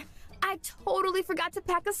emergency. I totally forgot to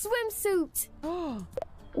pack a swimsuit.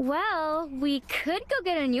 Well, we could go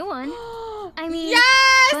get a new one. I mean, Yes,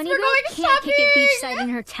 Bunny we're Girl going can't kick it shopping. beachside in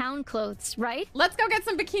her town clothes, right? Let's go get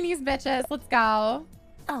some bikinis, bitches. Let's go.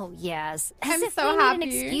 Oh, yes. I'm As if so we need an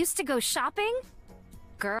happy. excuse to go shopping?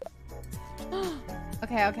 Girl.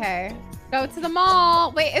 Okay. Go to the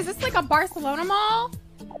mall. Wait, is this like a Barcelona mall?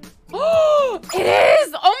 Oh, it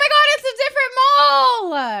is. Oh my God, it's a different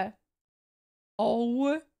mall.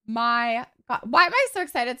 Oh my God. Why am I so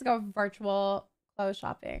excited to go virtual clothes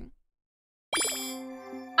shopping?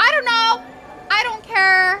 I don't know. I don't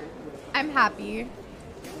care. I'm happy.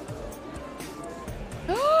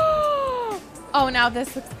 Oh, now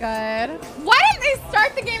this looks good. Why didn't they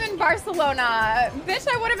start the game in Barcelona? Bitch,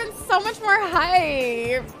 I would have been so much more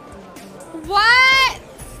hype. What?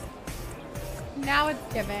 Now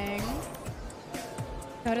it's giving.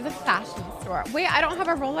 Go to the fashion store. Wait, I don't have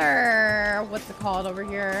a roller. What's it called over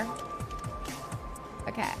here?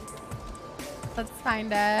 Okay. Let's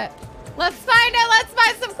find it. Let's find it. Let's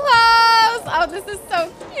find some clothes. Oh, this is so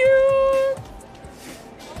cute.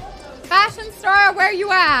 Fashion store, where you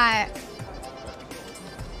at?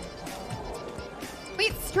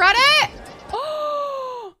 Wait, strut it?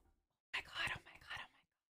 Oh my God, oh my God,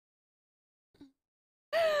 oh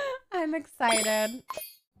my God. I'm excited.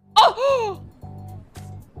 Oh!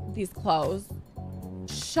 These clothes.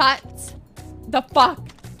 Shut the fuck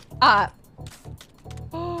up.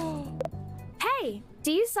 Hey,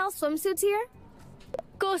 do you sell swimsuits here?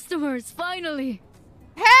 Customers, finally.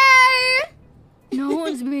 Hey! No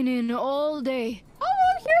one's been in all day. Oh,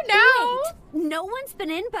 I'm here now. Wait, no one's been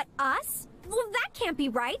in but us? Well, that can't be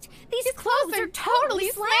right. These clothes are totally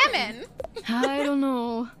slamming. I don't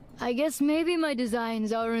know. I guess maybe my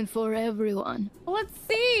designs aren't for everyone. Let's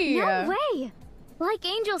see. No way. Like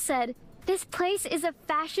Angel said, this place is a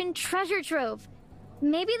fashion treasure trove.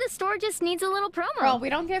 Maybe the store just needs a little promo. Girl, we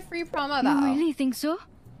don't get free promo You though. really think so?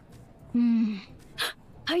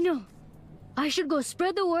 I know. I should go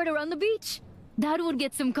spread the word around the beach. That would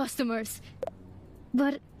get some customers.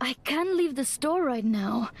 But I can't leave the store right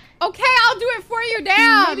now. Okay, I'll do it for you,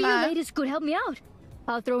 damn. Maybe you ladies could help me out.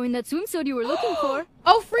 I'll throw in that swimsuit you were looking for.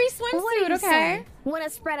 Oh, free What do swimsuit, you okay. say? Want to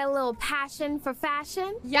spread a little passion for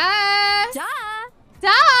fashion? Yes. Duh. Duh.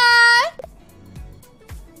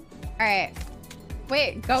 All right.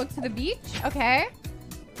 Wait, go to the beach? Okay.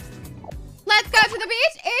 Let's go to the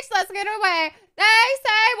beach. Each, let's get away. They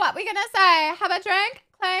say what we gonna say. Have a drink?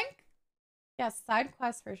 Clank? Yes, side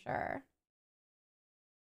quest for sure.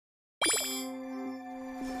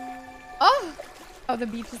 Oh. Oh, the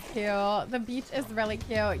beach is cute. The beach is really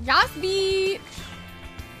cute. Yas beach.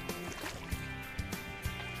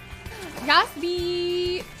 Yas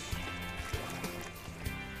beach.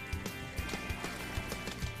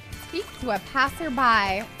 Speak to a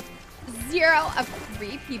passerby. 0 of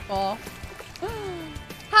 3 people.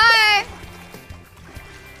 Hi.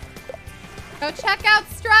 Go check out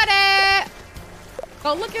Strut It.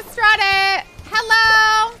 Go look at Strut It.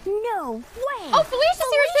 Hello. No way. Oh,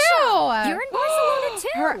 Felicia's here too. You're in Barcelona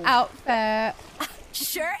too. Her outfit.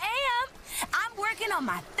 Sure am. I'm working on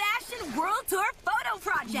my fashion world tour photo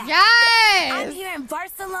project. Yes. I'm here in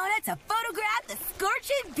Barcelona to photograph the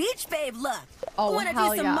scorching beach babe look. Oh, Wanna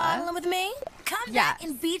hell do some yeah. modeling with me? Come Yes. back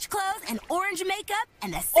in beach clothes and orange makeup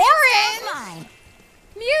and the same Orange? style mine.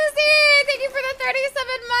 Musi, thank you for the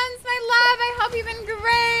 37 months, my love. I hope you've been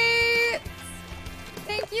great.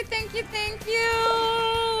 Thank you, thank you, thank you.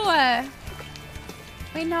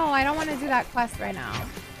 Wait, no, I don't want to do that quest right now.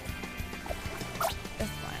 This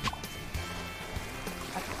one.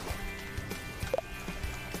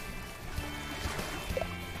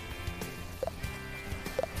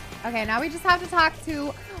 Okay, now we just have to talk to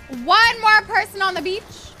one more person on the beach.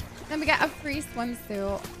 Then we get a free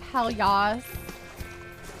swimsuit. Hell yes.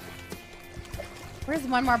 Where's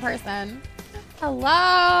one more person?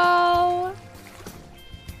 Hello?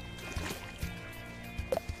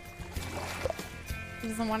 He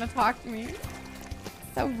doesn't want to talk to me.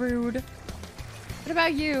 So rude. What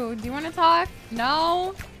about you? Do you want to talk?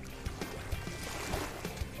 No?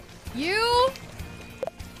 You?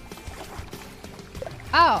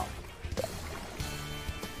 Oh.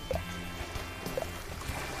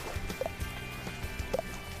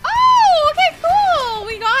 Oh, okay, cool.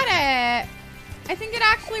 We got it. I think it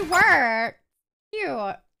actually worked. Cute.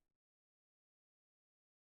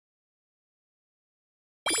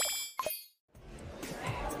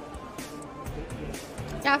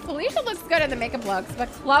 Yeah, Felicia looks good in the makeup looks,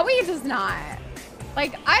 but Chloe does not.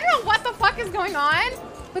 Like, I don't know what the fuck is going on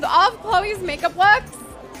with all of Chloe's makeup looks,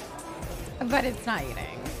 but it's not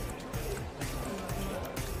eating.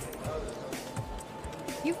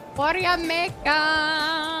 Euphoria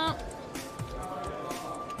makeup.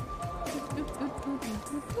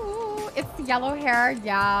 It's yellow hair,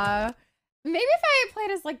 yeah. Maybe if I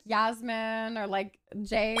played as like Yasmin or like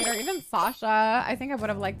Jade or even Sasha, I think I would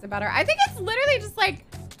have liked it better. I think it's literally just like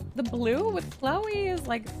the blue with Chloe is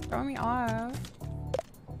like throwing me off.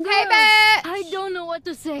 Hey, bitch! I don't know what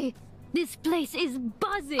to say. This place is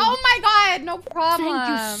buzzing. Oh my god, no problem. Thank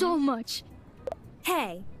you so much.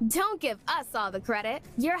 Hey, don't give us all the credit.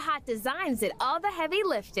 Your hot designs did all the heavy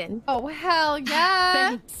lifting. Oh, hell yeah.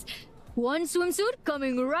 Thanks. One swimsuit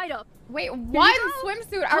coming right up. Wait, one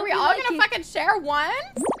swimsuit? Are we all gonna fucking share one?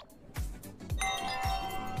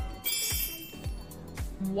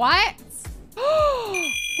 What? Ooh,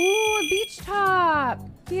 a beach top.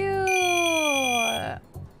 Cute. And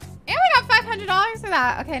we got $500 for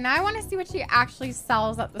that. Okay, now I want to see what she actually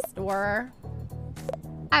sells at the store.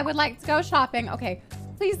 I would like to go shopping. Okay,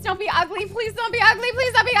 please don't be ugly. Please don't be ugly.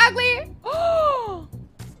 Please don't be ugly.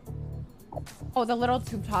 Oh, the little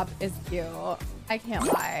tube top is cute. I can't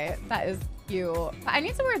lie. That is cute. I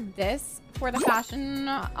need to wear this for the fashion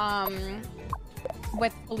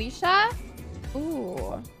with Felicia.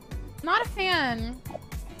 Ooh. Not a fan,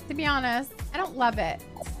 to be honest. I don't love it.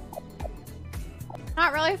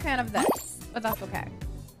 Not really a fan of this, but that's okay.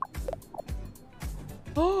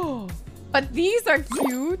 Oh, but these are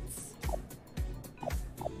cute.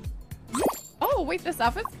 Oh, wait, this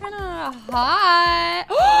outfit's kind of hot.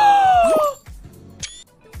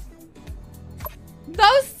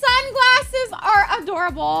 Those sunglasses are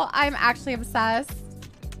adorable. I'm actually obsessed.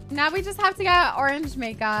 Now we just have to get orange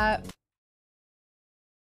makeup.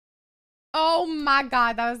 Oh my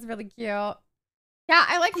god, that was really cute. Yeah,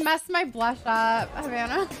 I like messed my blush up,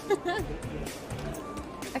 Havana.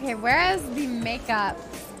 Okay, where is the makeup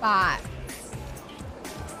spot?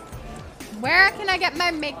 Where can I get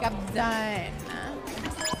my makeup done?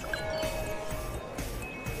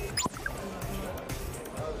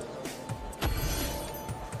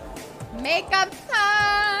 Makeup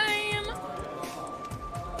time!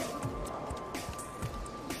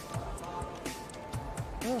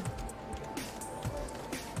 Ooh.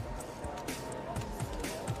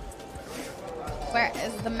 Where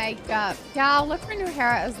is the makeup? Yeah, I'll look for new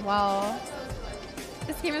hair as well.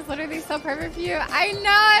 This game is literally so perfect for you. I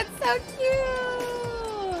know, it's so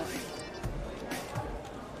cute.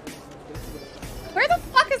 Where the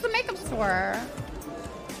fuck is the makeup store?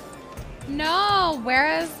 No,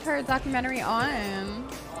 where is her documentary on?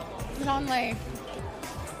 Is it on like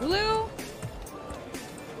Hulu?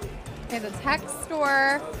 Okay, the tech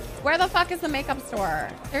store. Where the fuck is the makeup store?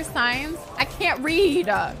 There's signs. I can't read.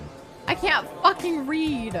 I can't fucking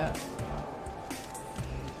read.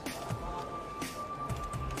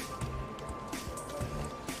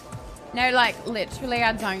 No, like literally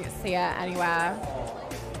I don't see it anywhere.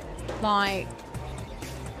 Like,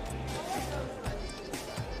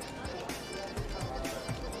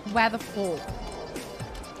 where the fuck?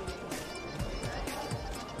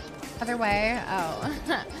 Other way? Oh.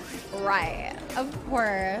 Right. Of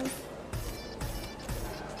course.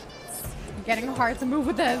 It's getting hard to move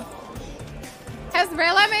with this. Has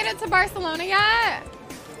Rayla made it to Barcelona yet?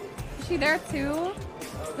 Is she there too?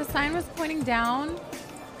 The sign was pointing down.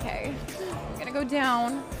 Okay. I'm gonna go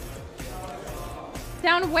down.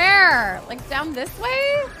 Down where? Like down this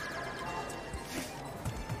way?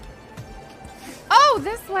 Oh,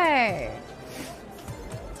 this way.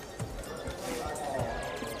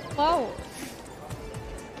 Whoa.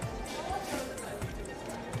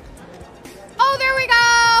 Oh, there we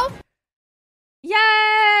go.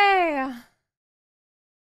 Yay.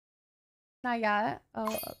 Not yet. Oh,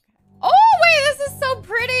 okay. Oh, wait, this is so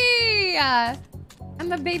pretty.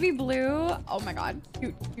 And the baby blue. Oh my God.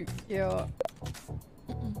 Cute, cute, cute.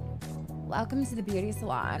 Welcome to the beauty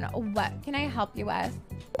salon. What can I help you with?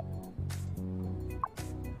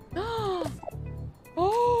 Oh.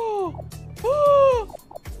 Oh. Oh.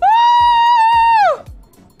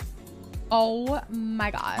 Oh my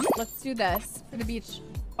God. Let's do this for the beach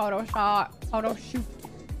photo shoot.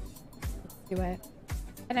 Let's do it.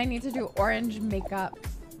 And I need to do orange makeup.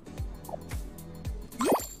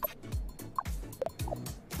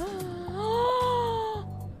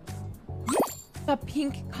 The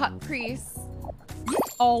pink cut crease.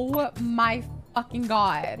 Oh my fucking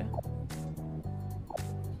God.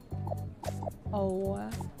 Oh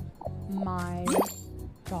my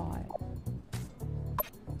god.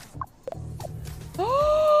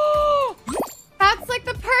 Oh, that's like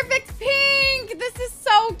the perfect pink. This is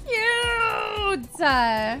so cute.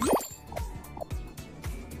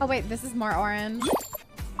 Oh wait, this is more orange.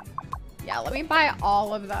 Yeah, let me buy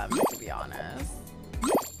all of them, to be honest.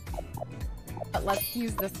 But let's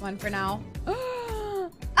use this one for now.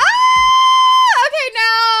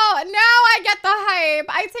 Okay, now I get the hype.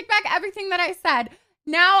 I take back everything that I said.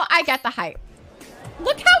 Now I get the hype.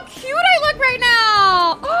 Look how cute I look right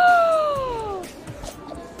now. Oh,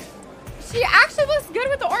 she actually looks good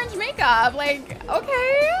with the orange makeup. Like,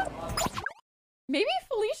 okay. Maybe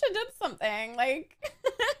Felicia did something. Like,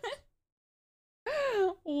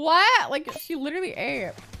 what? Like, she literally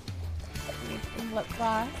ate. Need some lip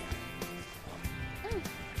gloss.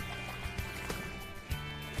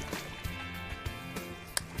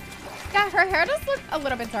 Yeah, her hair does look a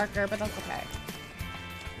little bit darker, but that's okay.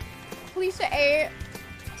 Felicia ate.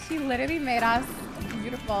 She literally made us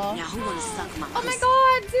beautiful. Now who wants to suck my Oh my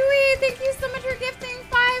god, Dewey, thank you so much for gifting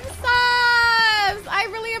 5 subs. I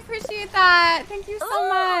really appreciate that. Thank you so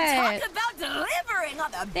much. Talk about delivering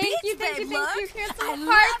on the Thank beach, you, thank you, babe, thank you. look. Here's I some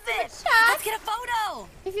love hearts in the it. chat. Let's get a photo.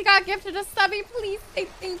 If you got gifted a subby, please say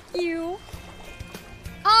thank you.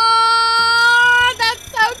 Oh,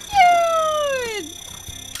 that's so cute.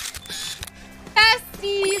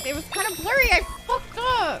 Besties. It was kind of blurry. I fucked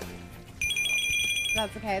up.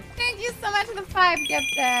 That's okay. Thank you so much for the 5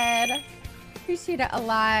 gifted. Appreciate it a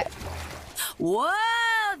lot. Whoa,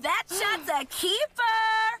 that shot's a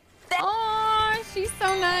keeper. Oh, she's so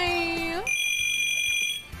nice.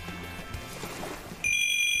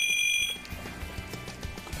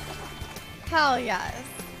 Hell yes.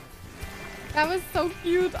 That was so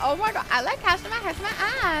cute. Oh my god. I like cashing my head to my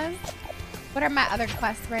ass. What are my other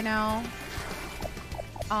quests right now?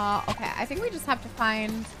 Okay. I think we just have to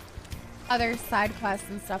find other side quests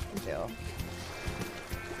and stuff to do.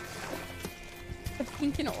 The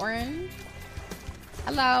pink and orange.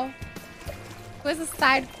 Hello. Who has a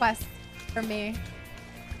side quest for me?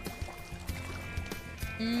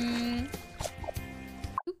 Oops.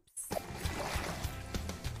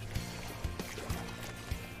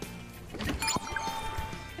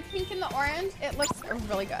 The pink and the orange, it looks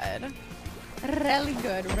really good. Really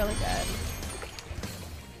good, really good.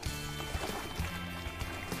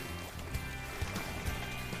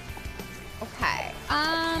 Okay.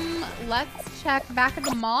 Let's check back at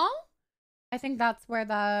the mall. I think that's where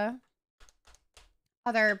the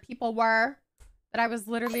other people were that I was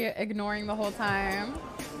literally ignoring the whole time.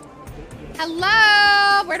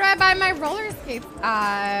 Hello! Where do I buy my roller skates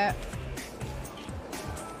at?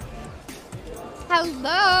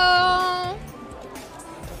 Hello!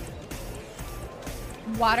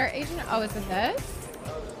 Water agent? Oh, is it this?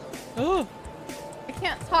 Oh, I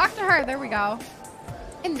can't talk to her. There we go.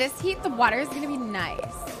 In this heat, the water is going to be nice.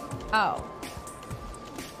 Oh.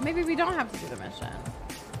 Maybe we don't have to do the mission.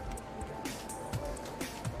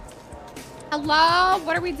 Hello?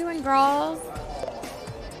 What are we doing, girls?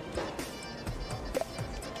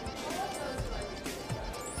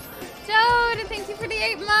 Jode, thank you for the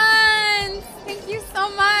 8 months. Thank you so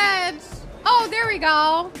much. Oh, there we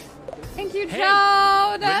go. Thank you, Hey,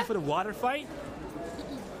 Jode. ready for the water fight?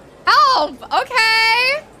 Help!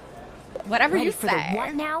 Okay. Whatever Ready you for say. the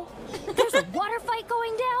what now? There's a water fight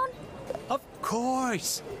going down? Of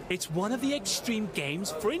course. It's one of the Extreme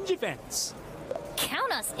Games fringe events.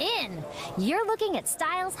 Count us in. You're looking at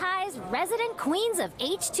Styles High's resident queens of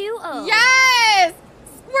H2O. Yes!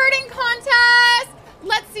 Squirting contest!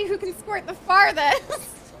 Let's see who can squirt the farthest.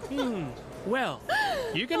 Well,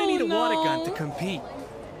 you're gonna need a water gun to compete.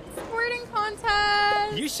 Squirting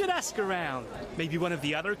contest. You should ask around. Maybe one of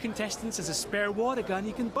the other contestants has a spare water gun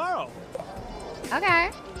you can borrow.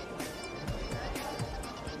 Okay.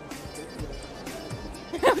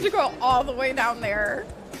 I have to go all the way down there.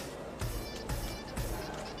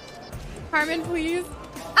 Carmen, please.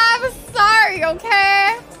 I'm sorry,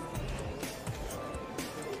 okay?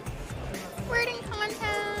 Squirting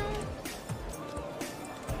contest.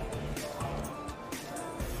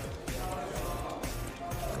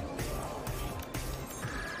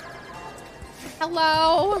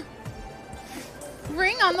 Hello?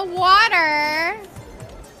 Ring on the water.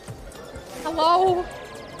 Hello?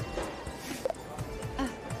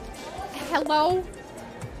 Hello?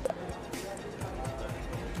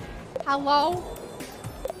 Hello?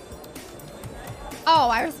 Oh,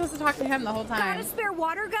 I was supposed to talk to him the whole time. Got a spare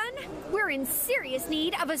water gun? We're in serious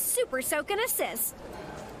need of a super soak and assist.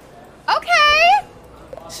 Okay!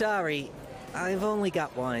 Sorry, I've only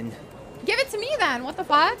got one. Give it to me then. What the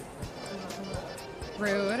fuck?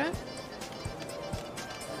 Rude.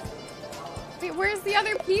 Wait, where's the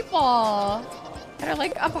other people that are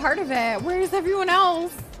like a part of it? Where's everyone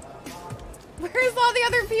else? Where's all the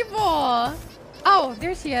other people? Oh,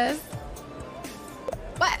 there she is.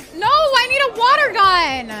 What? No, I need a water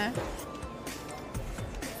gun.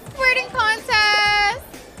 Squirting contest.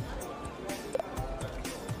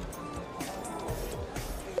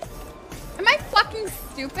 Am I fucking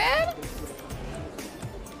stupid?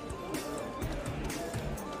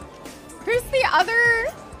 Who's the other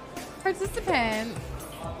participant?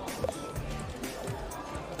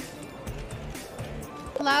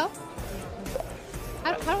 Hello?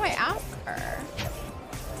 How do I ask her?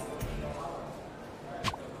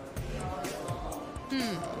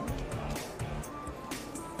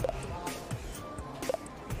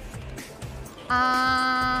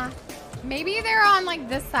 Maybe they're on like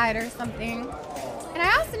this side or something. And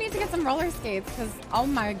I also need to get some roller skates because, oh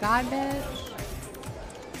my god, bitch.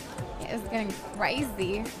 It is getting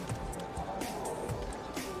crazy.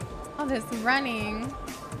 All this running.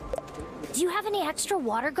 Do you have any extra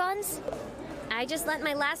water guns? I just lent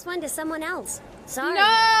my last one to someone else. Sorry.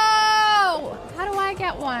 No! How do I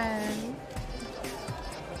get one?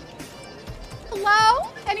 Hello?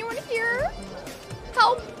 Anyone here?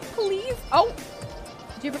 Help, please. Oh,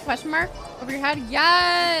 do you have a question mark over your head?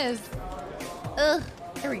 Yes. Ugh.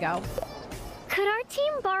 There we go. Could our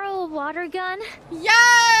team borrow a water gun?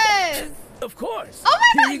 Yes. Of course. Oh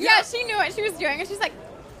my god. Yeah, she knew what she was doing. And she's like,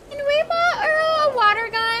 can we borrow a water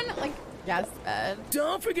gun? Like, yes, Ed.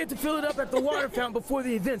 Don't forget to fill it up at the water fountain before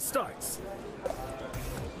the event starts.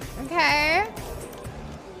 Okay.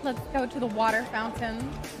 Let's go to the water fountain.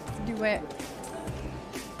 Let's do it.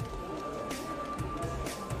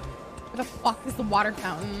 Where the fuck is the water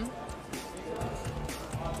fountain?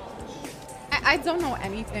 I don't know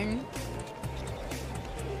anything.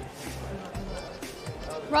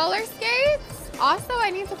 Roller skates? Also,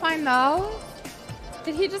 I need to find those.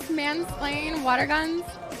 Did he just mansplain water guns?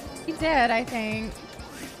 He did, I think.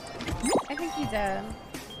 I think he did.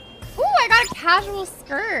 Ooh, I got a casual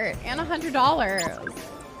skirt and $100.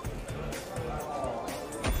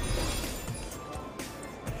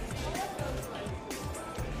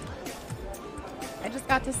 I just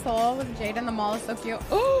got to Seoul with Jade in the mall. Is so cute.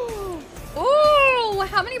 Ooh, ooh,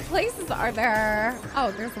 how many places are there?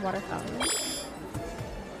 Oh, there's the water fountain.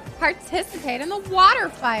 Participate in the water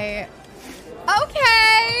fight.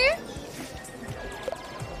 Okay.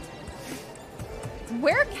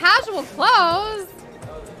 Wear casual clothes.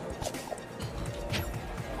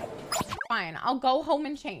 Fine, I'll go home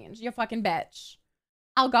and change, you fucking bitch.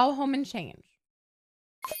 I'll go home and change.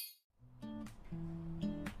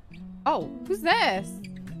 Oh, who's this?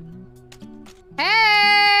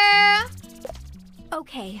 Hey!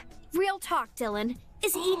 Okay, real talk, Dylan.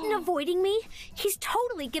 Is Eden avoiding me? He's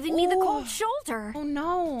totally giving me the cold shoulder. Oh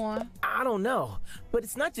no. I don't know, but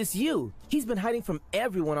it's not just you. He's been hiding from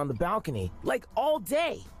everyone on the balcony, like all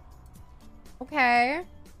day. Okay.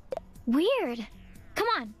 Weird. Come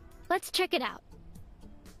on, let's check it out.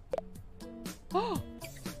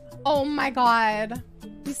 Oh my god.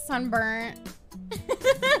 He's sunburnt.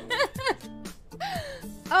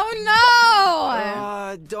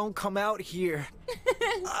 Oh no! Don't come out here.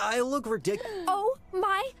 I look ridiculous. Oh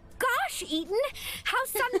my gosh, Eden! How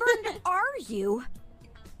sunburned are you?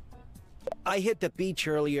 I hit the beach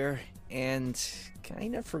earlier and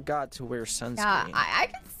kind of forgot to wear sunscreen. Yeah, I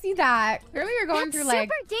can see that. Clearly you're going through like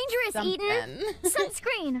super dangerous, something. Eden.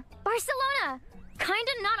 Sunscreen. Barcelona.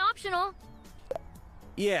 Kinda not optional.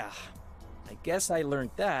 Yeah. I guess I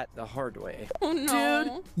learned that the hard way. Oh no.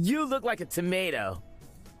 Dude, you look like a tomato.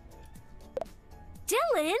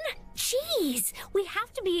 Dylan, jeez, we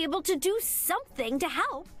have to be able to do something to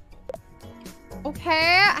help.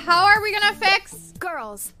 Okay, how are we gonna fix?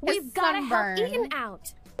 Girls, we've got to help Eden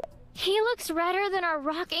out. He looks redder than our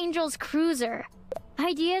Rock Angels cruiser.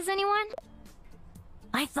 Ideas, anyone?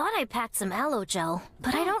 I thought I packed some aloe gel,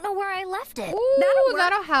 but I don't know where I left it. Ooh,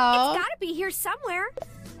 that'll help. It's gotta be here somewhere.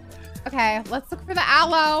 Okay, let's look for the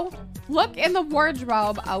aloe. Look in the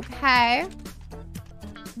wardrobe, okay.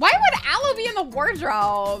 Why would aloe be in the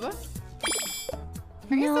wardrobe?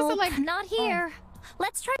 No, like, not here.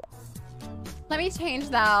 Let's try. Let me change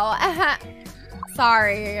though.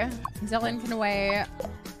 Sorry, Dylan can wait.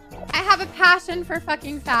 I have a passion for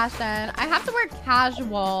fucking fashion. I have to wear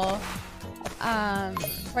casual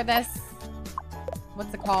for this,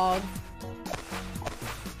 what's it called?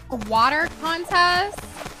 A water contest.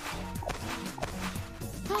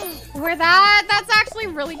 Wear that. That's actually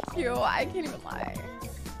really cute. I can't even lie.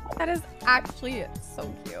 That is actually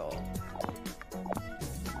so cute.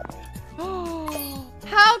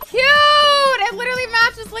 How cute! It literally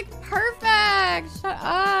matches like perfect. Shut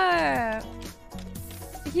up.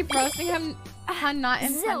 keep roasting him. Pun not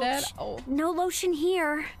intended. Zilch. Oh. No lotion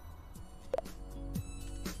here.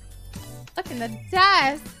 Look in the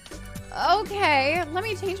desk. Okay, let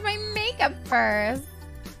me change my makeup first.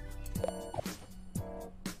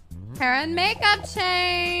 Hair and makeup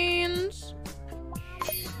change.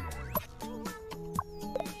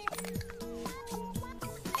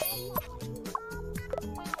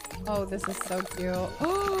 Oh, this is so cute.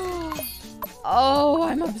 Oh,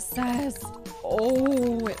 I'm obsessed.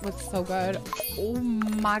 Oh, it looks so good. Oh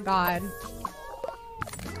my god.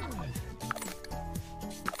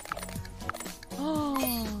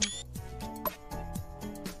 Oh.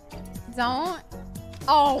 Don't.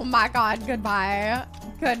 Oh my god, goodbye.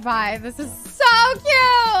 Goodbye. This is so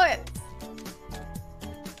cute.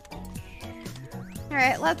 All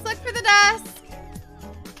right, let's look for the desk.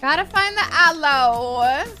 Gotta find the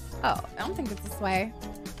aloe. Oh, I don't think it's this way.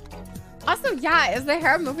 Also, yeah, is the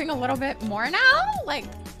hair moving a little bit more now? Like,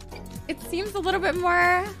 it seems a little bit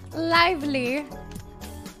more lively.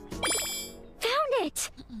 Found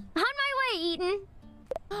it! On my way, Eaton.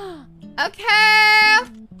 Okay.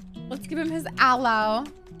 Let's give him his aloe.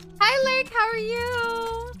 Hi, Lake. How are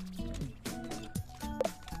you?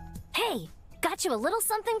 Hey, got you a little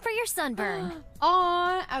something for your sunburn.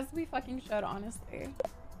 Aw, as we fucking should, honestly.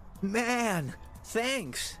 Man,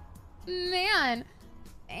 thanks. Man,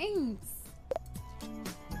 thanks.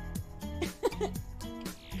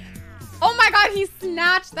 Oh my god, he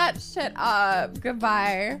snatched that shit up.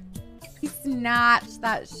 Goodbye. He snatched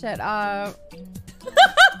that shit up.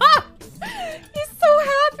 He's so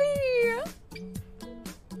happy.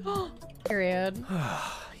 Period.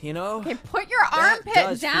 You know, okay, put your that armpit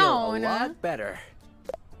does down. Feel a lot better.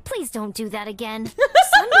 Please don't do that again.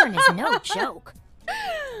 Sunburn is no joke.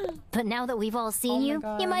 But now that we've all seen you,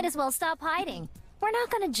 you might as well stop hiding. We're not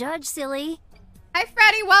gonna judge, silly. Hi,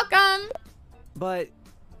 Freddy. Welcome. But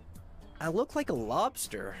I look like a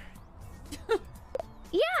lobster.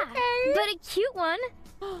 Yeah, but a cute one.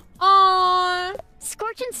 Aww.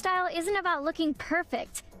 Scorchin' style isn't about looking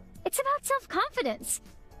perfect. It's about self-confidence.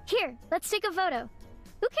 Here, let's take a photo.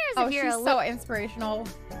 Who cares if you're she's a so inspirational.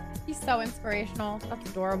 He's so inspirational. That's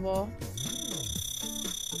adorable.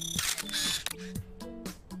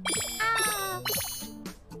 Ah.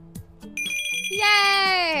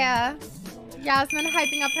 Yay! Yasmin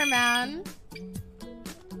hyping up her man.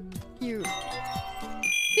 Cute.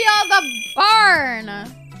 Feel the burn!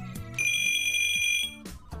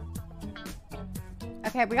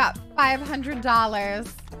 Okay, we got $500.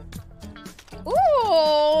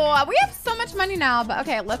 Ooh, we have so much money now, but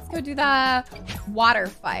okay, let's go do the water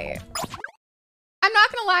fight. I'm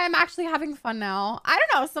not gonna lie, I'm actually having fun now. I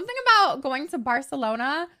don't know, something about going to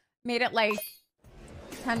Barcelona made it like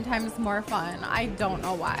 10 times more fun. I don't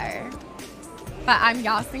know why, but I'm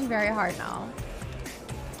yasing very hard now.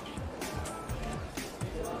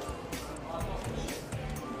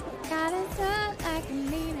 Gotta sound like I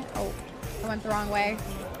mean it. Oh, I went the wrong way.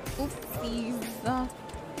 Oopsies.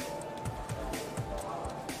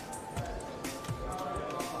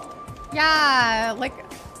 Yeah, like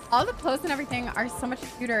all the clothes and everything are so much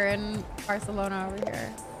cuter in Barcelona over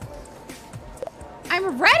here.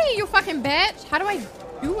 I'm ready, you fucking bitch. How do I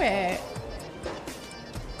do it?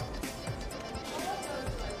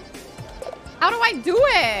 How do I do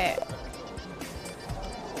it?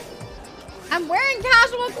 I'm wearing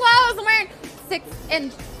casual clothes. I'm wearing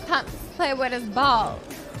 6-inch pumps. Play with his balls.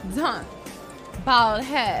 Done. Bald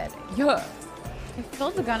head. Yeah. I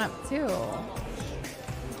filled the gun up too.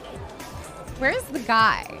 Where's the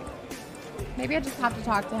guy? Maybe I just have to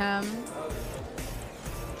talk to him.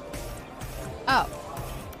 Oh.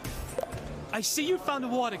 I see you found a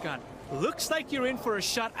water gun. Looks like you're in for a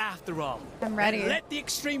shot after all. I'm ready. And let the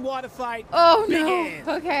extreme water fight no. begin.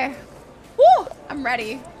 Okay. Woo! I'm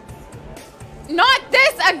ready. Not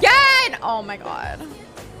this again! Oh my god.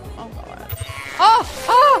 Oh god.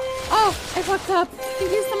 Oh! I fucked up.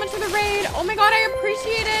 Thank you so much for the raid. Oh my god, I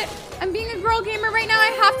appreciate it. I'm being a girl gamer right now.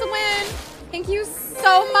 I have to win. Thank you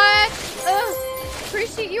so much.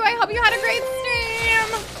 Appreciate you. I hope you had a great stream.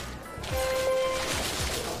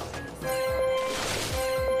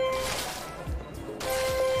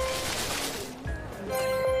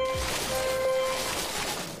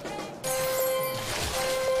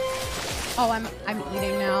 Oh, I'm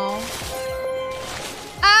eating now.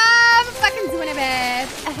 I'm fucking doing it, bitch.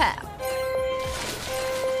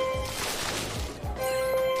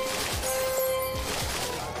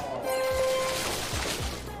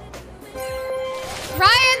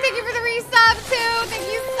 Ryan, thank you for the resub too. Thank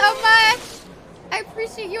you so much. I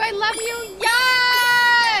appreciate you. I love you.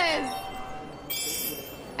 Yes!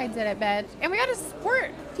 I did it, bitch. And we got a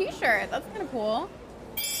sport t-shirt. That's kind of cool.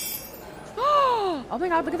 Oh my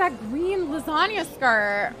god, look at that green lasagna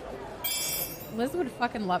skirt. Liz would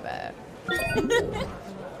fucking love it.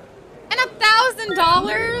 And $1,000?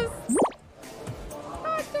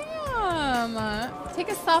 God damn. Take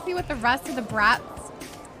a selfie with the rest of the BRATZ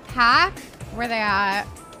pack. Where they at?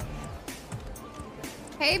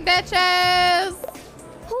 Hey, bitches.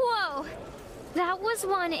 Whoa. That was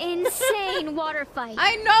one insane water fight.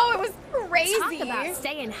 I know, it was crazy. Talk about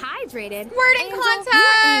staying hydrated. Squirting Angel, contest. your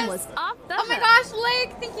aim was off the Oh my hook. gosh,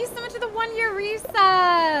 Lake, thank you so much for the 1-year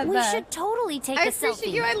resub. We should totally take a selfie. I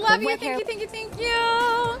appreciate you. I love but you. with Thank her- you, thank you, thank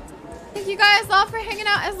you. Thank you guys all for hanging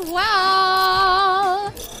out as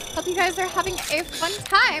well. Hope you guys are having a fun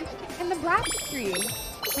time in the BRATZ stream.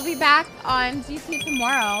 We'll be back on GT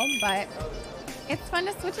tomorrow, but it's fun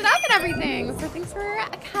to switch it up and everything. So thanks for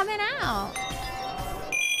coming out.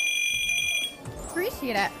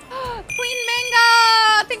 Appreciate it. Queen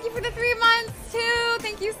Mango, thank you for the 3 months too.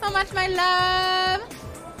 Thank you so much, my love.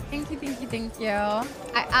 Thank you, thank you, thank you.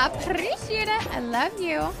 I appreciate it. I love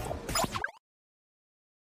you.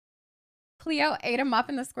 Cleo ate him up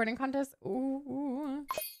in the squirting contest. Ooh.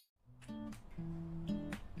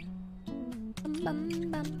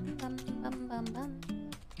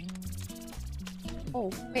 Oh,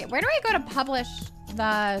 wait, where do I go to publish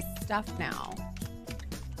the stuff now?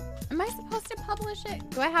 Am I supposed to publish it?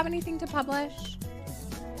 Do I have anything to publish?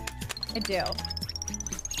 I do.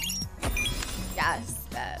 Yes,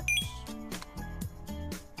 bitch.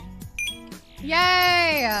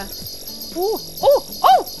 Yay! Ooh, oh,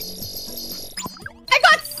 oh! I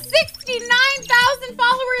got 69,000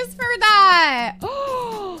 followers for that!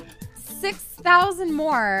 Oh, 6,000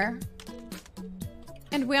 more.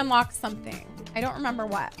 And we unlocked something. I don't remember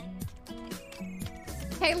what.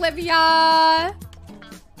 Hey, Livia!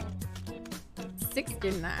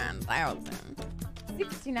 69,000.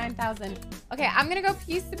 69,000. Okay, I'm gonna go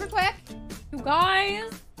pee super quick. You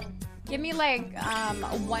guys, give me like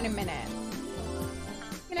 1 minute.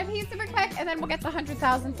 I'm gonna pee super quick and then we'll get the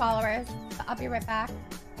 100,000 followers. So I'll be right back.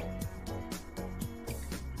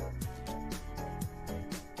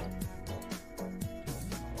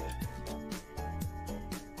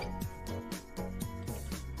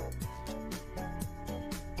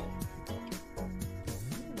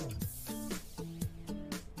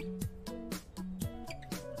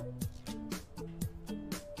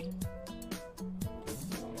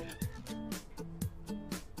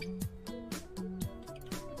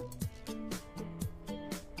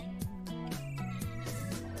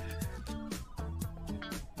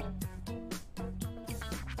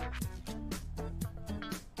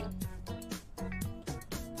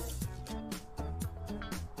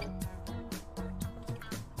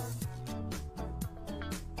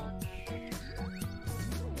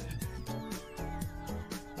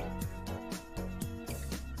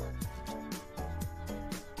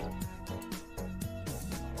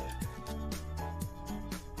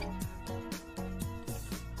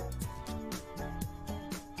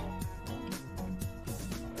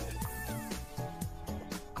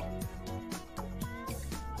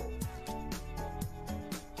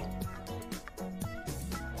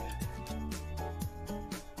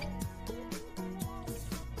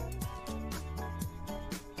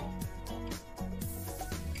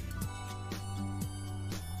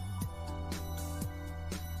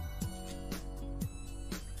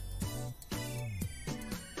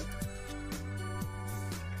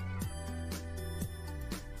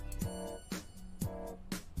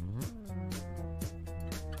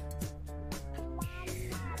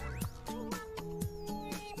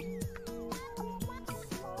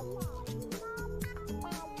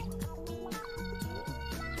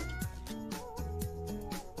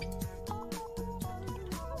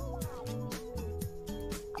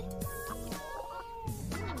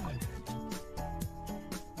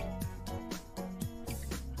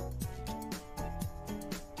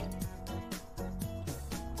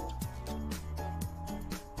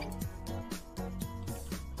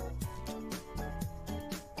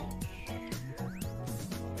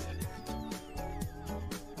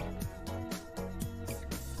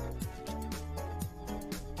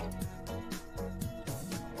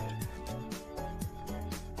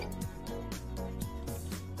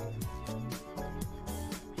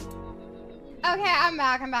 Okay, I'm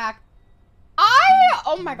back. I'm back.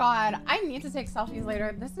 Oh my god, I need to take selfies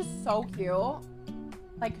later. This is so cute.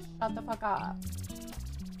 Like, shut the fuck up.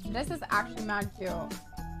 This is actually mad cute.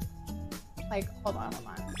 Like, hold on.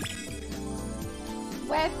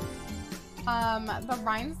 With the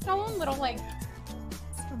rhinestone little like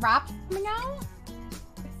straps coming out.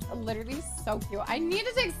 It's literally so cute. I need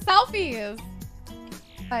to take selfies.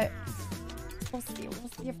 But We'll see. We'll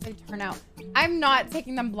see if they turn out. I'm not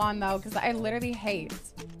taking them blonde though, because I literally hate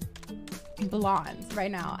blondes right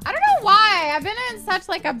now. I don't know why. I've been in such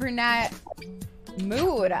like a brunette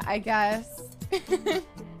mood, I guess.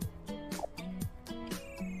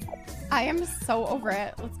 I am so over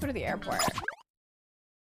it. Let's go to the airport.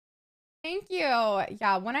 Thank you.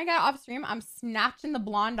 Yeah, when I get off stream, I'm snatching the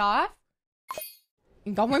blonde off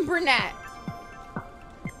and going brunette.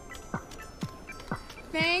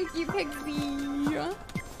 Thank you, Pixie. All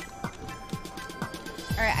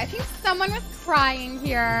right, I think someone was crying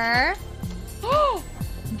here. Oh,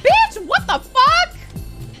 bitch, what the fuck?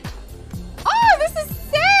 Oh, this is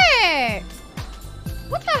sick.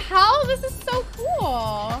 What the hell? This is so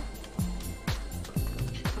cool.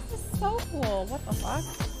 This is so cool. What the fuck?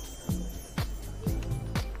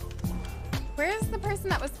 Where's the person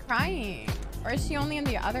that was crying? Or is she only in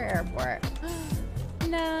the other airport?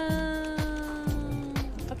 No.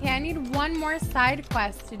 Okay, I need one more side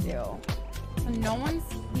quest to do. So no one's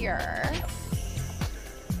here.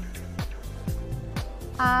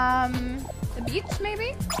 The beach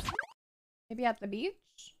maybe? Maybe at the beach?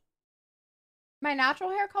 My natural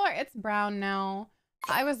hair color? It's brown now.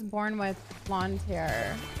 I was born with blonde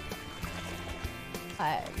hair.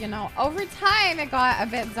 But, you know, over time it got a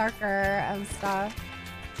bit darker and stuff.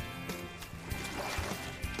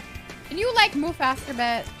 Can you, like, move faster a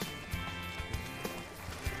bit?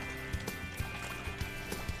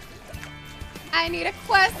 I need a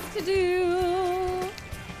quest to do.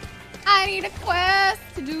 I need a quest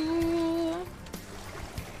to do.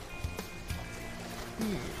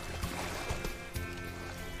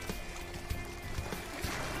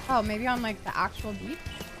 Oh, maybe on, like, the actual beach?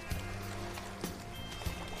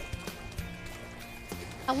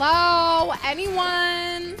 Hello?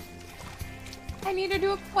 Anyone? I need to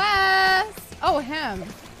do a quest. Oh, him.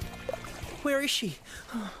 Where is she?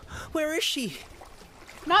 Where is she?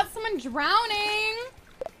 Not someone drowning.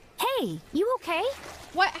 Hey, you okay?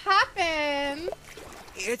 What happened?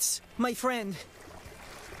 It's my friend.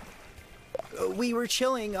 We were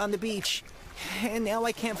chilling on the beach, and now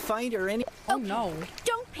I can't find her any— Oh, no.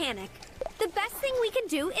 Don't panic. The best thing we can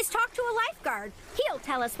do is talk to a lifeguard. He'll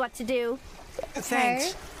tell us what to do.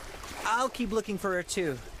 Thanks. I'll keep looking for her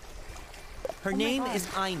too. Her name is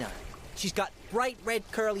Aina. She's got bright red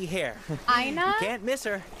curly hair. Aina? You can't miss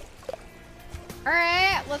her. All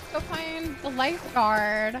right, let's go find the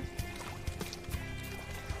lifeguard.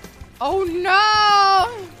 Oh no!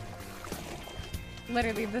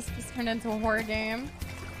 Literally, this just turned into a horror game.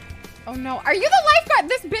 Oh no, are you the lifeguard?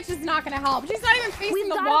 This bitch is not gonna help. She's not even facing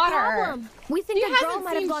the water. A problem. We think the girl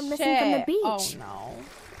might have gone missing from the beach. Oh no.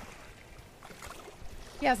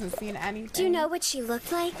 He hasn't seen anything. Do you know what she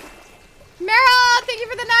looked like? Meryl, thank you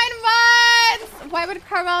for the 9 months! Why would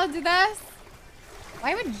Carmela do this?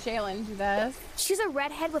 Why would Jalen do this? She's a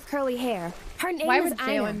redhead with curly hair. Her name Why is would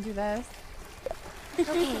Jalen do this?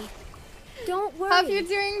 Okay. Don't worry. Hope you're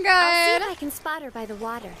doing good. I'll see if I can spot her by the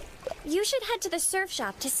water. You should head to the surf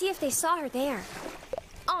shop to see if they saw her there.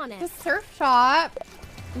 On it. The surf shop.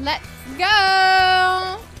 Let's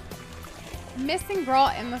go. Missing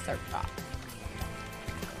girl in the surf shop.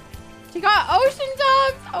 She got ocean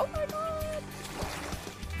dogs. Oh my god.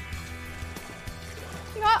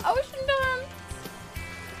 She got ocean dogs.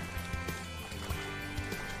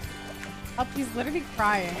 Oh, she's literally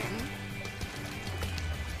crying.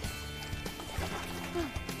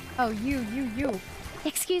 Oh, you.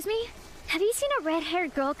 Excuse me? Have you seen a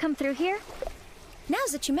red-haired girl come through here? Now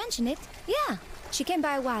that you mention it, yeah. She came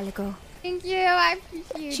by a while ago. Thank you, I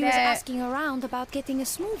appreciate it. She was asking around about getting a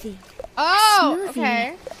smoothie. Oh, Smoothie.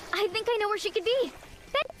 okay. I think I know where she could be.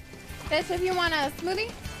 Bitch, if you want a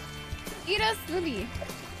smoothie, eat a smoothie.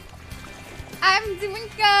 I'm doing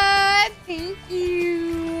good. Thank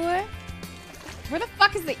you. Where the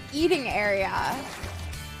fuck is the eating area?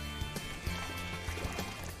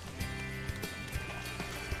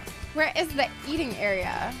 Where is the eating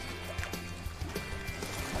area?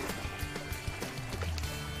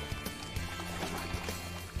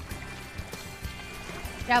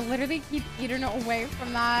 Yeah, literally keep eating away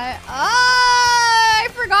from that. Oh, I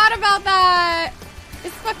forgot about that.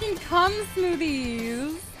 It's fucking cum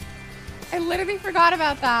smoothies. I literally forgot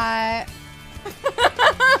about that.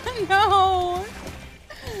 No.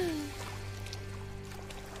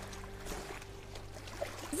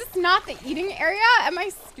 Is this not the eating area? Am I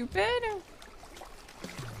stupid?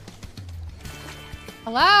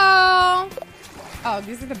 Hello? Oh,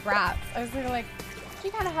 these are the BRATZ. I was like, she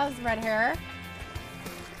kind of has red hair.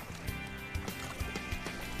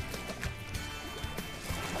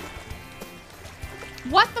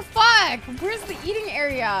 What the fuck? Where's the eating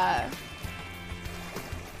area?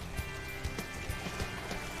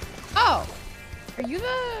 Oh, are you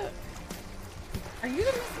the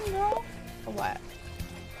missing girl or what?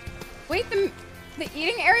 Wait, the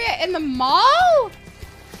eating area in the mall?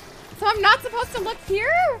 So I'm not supposed to look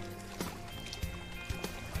here?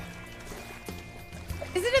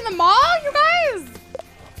 Is it in the mall, you guys?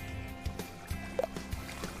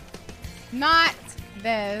 Not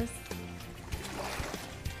this.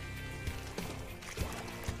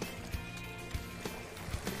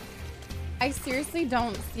 I seriously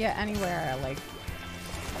don't see it anywhere. Like,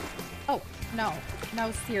 oh, no.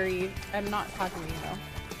 No, Siri. I'm not talking to you.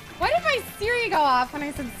 Why did my Siri go off when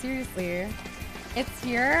I said seriously? It's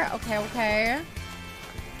here? Okay, okay.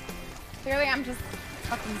 Clearly, I'm just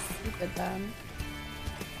fucking stupid then.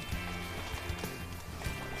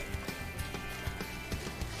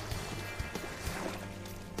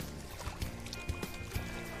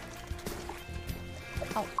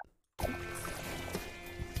 Oh.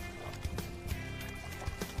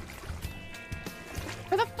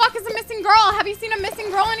 Where the fuck is a missing girl? Have you seen a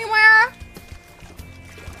missing girl anywhere?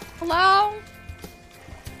 Hello?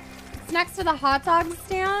 It's next to the hot dog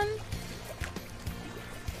stand.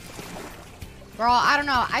 Girl, I don't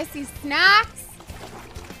know. I see snacks.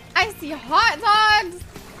 I see hot dogs.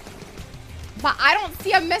 But I don't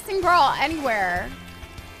see a missing girl anywhere.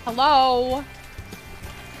 Hello?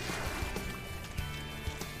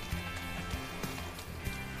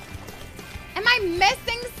 Am I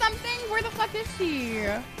missing something? Where the fuck is she?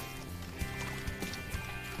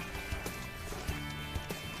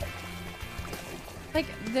 Like,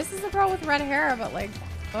 this is a girl with red hair, but like,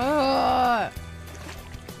 ugh.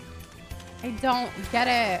 I don't get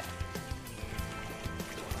it.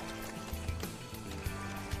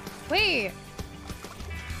 Wait.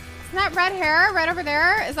 Isn't that red hair right over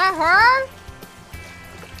there? Is that her?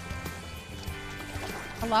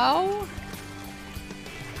 Hello?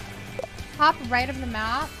 Top right of the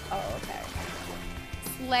map? Oh, okay.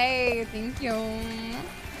 Slay, thank you.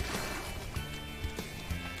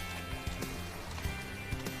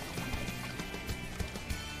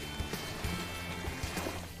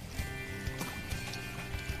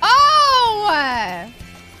 Oh!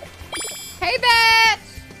 Hey, bitch!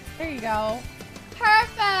 There you go.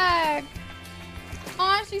 Perfect!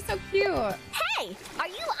 Aw, she's so cute. Hey, are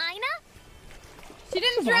you Ina? She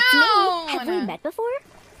didn't That's drown! me. Have we met before?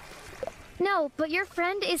 No, but your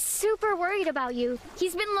friend is super worried about you.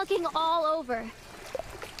 He's been looking all over.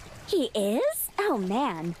 He is? Oh,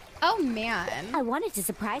 man. Oh, man. I wanted to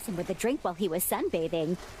surprise him with a drink while he was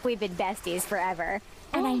sunbathing. We've been besties forever.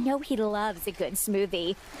 And I know he loves a good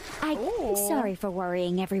smoothie. I'm sorry for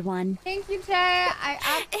worrying everyone. Thank you, Jay.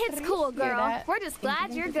 It's cool, girl. We're just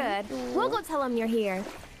glad you're good. We'll go tell him you're here.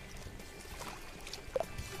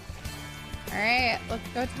 All right, let's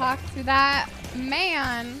go talk to that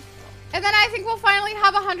man. And then I think we'll finally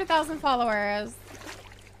have 100,000 followers.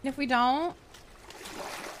 And if we don't,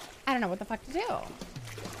 I don't know what the fuck to do.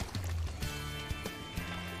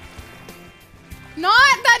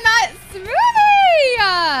 Not the nut smoothie!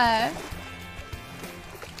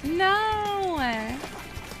 No.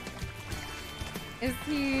 Is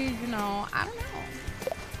he, you know, I don't know.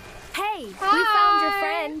 Hey, we Hi. found your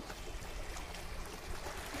friend.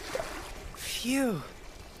 Phew.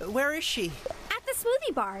 Where is she? At the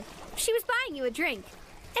smoothie bar. She was buying you a drink.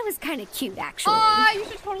 It was kind of cute, actually. Aw, you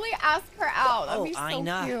should totally ask her out. That'd be so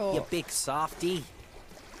Ina, cute. you big softy.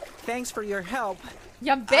 Thanks for your help.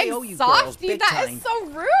 You big I owe you girls softy. big That time. is so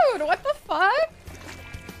rude. What the fuck?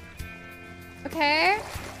 Okay.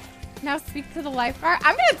 Now speak to the lifeguard.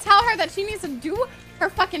 I'm gonna tell her that she needs to do her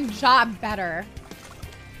fucking job better.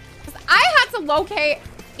 'Cause I had to locate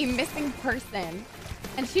a missing person,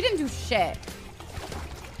 and she didn't do shit.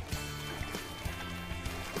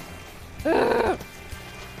 Ugh.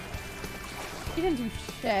 She didn't do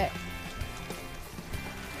shit.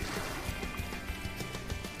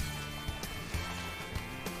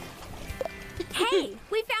 Hey,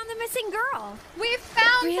 we found the missing girl. We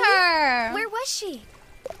found her. Where was she?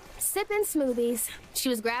 Sipping smoothies. She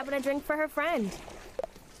was grabbing a drink for her friend.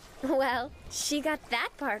 Well, she got that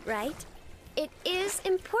part right. It is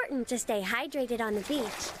important to stay hydrated on the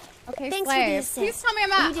beach. Okay, thanks Slay. for the assist. Please tell me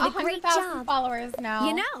I'm at You did a great 100,000 job. followers now.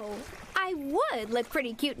 You know, I would look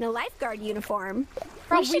pretty cute in a lifeguard uniform.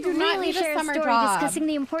 Bro, we should do not really need a share a summer story job. discussing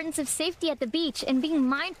the importance of safety at the beach and being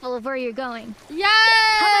mindful of where you're going. Yes!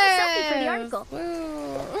 How about a selfie for the article?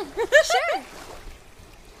 Sure.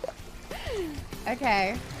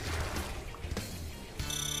 Okay.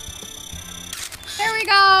 There we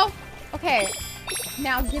go. Okay.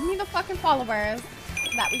 Now give me the fucking followers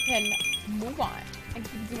so that we can move on and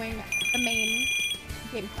keep doing the main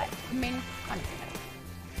gameplay, the main content.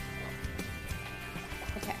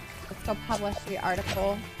 Okay. Let's go publish the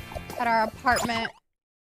article at our apartment.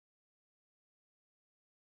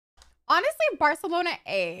 Honestly, Barcelona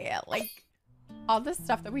A. Like, all this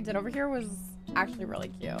stuff that we did over here was actually really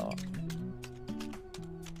cute.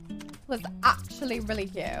 Was actually really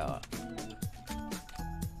cute.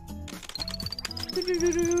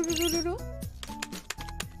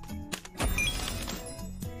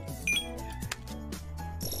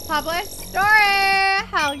 Publish story.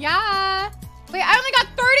 Hell yeah. Wait, I only got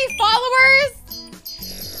 30 followers?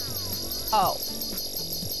 Oh.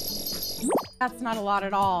 That's not a lot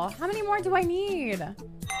at all. How many more do I need?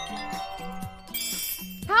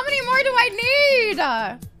 How many more do I need?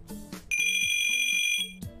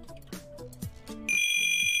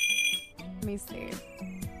 Let me see.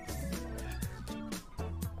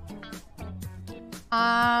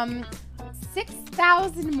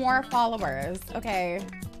 6,000 more followers. Okay.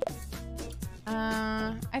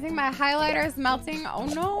 I think my highlighter is melting. Oh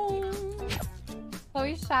no.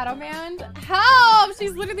 Chloe's shadow band. Help!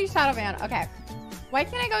 She's literally shadow band. Okay. Why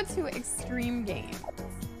can't I go to extreme games?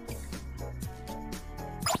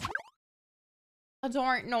 I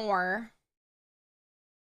don't know.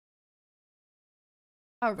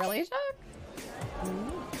 Oh, really, Chuck?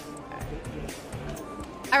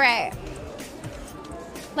 All right.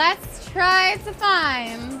 Let's try to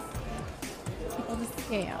find people to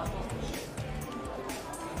scam.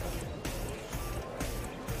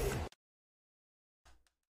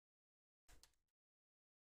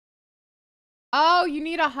 Oh, you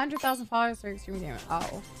need 100,000 followers for extreme game.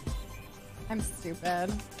 Oh, I'm stupid.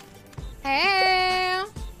 Hey.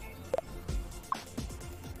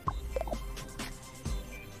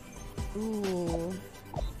 Ooh.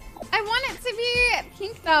 I want it to be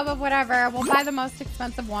pink though, but whatever. We'll buy the most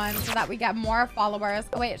expensive one so that we get more followers.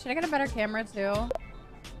 Oh wait, should I get a better camera too?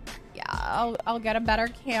 Yeah, I'll get a better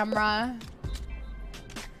camera.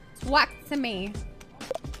 Swag to me.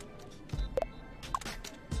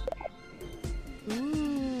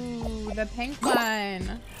 Ooh, the pink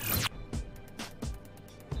one.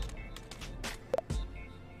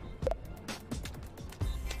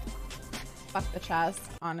 Fuck the chest,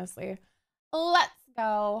 honestly. Let's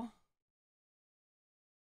go.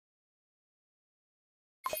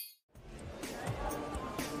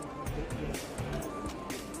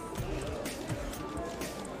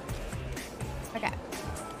 Okay.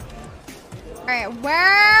 All right,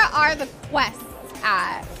 where are the quests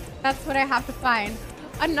at? That's what I have to find.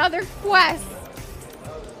 Another quest.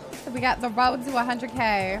 So we got the road to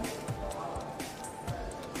 100K.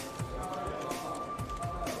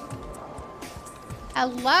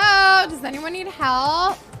 Hello? Does anyone need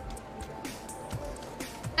help?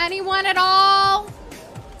 Anyone at all?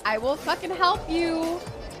 I will fucking help you.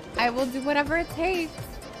 I will do whatever it takes.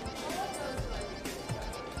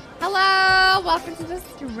 Hello? Welcome to the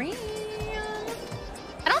stream.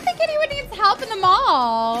 I don't think anyone needs help in the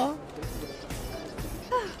mall.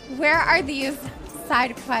 Where are these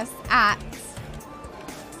side quests at?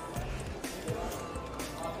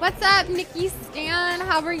 What's up, Nikki Stan?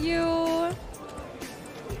 How are you?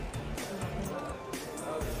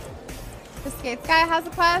 The skates guy has a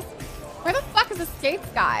quest? Where the fuck is the skates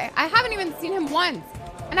guy? I haven't even seen him once.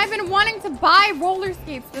 And I've been wanting to buy roller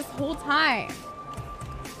skates this whole time.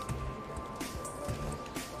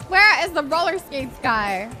 Where is the roller skates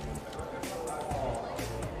guy?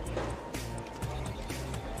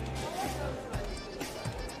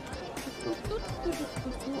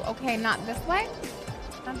 Okay, not this way.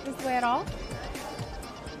 Not this way at all.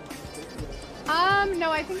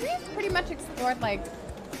 No, I think we've pretty much explored like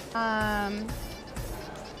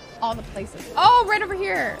all the places. Oh, right over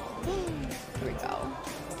here. Here we go.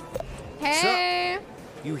 Hey. So,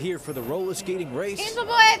 you here for the roller skating race? Angel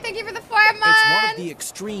Boy, thank you for the 4 months. It's one of the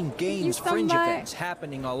extreme games fringe events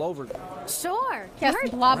happening all over. Sure. Yes,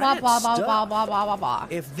 blah, blah, blah, blah, blah, blah, blah, blah, blah.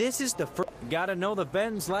 If this is the first, gotta know the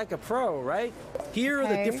bends like a pro, right? Here are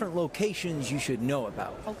the different locations you should know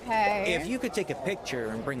about. Okay. If you could take a picture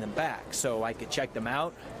and bring them back so I could check them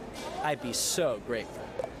out, I'd be so grateful.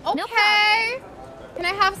 Okay. Can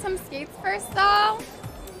I have some skates first, though?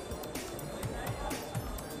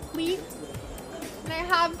 Please? Can I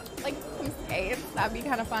have, like, some skates? That'd be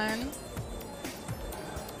kind of fun.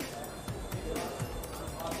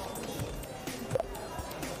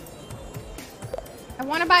 I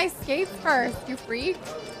want to buy skates first, you freak.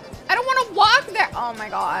 I don't want to walk there. Oh, my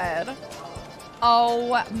God.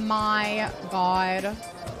 Oh, my God.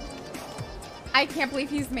 I can't believe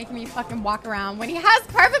he's making me fucking walk around when he has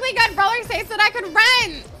perfectly good roller skates that I could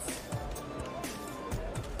rent.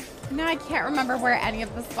 Now I can't remember where any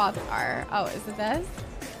of the spots are. Oh, is it this?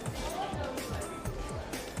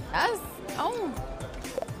 Yes. Oh.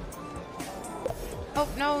 Oh,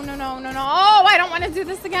 no, no, no, no, no. Oh, I don't want to do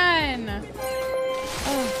this again.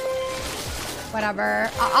 Oh. Whatever.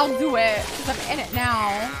 I'll do it because I'm in it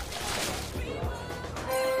now.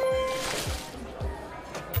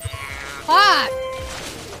 Fuck.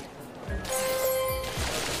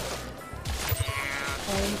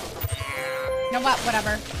 You know what?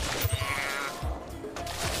 Whatever.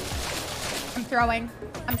 I'm throwing.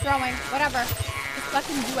 Whatever. Just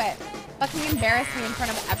fucking do it. Fucking embarrass me in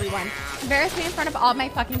front of everyone. Embarrass me in front of all my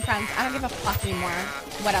fucking friends. I don't give a fuck anymore.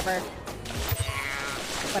 Whatever.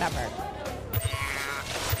 Whatever.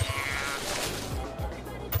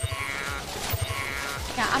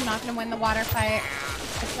 Yeah, I'm not gonna win the water fight.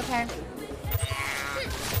 It's okay.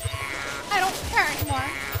 I don't care anymore.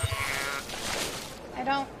 I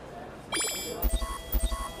don't.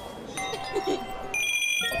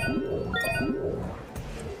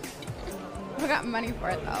 I got money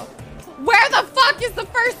for it though. Where the fuck is the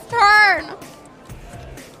first turn?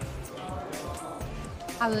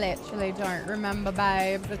 I literally don't remember,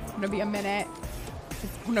 babe. It's gonna be a minute.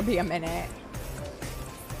 It's gonna be a minute.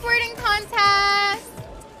 Squirting contest.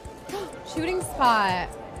 Shooting spot.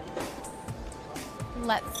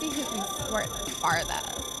 Let's see who can squirt the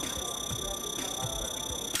farthest.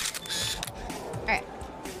 Alright.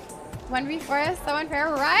 1v4 is so unfair,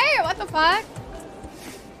 right? What the fuck?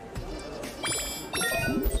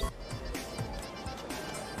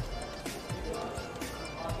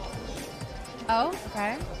 Oh,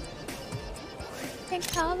 okay. Can't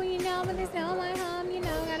call me, you know, but there's no one home, you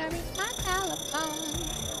know, gotta reach my telephone.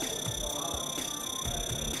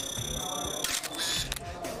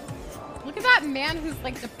 Look at that man who's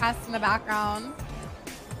like depressed in the background.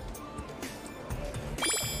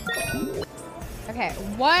 Okay,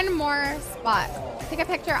 one more spot. Take a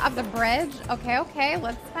picture of the bridge. Okay, okay,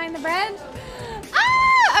 let's find the bridge.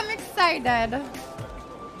 Ah, I'm excited.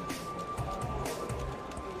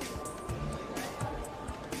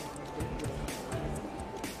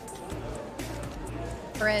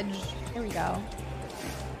 Bridge. Here we go.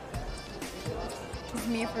 This is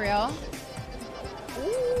me for real.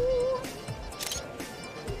 Ooh.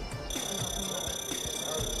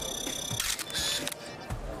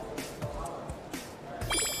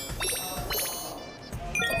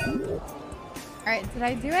 Alright, did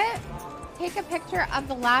I do it? Take a picture of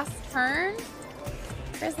the last turn.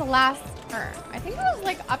 Where's the last turn? I think it was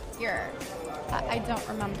like up here. I don't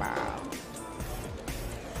remember.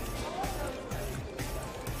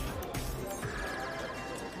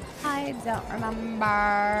 I don't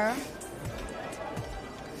remember.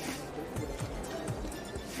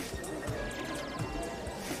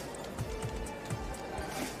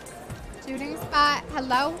 Shooting spot.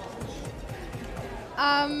 Hello?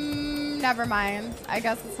 Never mind. I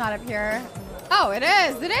guess it's not up here. Oh, it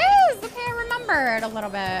is. It is. Okay, I remembered a little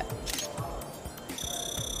bit.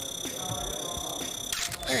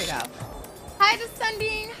 There we go. Hi,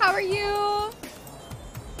 Descending. How are you?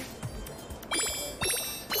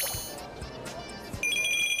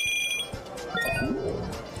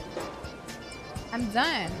 I'm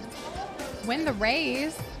done. Win the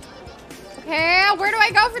race. Okay, where do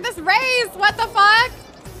I go for this race? What the fuck?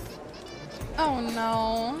 Oh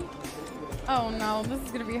no. Oh no, this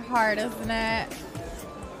is gonna be hard, isn't it?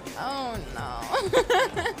 Oh no.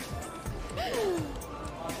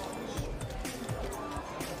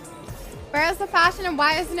 Where is the fashion and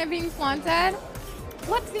why isn't it being flaunted?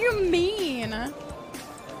 What do you mean?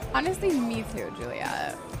 Honestly, me too,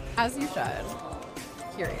 Juliet. As you should.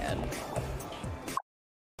 Period.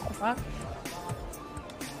 What the fuck?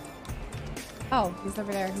 Oh, he's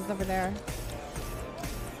over there. He's over there.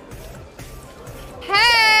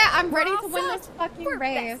 Hey, I'm ready to win this fucking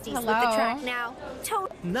race. Hello. With the track now.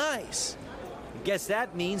 Nice. Guess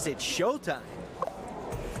that means it's showtime.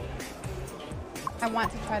 I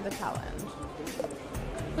want to try the challenge.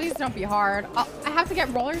 Please don't be hard. Oh, I have to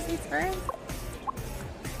get roller skates first.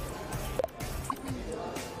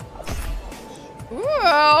 Ooh,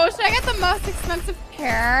 should I get the most expensive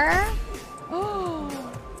pair? Oh.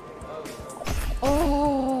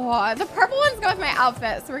 Oh, the purple ones go with my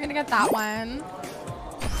outfit, so we're gonna get that one.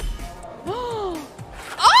 Oh!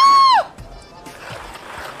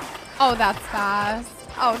 Oh, that's fast.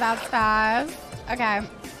 Oh, that's fast. Okay,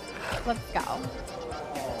 let's go.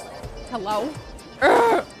 Hello?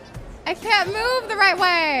 Urgh. I can't move the right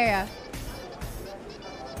way.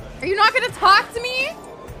 Are you not gonna talk to me?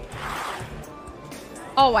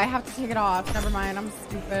 Oh, I have to take it off. Never mind, I'm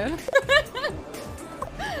stupid.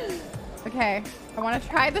 Okay, I want to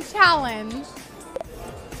try the challenge.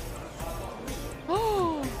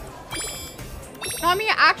 Oh, not me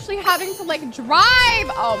actually having to like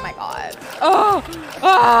drive. Oh my god. Oh,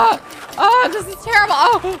 Oh, this is terrible.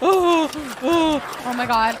 Oh my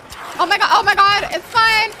God. Oh my God. Oh my God. It's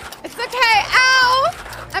fine. It's okay. Ow.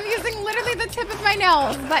 I'm using literally the tip of my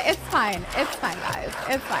nails, but it's fine. It's fine, guys.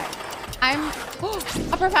 It's fine. I'm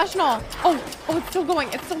a professional. Oh, it's still going.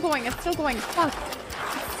 It's still going. It's still going. Fuck.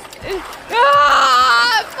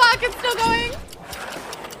 Fuck, it's still going.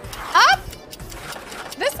 Up.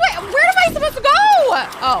 This way. Where am I supposed to go?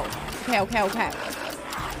 Oh, okay.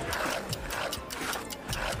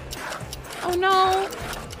 Oh no.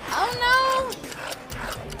 Oh no.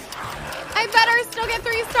 I better still get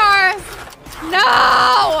 3 stars. No.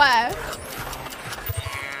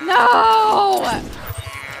 No.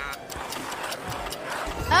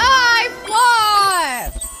 I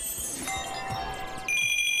flopped.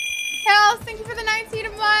 Kels, thank you for the 19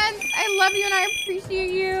 months. I love you and I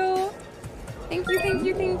appreciate you. Thank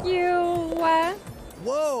you.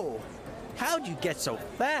 Whoa! How'd you get so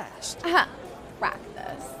fast?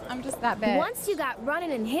 Practice. I'm just that big. Once you got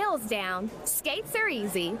running and heels down, skates are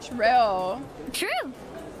easy. True.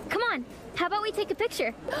 Come on. How about we take a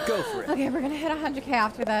picture? Go for it. Okay, we're gonna hit 100K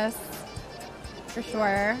after this. For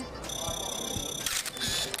sure.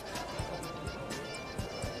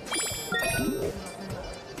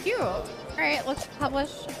 Cute. All right, let's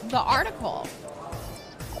publish the article.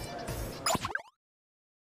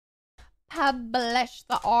 Publish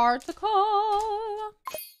the article.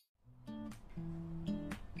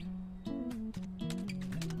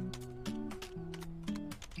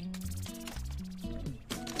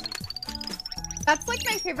 That's like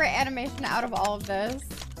my favorite animation out of all of this.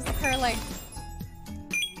 Just her like,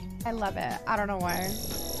 I love it. I don't know why.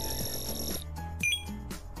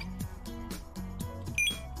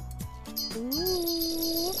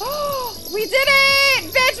 Ooh. We did it!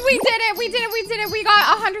 Bitch, we did it! We did it! We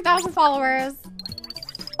got 100,000 followers.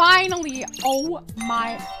 Finally. Oh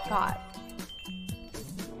my God.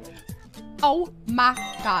 Oh my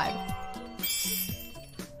God.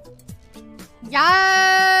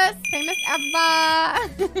 Yes! Famous Eva!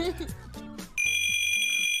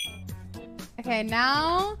 Okay,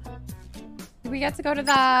 now we get to go to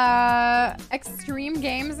the extreme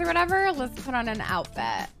games or whatever. Let's put on an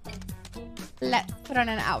outfit. Let's put on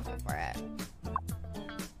an outfit for it.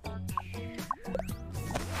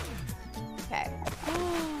 Okay.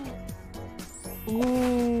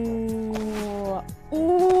 Ooh.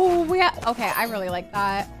 Ooh, okay, I really like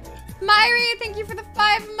that. Myri, thank you for the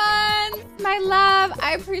 5 months. My love,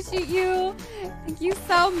 I appreciate you. Thank you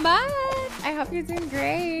so much. I hope you're doing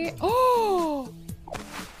great. Oh,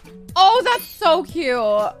 that's so cute.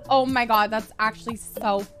 Oh my God, that's actually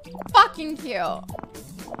so fucking cute.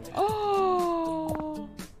 Oh.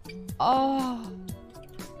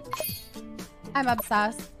 I'm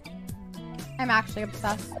obsessed. I'm actually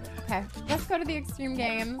obsessed. Okay, let's go to the extreme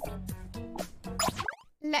games.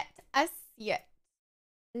 Let us see it.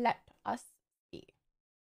 Let us see.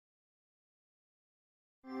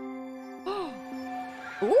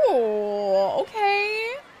 Ooh,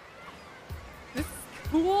 okay. This is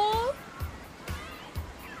cool.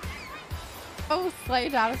 Oh, Slay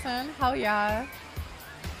Davison. Hell yeah.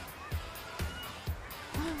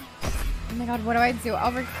 Oh my God, what do I do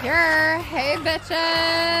over here? Hey,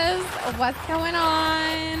 bitches. What's going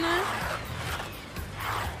on?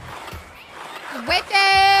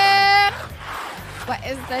 Wicked. What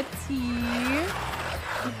is the tea?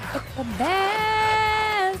 It's the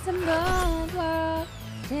best in both worlds.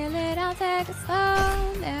 Chill it out, take a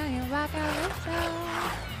slow. Now you rock out the show.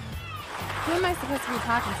 Who am I supposed to be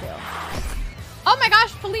talking to? Oh my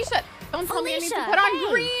gosh, Felicia. Don't tell me I need to put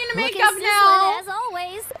on green makeup now. As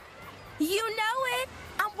always. You know it.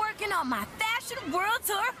 I'm working on my Fashion World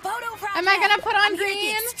Tour photo project. Am I gonna put on I'm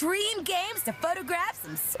green? Extreme games to photograph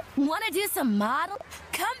some. Wanna do some model?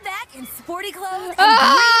 Come back in sporty clothes.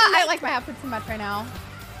 I like my outfit too much right now,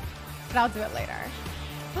 but I'll do it later.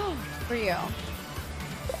 For you.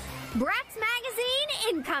 BRATZ magazine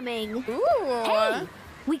incoming. Ooh. Hey,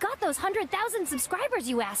 we got those 100,000 subscribers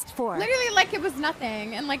you asked for. Literally like it was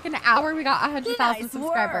nothing. In like an hour, we got 100,000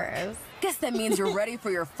 subscribers. Guess that means you're ready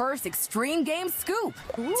for your first extreme game scoop.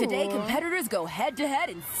 Ooh. Today, competitors go head-to-head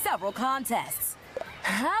in several contests.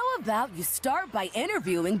 How about you start by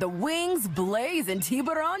interviewing the Wings, Blaze, and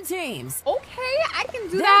Tiburon teams? Okay, I can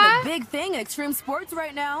do They're that. the big thing in extreme sports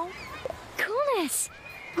right now. Coolness.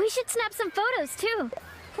 We should snap some photos too.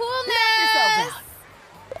 Coolness.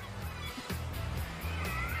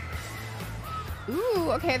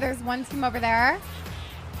 Ooh, okay, there's one team over there.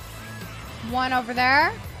 One over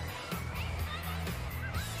there.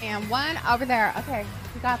 And one over there. Okay,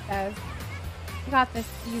 we got this. We got this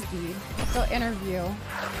easy. Let's go interview.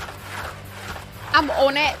 I'm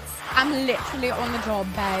on it. I'm literally on the job,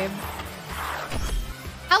 babe.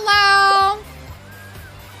 Hello.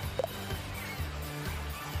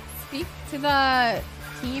 Speak to the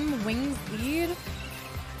team wings lead.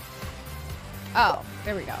 Oh,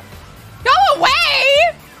 there we go. Go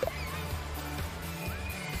away!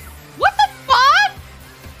 What the fuck?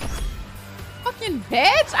 Fucking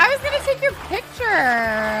bitch. I was gonna take your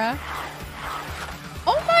picture.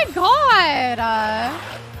 Oh my god.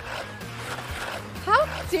 How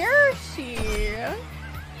dare she?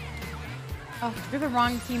 Oh, you're the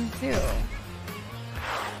wrong team too.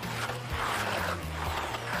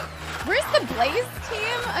 Where's the Blaze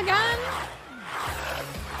team again?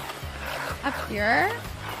 Up here?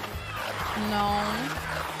 No.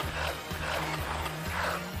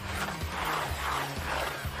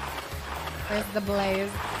 Where's the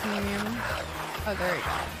Blaze team? Oh, there you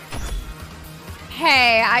go.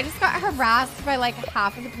 Hey, I just got harassed by like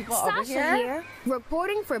half of the people over here.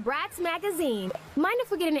 Reporting for BRATZ magazine. Mind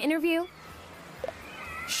if we get an interview?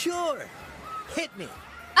 Sure. Hit me.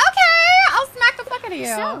 Okay, I'll smack the fuck out of you.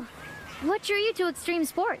 So, what drew you to extreme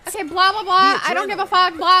sports? Okay, blah blah blah. I don't give a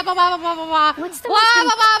fuck. Blah blah blah blah blah blah. What's the blah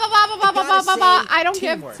blah blah blah blah blah blah blah blah blah. I don't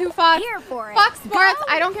give two fucks. Here for it. Fuck sports.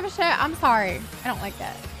 I don't give a shit. I'm sorry. I don't like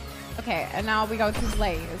it. Okay, and now we go to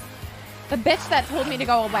Blaze, the bitch that told me to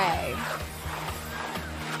go away.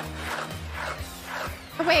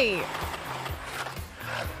 Oh, wait.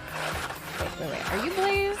 Wait. Are you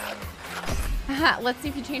Blaze? Let's see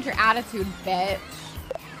if you change your attitude, bitch.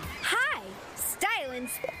 Hi, Stylins.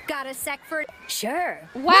 Got a sec for... Sure.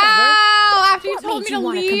 Wow, after you told me to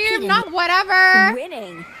leave, not whatever.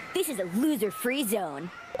 Winning. This is a loser-free zone.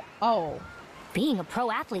 Oh. Being a pro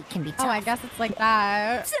athlete can be tough. Oh, I guess it's like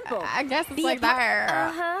that. Simple. I guess it's Be like a that.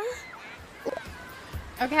 Uh-huh.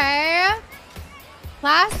 Okay.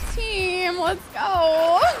 Last team, let's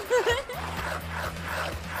go.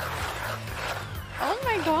 Oh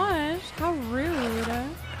my gosh, how rude.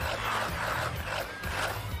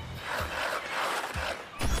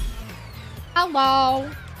 Hello.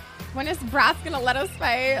 When is BRATZ gonna let us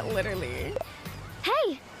fight? Literally.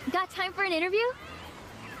 Hey, got time for an interview?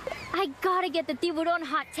 I gotta get the tiburon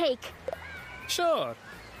hot take. Sure.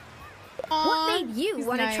 What made you he's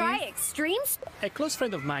want to nice. try extremes? A close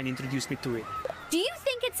friend of mine introduced me to it. Do you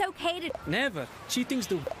think it's okay to... Never. Cheating's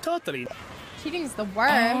the totally. Cheating's the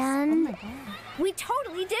worst. And... Oh my god. We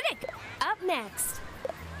totally did it. Up next.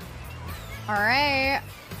 All right.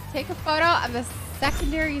 Take a photo of the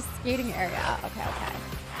secondary skating area. Okay.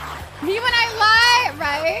 Me when I lie,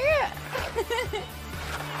 right?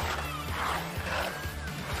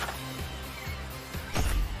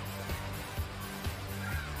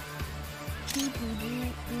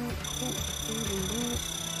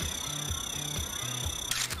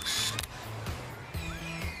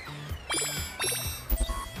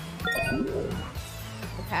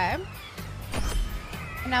 Okay.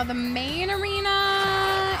 Now the main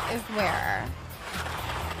arena is where?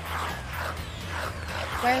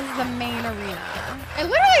 Where's the main arena? I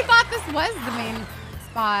literally thought this was the main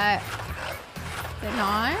spot. Is it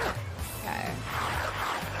not? Okay.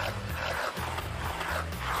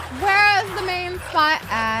 Where is the main spot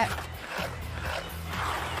at?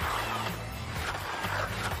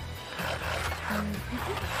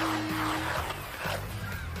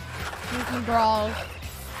 Excuse me, girls.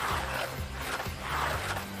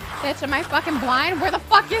 Bitch, am I fucking blind? Where the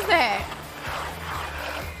fuck is it?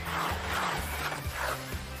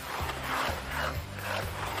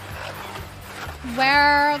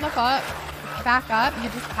 Where the fuck? Back up? You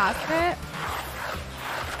just passed it?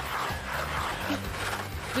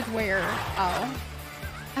 Just where? Oh.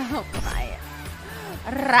 Oh, right.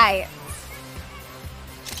 Right.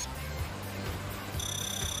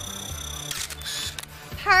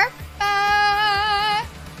 Perfect.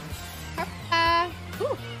 Perfect.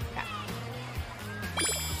 Ooh. Okay.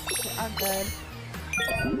 We are good.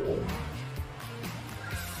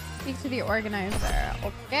 Speak to the organizer.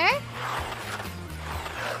 Okay.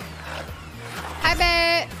 Hi,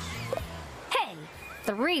 bitch. Hey,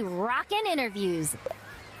 3 rockin' interviews.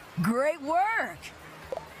 Great work!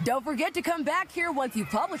 Don't forget to come back here once you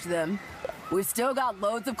publish them. We've still got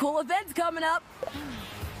loads of cool events coming up.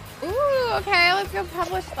 Ooh, okay, let's go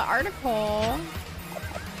publish the article.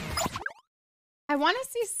 I want to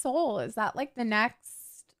see Seoul. Is that like the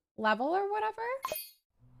next level or whatever?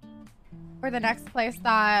 Or the next place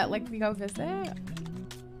that like we go visit?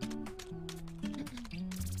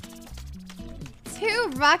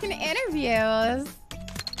 2 rockin' interviews.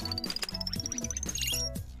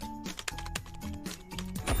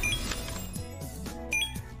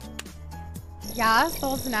 Yeah,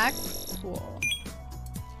 Seoul's next. Cool.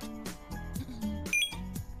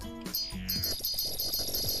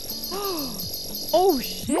 Oh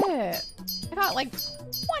shit. I got like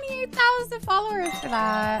 28,000 followers for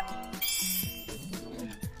that.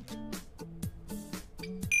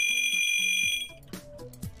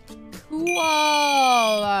 Cool.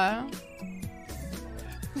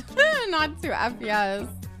 Not 2 FPS.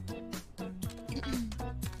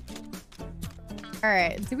 All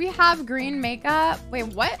right, do we have green makeup? Wait,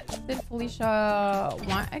 what did Felicia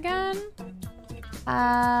want again?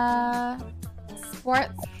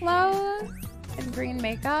 Sports clothes and green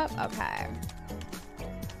makeup. Okay.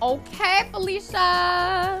 Okay,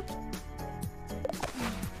 Felicia.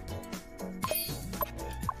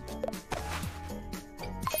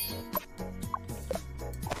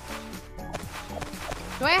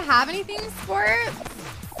 Do I have anything sports?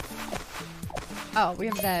 Oh, we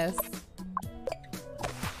have this.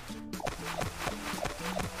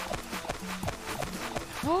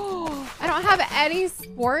 Oh, I don't have any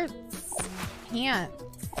sports pants.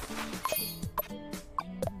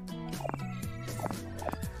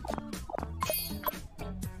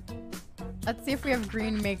 Let's see if we have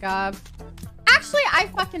green makeup. Actually, I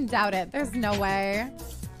fucking doubt it. There's no way.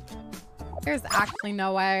 There's actually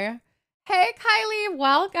no way. Hey, Kylie,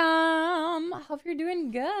 welcome. Hope you're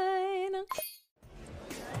doing good.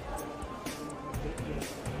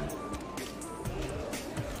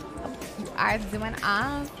 You are doing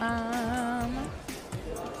awesome. I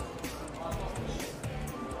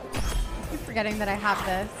keep forgetting that I have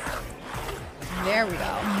this. There we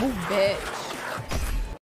go. Move, bitch.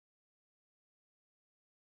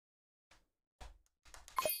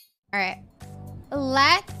 All right.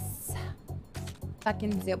 Let's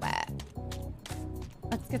fucking do it.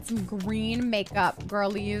 Let's get some green makeup,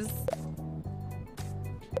 girlies.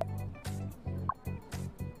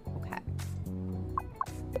 Okay.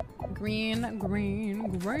 Green,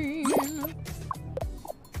 green, green.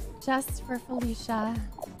 Just for Felicia.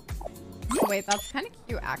 Oh, wait, that's kind of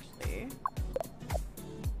cute, actually.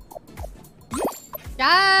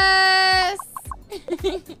 Yes!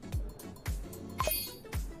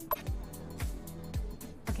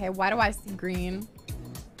 Okay, why do I see green?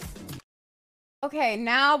 Okay,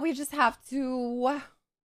 now we just have to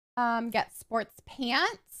get sports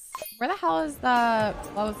pants. Where the hell is the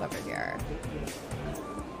clothes over here?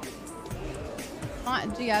 Not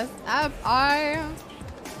GSFI.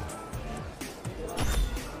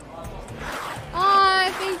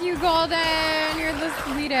 Oh, thank you, Golden. You're the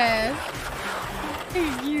sweetest.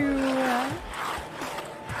 Thank you.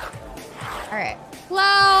 All right,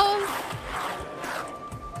 clothes.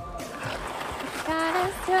 Gotta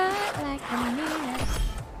strut like a mean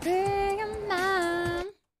big mom.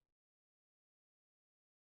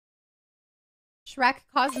 Shrek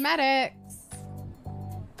Cosmetics.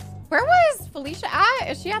 Where was Felicia at?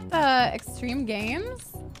 Is she at the Extreme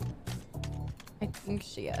Games? I think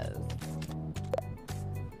she is.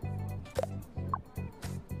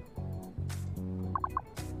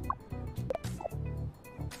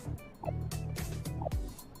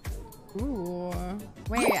 Ooh.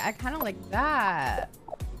 Wait, I kind of like that.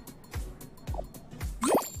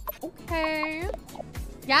 Okay.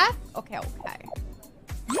 Yes? Okay, okay.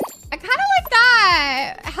 I kind of like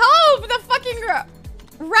that. Help! The fucking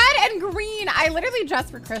red and green. I literally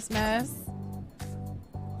dress for Christmas.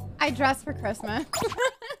 I dress for Christmas.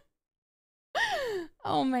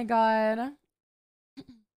 Oh my god.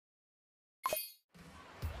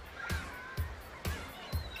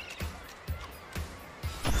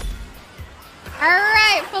 All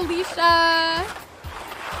right, Felicia.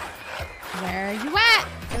 Where are you at?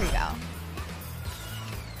 There we go.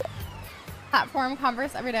 Platform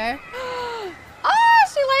Converse every day. Oh,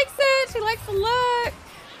 she likes it. She likes the look.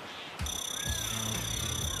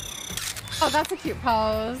 Oh, that's a cute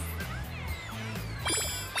pose.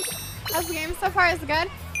 How's the game so far? Is it good?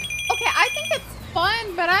 Okay, I think it's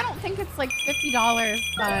fun, but I don't think it's like $50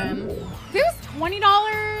 fun. If it was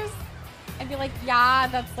 $20, I'd be like, yeah,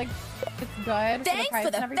 that's like, it's good. Thanks for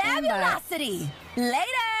the fabulosity. Later.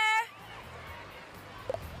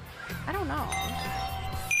 I don't know.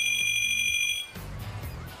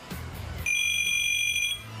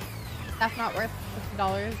 That's not worth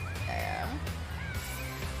 $50. Yeah.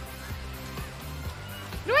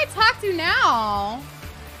 Who do I talk to now?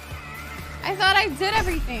 I thought I did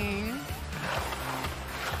everything.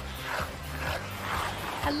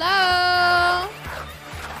 Hello.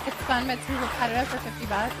 It's fun, but too repetitive for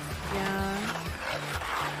 $50. Yeah.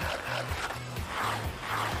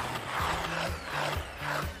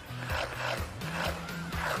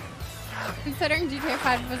 Considering GTA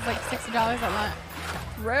 5 was like $60 a month.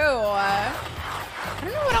 True. I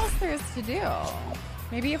don't know what else there is to do.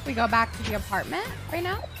 Maybe if we go back to the apartment right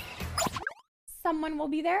now, someone will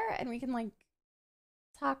be there and we can like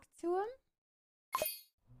talk to him.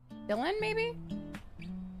 Dylan, maybe?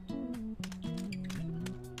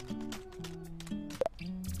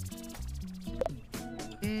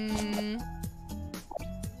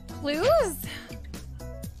 Clues?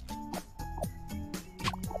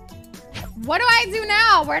 What do I do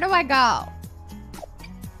now? Where do I go?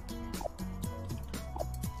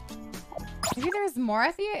 Maybe there's more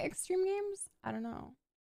at the Extreme Games? I don't know.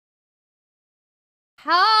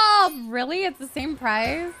 Help! Really? It's the same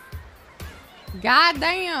price? God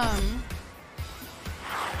damn.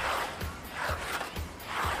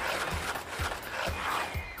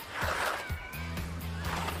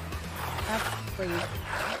 That's crazy.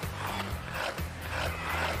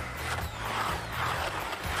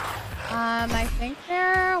 I think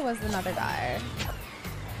there was another guy.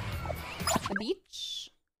 The beach.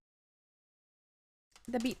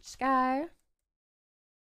 The beach guy.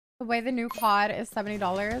 The way the new COD is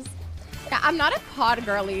 $70. Yeah, I'm not a COD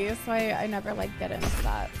girly, so I never like get into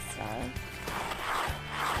that stuff.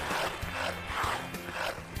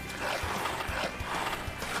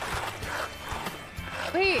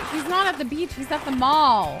 Wait, he's not at the beach, he's at the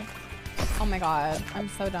mall. Oh my god, I'm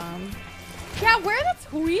so dumb. Yeah, where are the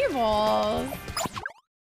Tweevils?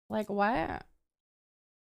 Like, what?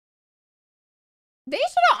 They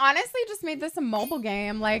should have honestly just made this a mobile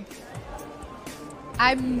game. Like,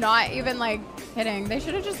 I'm not even, like, kidding. They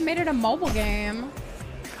should have just made it a mobile game.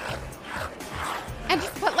 And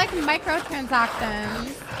just put, like,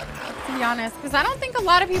 microtransactions, to be honest. Because I don't think a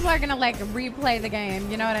lot of people are going to, like, replay the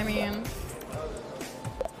game. You know what I mean?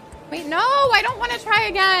 Wait, no! I don't want to try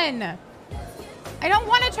again! I don't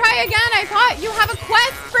want to try again. I thought you have a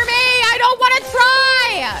quest for me. I don't want to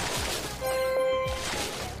try.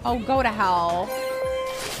 Oh, go to hell.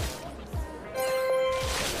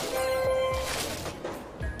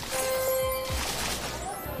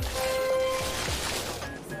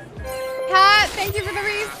 Kat, thank you for the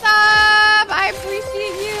resub. I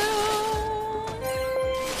appreciate you.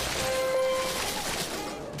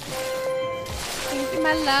 Thank you,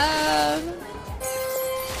 my love.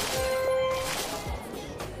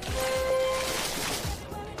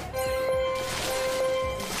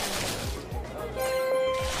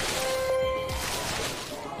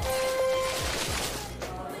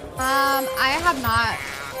 I have not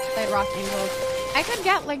played Rock Angels. I could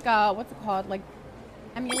get like a, what's it called? Like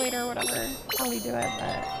emulator or whatever. Probably do it,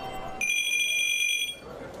 but.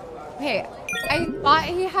 Hey, I thought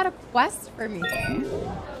he had a quest for me.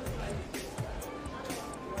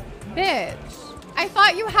 Bitch. I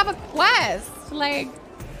thought you have a quest. Like,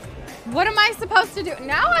 what am I supposed to do?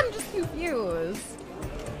 Now I'm just confused.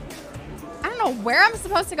 I don't know where I'm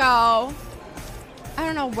supposed to go. I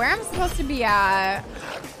don't know where I'm supposed to be at.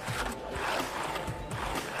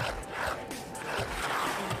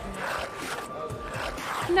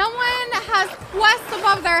 No one has quests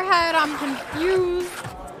above their head. I'm confused.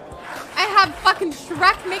 I have fucking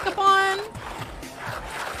Shrek makeup on.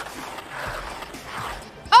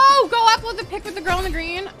 Oh, go upload the pic with the girl in the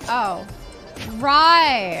green. Oh,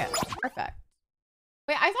 right. Perfect.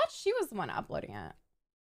 Wait, I thought she was the one uploading it.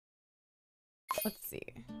 Let's see.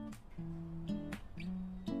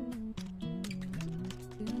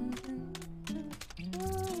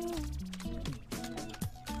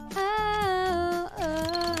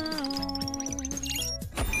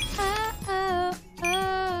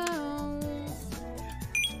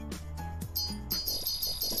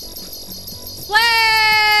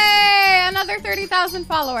 Slay! Another 30,000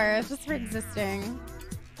 followers just for existing.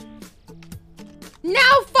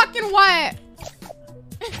 Now fucking what?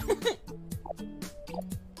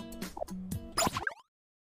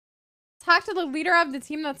 Talk to the leader of the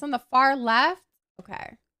team that's on the far left.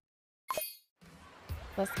 Okay.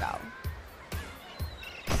 Let's go.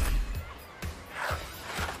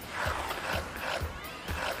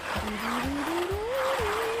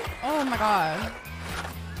 Oh my god.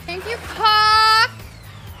 Thank you, Cock.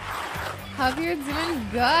 Hope you're doing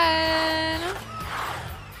good.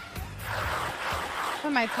 Who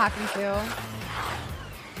am I talking to?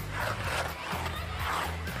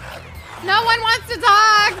 No one wants to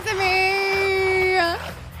talk to me.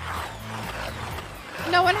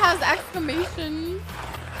 No one has exclamations.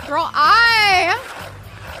 Girl,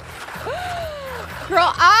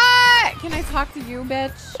 Girl, Can I talk to you,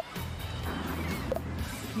 bitch?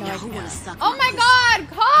 No, I can't. Oh my god,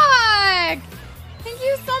 Cock! Thank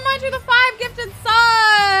you so much for the 5 gifted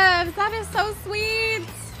subs. That is so sweet.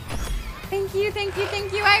 Thank you, thank you,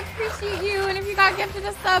 thank you. I appreciate you. And if you got gifted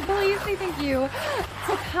a sub, please say thank you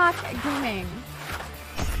to Cock Gaming.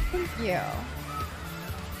 Thank you.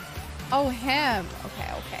 Oh, him.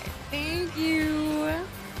 Okay, okay. Thank you.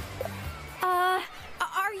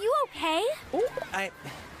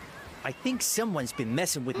 I think someone's been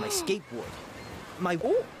messing with my skateboard. My...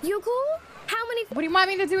 You cool? How many... What do you want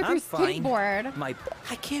me to do with I'm your fine. skateboard?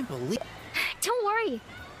 I can't believe... Don't worry.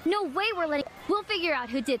 No way we're letting... We'll figure out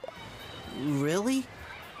who did... Really?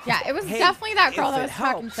 Yeah, it was Hey, definitely that girl if that it was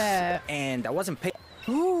talking helps, shit. And I wasn't paying...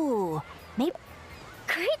 Ooh, maybe...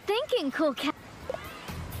 Great thinking, cool cat.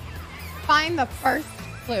 Find the first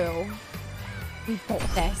clue. We got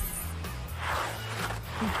this.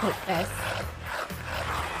 We got this.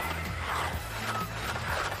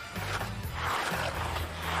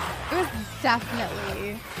 It was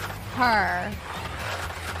definitely her.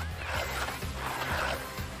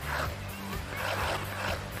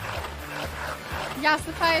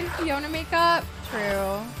 Yassified Fiona makeup?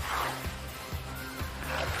 True.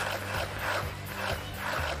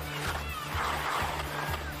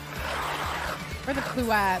 Where's the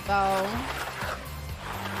clue at, though?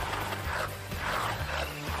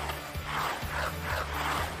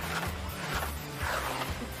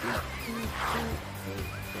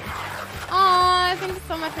 Aw, thanks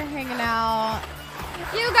so much for hanging out.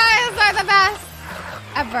 You guys are the best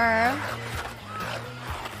ever.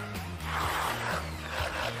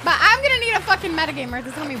 But I'm gonna need a fucking metagamer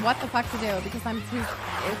to tell me what the fuck to do because I'm too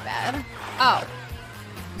stupid. Oh,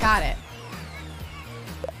 got it.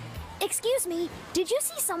 Excuse me, did you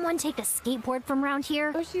see someone take a skateboard from around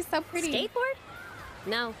here? Oh, she's so pretty. Skateboard?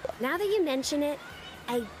 No. Now that you mention it,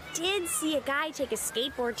 I did see a guy take a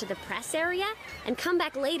skateboard to the press area and come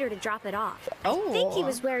back later to drop it off. Oh. I think he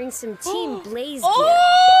was wearing some Team Blaze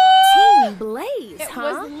Oh! Team Blaze, It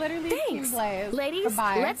huh? was literally Thanks. Team Blaze. Ladies,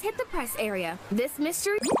 Goodbye. let's hit the press area. This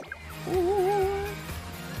mystery... Ooh.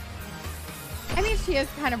 I mean, she is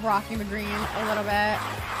kind of rocking the green a little bit.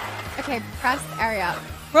 Okay, press area.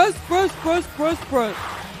 Press, press, press, press, press.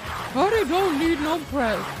 Honey don't need no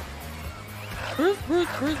press. Press, press,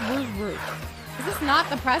 press, press, press. Is this not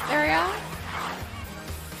the press area?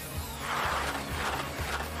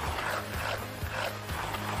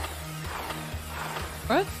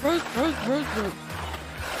 Press, press, press, press, press.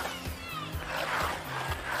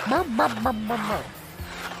 Burr, burr, burr, burr, burr.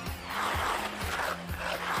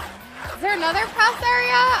 Is there another press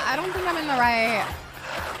area? I don't think I'm in the right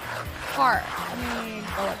part. Let me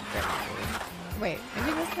go up here. Wait,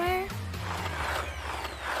 maybe this way?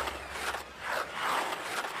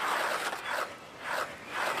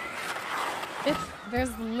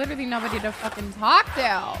 There's literally nobody to fucking talk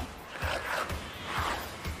to.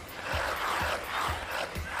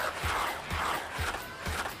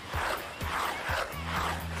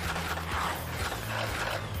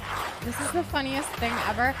 This is the funniest thing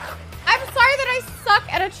ever. I'm sorry that I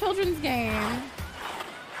suck at a children's game.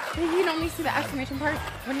 You can only see the exclamation part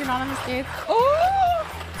when you're not on the stage. Oh!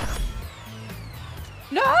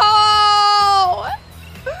 No!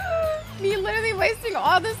 Me literally wasting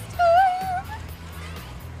all this time.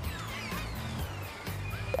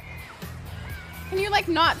 Can you like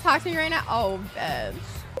not talk to me right now? Oh, bitch.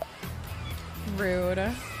 Rude.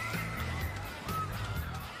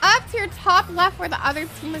 Up to your top left where the other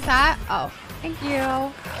team is at. Oh, thank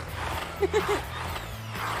you.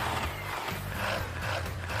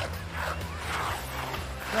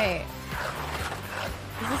 Wait.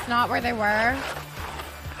 Is this not where they were?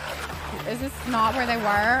 Is this not where they were?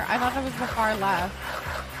 I thought that was the far left.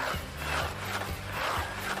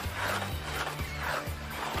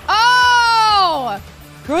 Oh!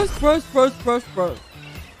 Press, press, press, press, press.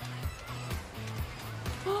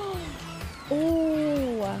 Oh.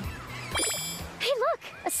 Hey, look!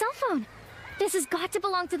 A cell phone! This has got to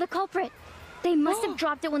belong to the culprit. They must have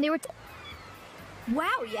dropped it when they were...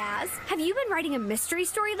 Wow, Yaz. Have you been writing a mystery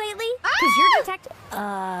story lately? Because you're detective...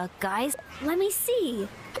 Guys, let me see.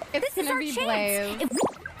 It's This is gonna our be chance. Blaze.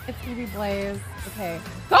 It's gonna be Blaze. Okay.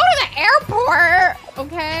 Go to the airport!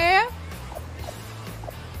 Okay?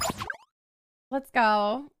 Let's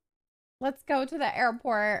go. Let's go to the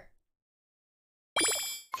airport.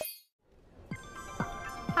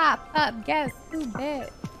 Hop up, guess who, bitch?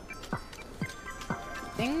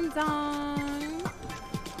 Ding dong.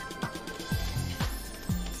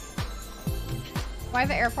 Why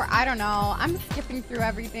the airport? I don't know. I'm skipping through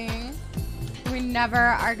everything. We never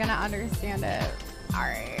are gonna understand it.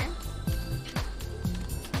 Sorry.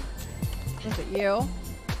 Was it you?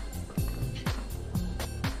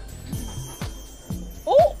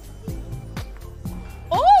 Oh!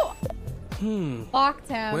 Oh! Locked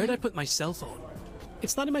him. Where'd I put my cell phone?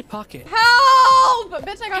 It's not in my pocket. Help!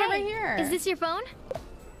 Bitch, I got it right here. Is this your phone?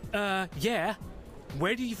 Yeah.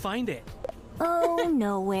 Where did you find it? Oh,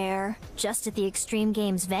 nowhere. Just at the Extreme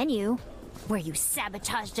Games venue, where you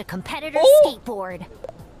sabotaged a competitor's skateboard.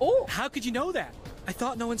 Oh! How could you know that? I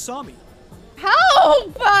thought no one saw me.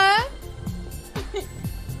 Help!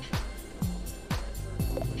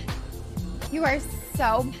 You are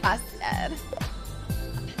so busted.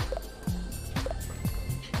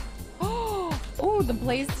 Oh, the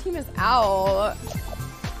Blaze team is out.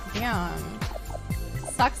 Damn.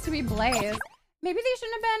 Sucks to be Blaze. Maybe they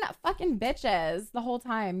shouldn't have been fucking bitches the whole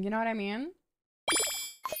time. You know what I mean?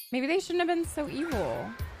 Maybe they shouldn't have been so evil.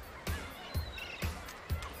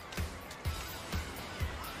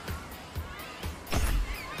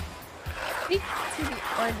 Speak to the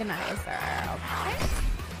organizer, okay?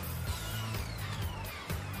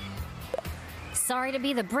 Sorry to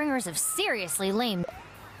be the bringers of seriously lame.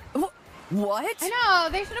 What? I know,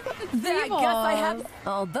 they should have put the Then I tables. guess I have.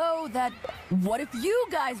 Although that, what if you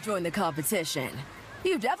guys join the competition?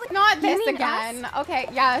 You definitely Not You this mean again. us? Okay,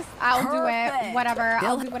 yes, I'll do it. Perfect. Whatever.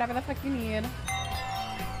 I'll do whatever the fuck you need.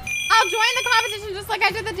 I'll join the competition just like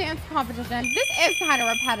I did the dance competition. This is kind of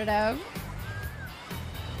repetitive.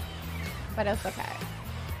 But it's okay.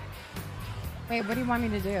 Wait, what do you want me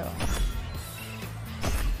to do?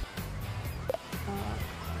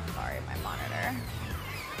 Sorry, my monitor.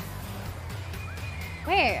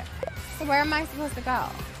 Wait, so where am I supposed to go?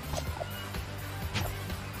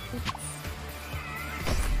 Oops.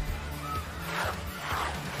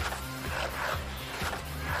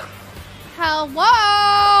 Hello?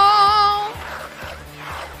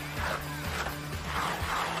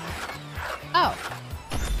 Oh.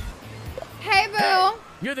 Hey, boo. Hey,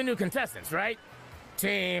 you're the new contestants, right?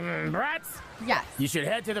 Team BRATZ? Yes. You should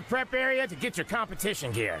head to the prep area to get your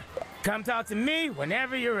competition gear. Come talk to me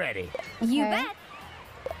whenever you're ready. You bet.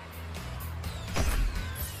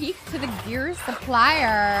 Speak to the gear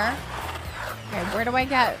supplier. Okay, where do I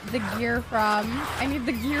get the gear from? I need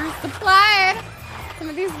the gear supplied. Some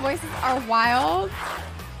of these voices are wild.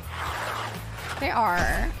 They are.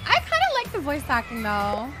 I kind of like the voice acting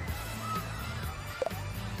though.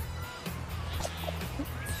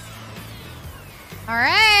 All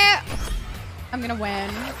right. I'm gonna win.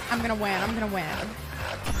 I'm gonna win. I'm gonna win.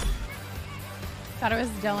 Thought it was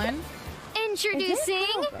Dylan. Introducing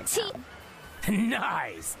Team.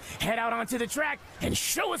 Nice. Head out onto the track and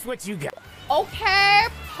show us what you got. Okay,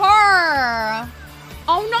 purr.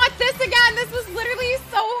 Oh, not this again. This was literally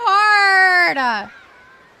so hard.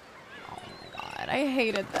 Oh my god, I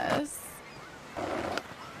hated this.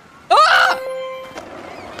 Ah!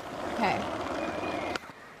 Okay.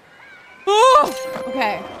 Oh!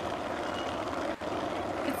 Okay.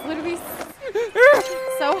 It's literally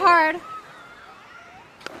so hard.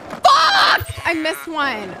 Fuck! I missed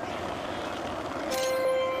one.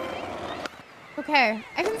 Okay,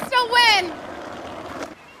 I can still win.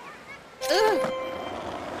 Ugh.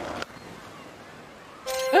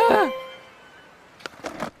 Ugh.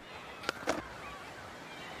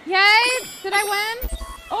 Yay! Did I win?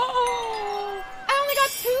 Oh! I only got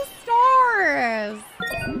 2 stars.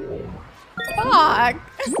 Fuck.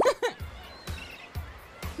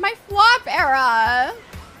 My flop era.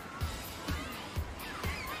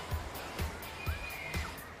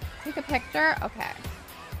 Take a picture? Okay.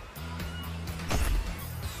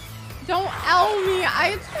 Don't L me.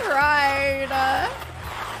 I tried.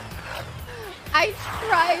 I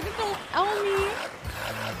tried. Don't L me.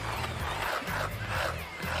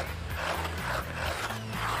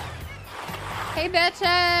 Hey,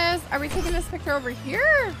 bitches. Are we taking this picture over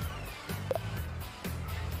here?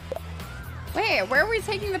 Wait, where are we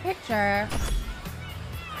taking the picture?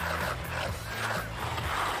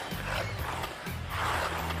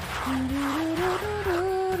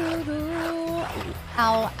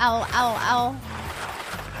 L, L, L, L.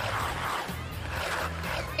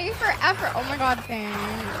 A for effort. Oh my god, thanks.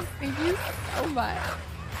 Thank you so much.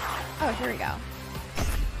 Oh, here we go.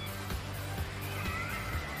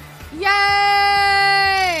 Yay!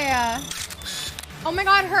 Oh my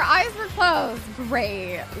god, her eyes were closed.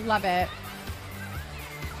 Great. Love it.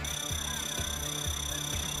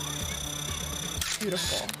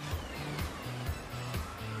 Beautiful.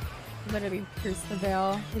 Literally pierce the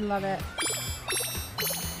veil. We love it.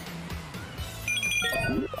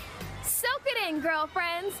 Soak it in,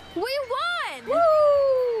 girlfriends. We won!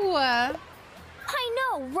 Woo! I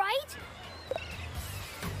know, right?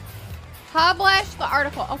 Publish the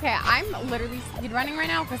article. Okay, I'm literally speedrunning right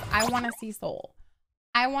now because I want to see Soul.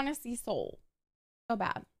 I want to see Soul. So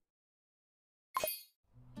bad.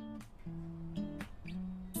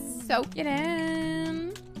 Soak it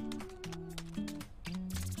in.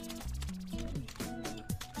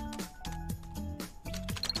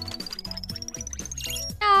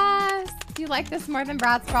 Yes. Do you like this more than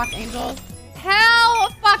BRATZ Rock Angels?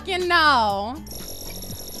 Hell fucking no.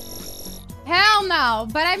 Hell no.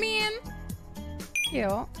 But I mean,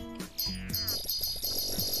 cute.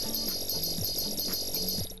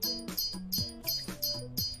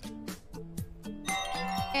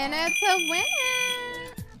 in it to win it.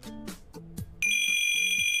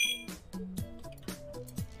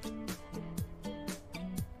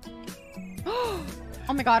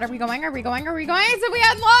 Oh my god, are we going? Are we going? Are we going? Did we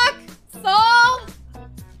unlock? Soul?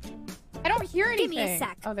 I don't hear anything. Give me a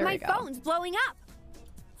sec. Oh, there My we go. phone's blowing up.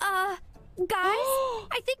 Guys,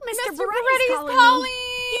 I think Mr. Mr. Baretti's Baretti's calling me.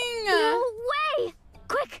 No way!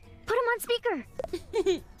 Quick, put him on speaker.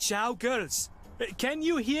 Ciao, girls. Can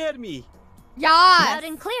you hear me? Loud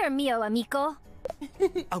and clear, mio amico.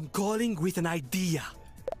 I'm calling with an idea.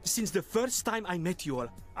 Since the first time I met you all,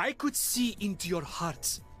 I could see into your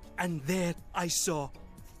hearts. And there I saw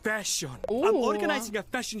fashion. I'm organizing a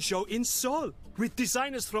fashion show in Seoul with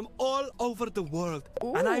designers from all over the world.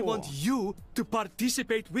 And I want you to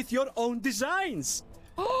participate with your own designs.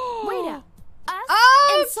 Wait up.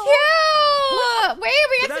 Oh, cute! Wait,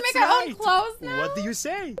 we get to make our own clothes now? What do you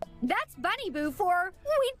say? That's Bunny Boo for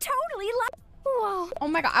we totally love. Whoa. Oh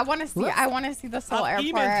my god, I want to see. I want to see the Seoul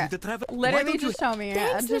airport. Literally, just show me.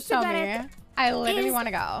 Thanks, Just Mr. show me. Bennett. I literally want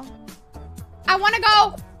to go. I want to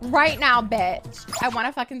go right now, bitch. I want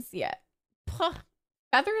to fucking see it. Puh.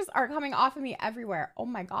 Feathers are coming off of me everywhere. Oh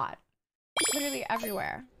my god, literally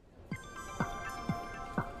everywhere.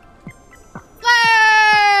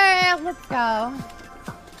 Yay! Let's go.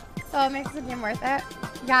 So it makes the game worth it.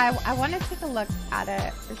 Yeah, I want to take a look at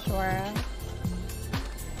it for sure.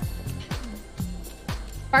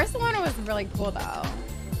 First one was really cool though.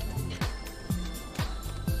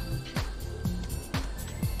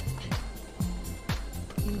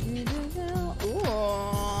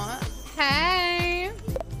 Ooh. Hey.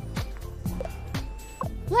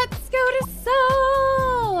 Let's go to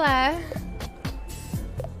Seoul.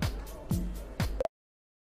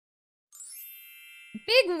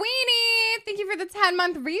 Big Weenie, thank you for the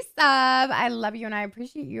 10-month resub. I love you and I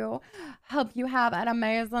appreciate you. Hope you have an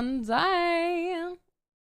amazing day. All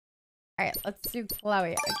right, let's do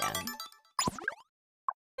Chloe again.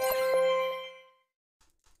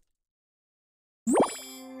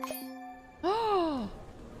 Oh!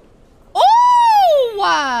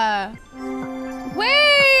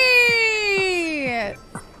 Wait!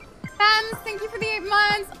 Fems, thank you for the 8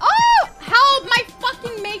 months. Oh! Help! My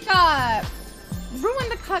fucking makeup!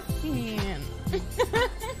 Ruined the cutscene.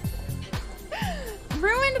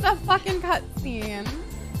 Ruined the fucking cutscene.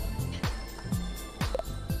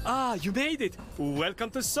 Ah, you made it. Welcome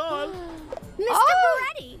to Seoul. Mr.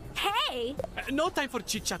 Baretti, hey! No time for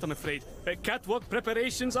chit-chat, I'm afraid. Catwalk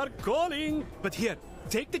preparations are calling. But here,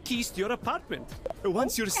 take the keys to your apartment.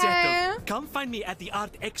 Once you're settled, come find me at the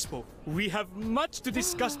Art Expo. We have much to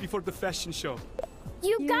discuss before the fashion show.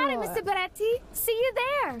 You got it, Mr. Baretti. See you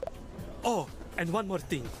there. Oh, and one more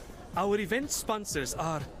thing. Our event sponsors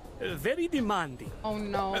are very demanding. Oh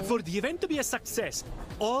no. For the event to be a success,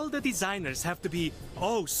 all the designers have to be,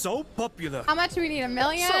 oh, so popular. How much do we need? 1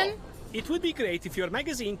 million? So, it would be great if your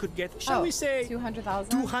magazine could get, shall we say,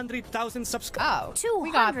 200,000? 200,000 subscribers. Oh,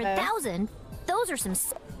 200,000? Those are some.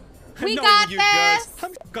 We got this.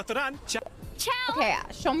 Ciao. Okay,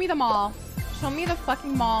 show me the mall. Show me the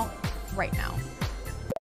fucking mall right now.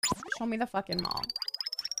 Show me the fucking mall.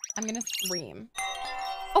 I'm gonna scream.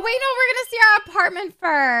 Oh wait, no, we're gonna see our apartment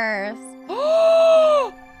first.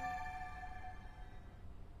 Oh!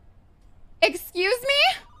 Excuse me?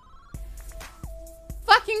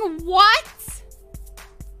 Fucking what?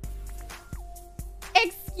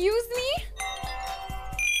 Excuse me?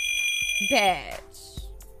 Bitch.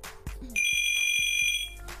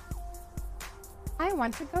 I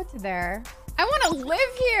want to go to there. I want to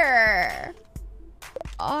live here.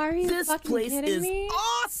 Are you fucking place kidding is me?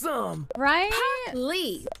 awesome. Right?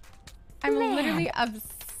 Leave. I'm Man. literally upset.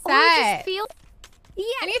 I just feel. Yeah.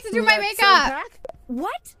 I need to do my makeup.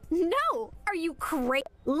 What? No. Are you crazy?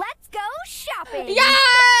 Let's go shopping.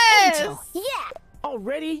 Yes. Angel. Yeah.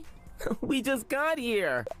 Already? We just got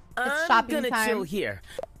here. I'm shopping gonna time. chill here.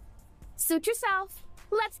 Suit yourself.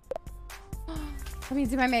 Let's. Let me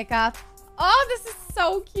do my makeup. Oh, this is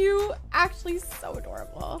so cute. Actually, so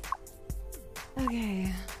adorable.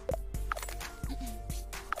 Okay.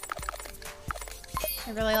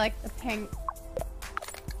 I really like the pink.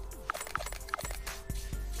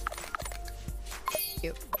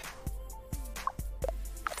 Cute.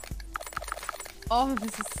 Oh,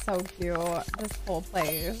 this is so cute. This whole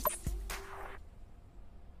place.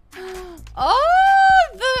 Oh,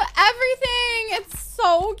 the everything. It's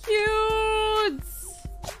so cute.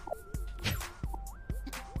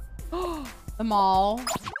 The mall.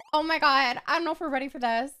 Oh my god. I don't know if we're ready for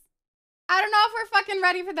this. I don't know if we're fucking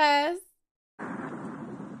ready for this.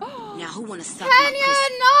 Now who wanna suck Kenya, my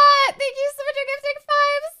pussy? not! Thank you so much for gifting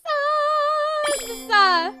 5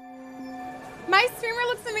 subs! My streamer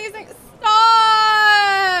looks amazing.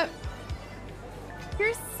 Stop!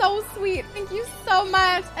 You're so sweet. Thank you so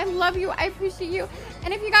much. I love you. I appreciate you.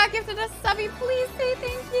 And if you got gifted a subby, please say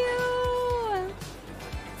thank you.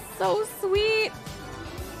 So sweet.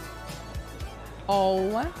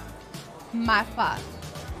 Oh my fuck.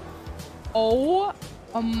 Oh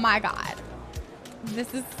my god.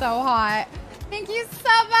 This is so hot. Thank you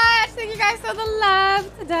so much. Thank you guys for the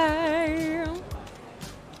love today.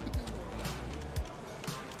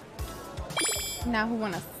 Now who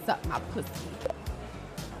wanna suck my pussy?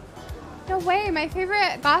 No way, my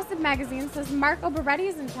favorite gossip magazine says Marco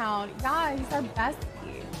Beretti's in town. Yeah, he's our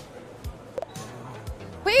bestie.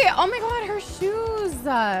 Wait, oh my god, her shoes.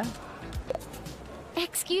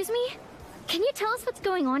 Excuse me? Can you tell us what's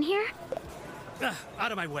going on here?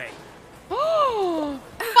 Out of my way. Oh,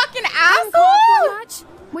 fucking asshole!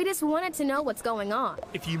 We just wanted to know what's going on.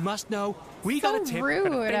 If you must know, we got a tip that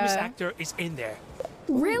a famous actor is in there.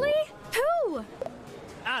 Really? Who?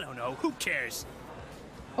 I don't know. Who cares?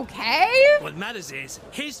 Okay. What matters is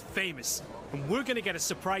he's famous, and we're gonna get a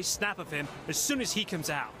surprise snap of him as soon as he comes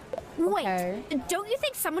out. Wait, don't you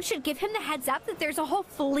think someone should give him the heads up that there's a whole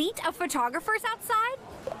fleet of photographers outside?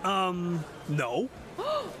 No.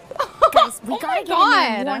 Guys, we gotta get in there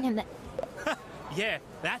and warn him that. Yeah,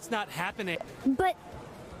 that's not happening. But.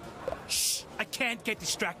 Shh! I can't get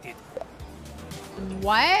distracted.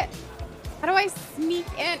 What? How do I sneak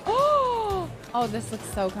in? Oh, this looks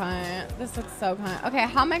so cunt. This looks so cunt. Okay,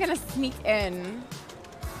 how am I gonna sneak in?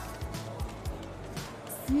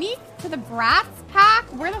 Sneak to the BRATZ pack?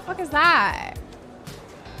 Where the fuck is that?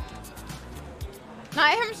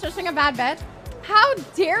 Not him shushing a bad bitch. How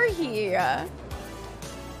dare he?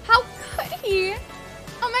 How could he?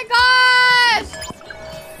 Oh my gosh!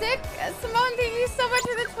 Sick. Simone, thank you so much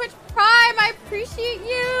for the Twitch Prime. I appreciate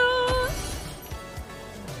you.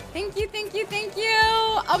 Thank you, thank you, thank you.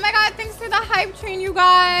 Oh my god, thanks for the hype train, you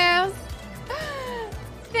guys.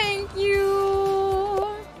 Thank you.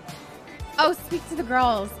 Oh, speak to the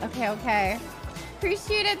girls. Okay, okay.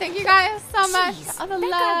 Appreciate it. Thank you guys so much. Jeez, Oh, the that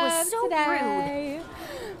love guy was so today.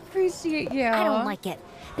 Appreciate you. I don't like it.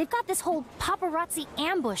 They've got this whole paparazzi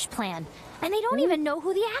ambush plan, and they don't even know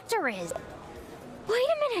who the actor is. Wait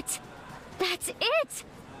a minute. That's it.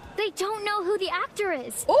 They don't know who the actor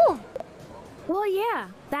is. Oh. Well, yeah.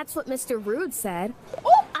 That's what Mr. Rude said.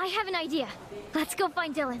 Oh, I have an idea. Let's go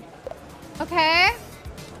find Dylan. Okay.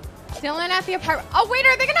 Dylan at the apartment. Oh, wait,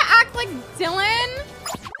 are they gonna act like Dylan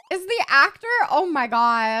is the actor? Oh my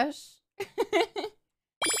gosh.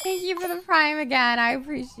 Thank you for the prime again. I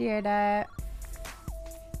appreciate it.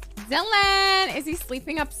 Dylan, is he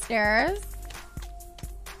sleeping upstairs?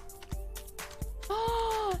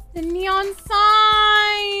 Oh, the neon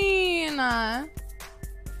sign.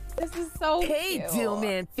 This is so Hey, cute.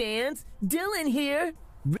 Dillman fans. Dylan here.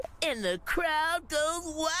 And the crowd goes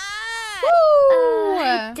wild. Woo!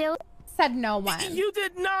 Dylan said no one. You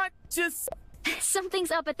did not just...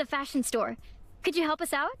 Something's up at the fashion store. Could you help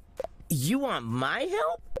us out? You want my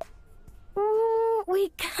help?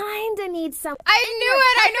 We kinda need some. I knew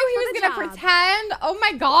it. I knew he was gonna pretend. Oh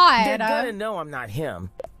my god. They're gonna know I'm not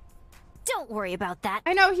him. Don't worry about that.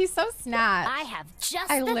 I know, he's so snatched. I have just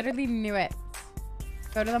I literally knew it.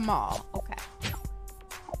 Go to the mall. Okay.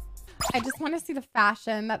 I just want to see the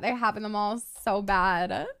fashion that they have in the mall so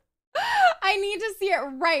bad. I need to see it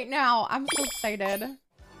right now. I'm so excited.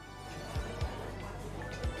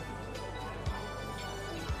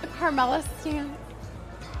 The Carmela stand.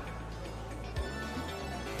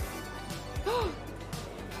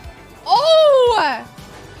 Oh!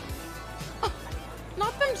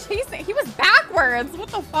 Not them chasing. He was backwards. What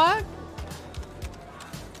the fuck?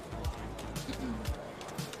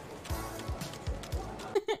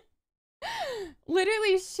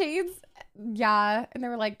 Literally shades. Yeah. And they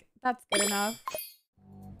were like, that's good enough.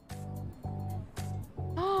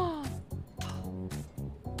 Oh.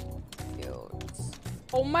 Cute.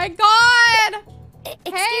 Oh my god!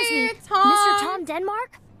 Excuse me, Tom. Mr. Tom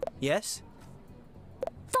Denmark? Yes?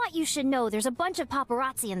 Thought you should know there's a bunch of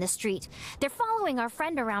paparazzi in the street. They're following our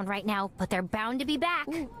friend around right now, but they're bound to be back.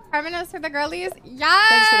 Harmonious for the girlies. Yes!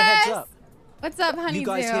 Thanks for the heads up. What's up, honey? You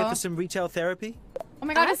guys here for some retail therapy? Oh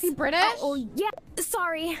my god, is he British? Oh, yeah.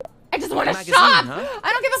 Sorry. I just want to Magazine, shop. huh?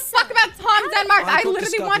 I don't give a fuck about Tom Denmark. I I got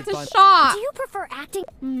literally want to discovered shop. Do you prefer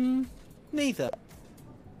acting? Neither.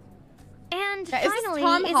 And Yeah, is this finally,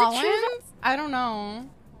 Tom is Holland? it true I don't know.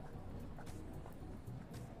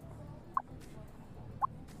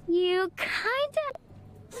 that you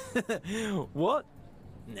kinda... What?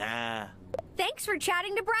 Nah. Thanks for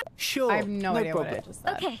chatting to Brad. Sure. I have no idea problem. what I just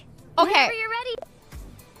said. Okay. Okay. Whenever you're ready.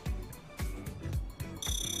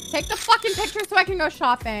 Take the fucking picture so I can go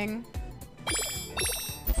shopping.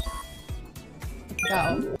 Let's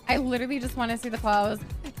go. I literally just want to see the clothes.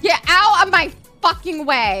 Get out of my fucking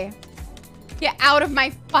way. Get out of my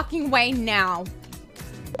fucking way now.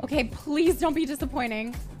 Okay, please don't be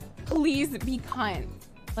disappointing. Please be kind.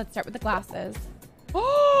 Let's start with the glasses.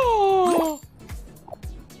 Oh!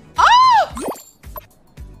 Oh!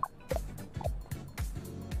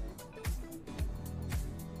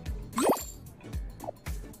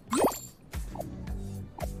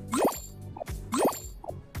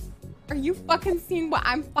 Are you fucking seeing what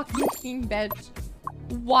I'm fucking seeing, bitch?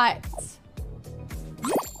 What?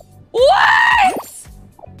 What?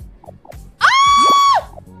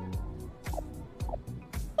 Ah!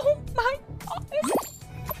 Oh my god.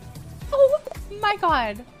 Oh my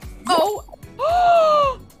god. Oh.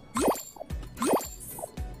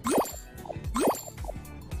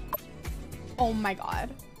 Oh my god.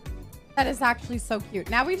 That is actually so cute.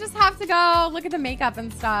 Now we just have to go look at the makeup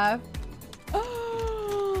and stuff.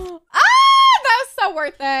 So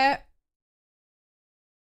worth it.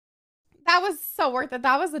 That was so worth it.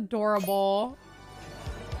 That was adorable.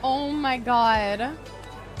 Oh my god.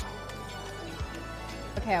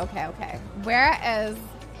 Okay, okay, okay. Where is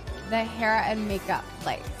the hair and makeup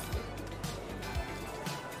place?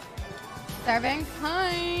 Serving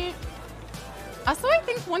pint. Also, I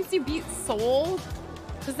think once you beat Soul,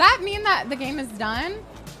 does that mean that the game is done?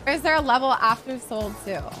 Or is there a level after Soul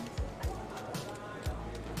too?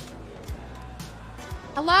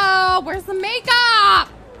 Hello, where's the makeup?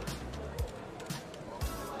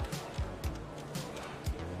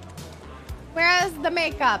 Where is the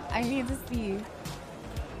makeup? I need to see.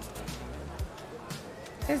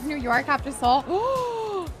 Is New York after Seoul?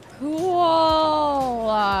 Oh, cool.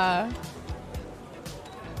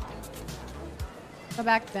 Go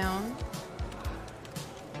back down.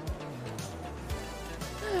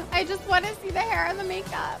 I just want to see the hair and the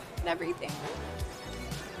makeup and everything.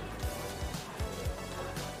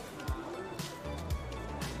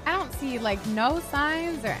 I don't see like no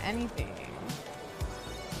signs or anything.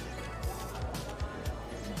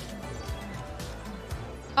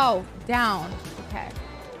 Oh, down. Okay.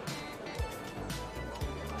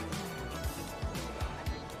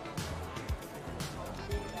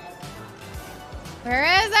 Where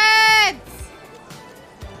is it?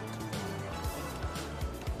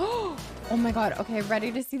 Oh my god. Okay,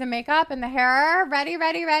 ready to see the makeup and the hair? Ready,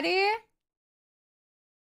 ready, ready?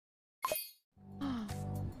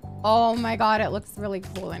 Oh my god, it looks really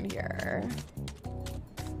cool in here.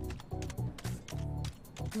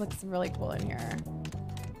 It looks really cool in here.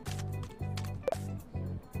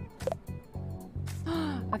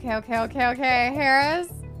 Okay, okay, okay, okay. Hairs.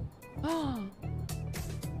 Oh.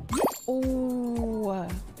 Ooh.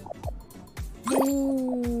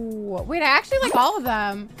 Ooh. Wait, I actually like all of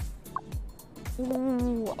them.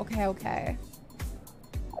 Ooh. Okay, okay.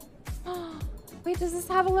 Wait, does this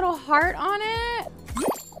have a little heart on it?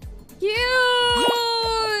 Cute!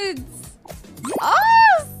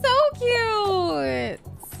 Oh, so cute!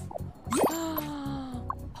 Oh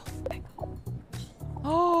my god.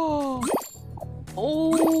 Oh.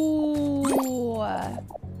 Oh.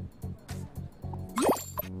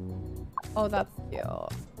 Oh, that's cute.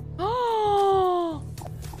 Oh.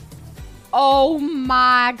 Oh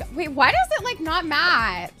my god. Wait, why does it like not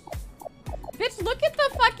match? Bitch, look at the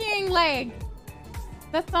fucking like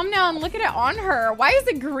the thumbnail and look at it on her. Why is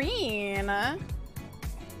it green? Why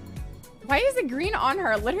is it green on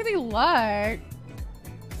her? Literally look.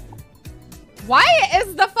 Why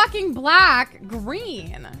is the fucking black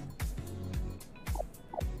green?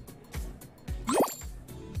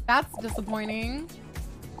 That's disappointing.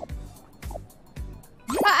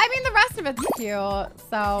 But I mean, the rest of it's cute,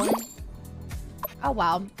 so. Oh,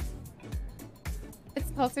 well.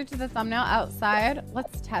 It's closer to the thumbnail outside.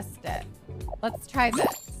 Let's test it. Let's try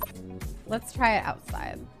this. Let's try it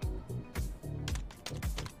outside.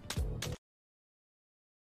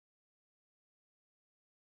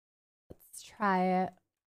 Let's try it.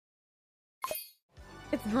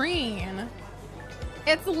 It's green.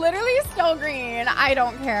 It's literally still green. I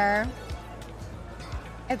don't care.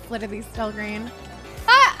 It's literally still green.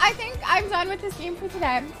 But I think I'm done with this game for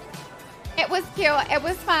today. It was cute. It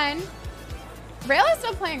was fun. Rail is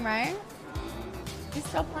still playing, right? He's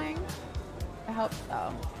still playing? I hope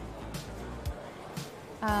so.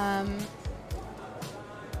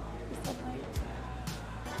 He's still playing.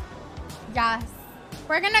 Yes.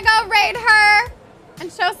 We're gonna go raid her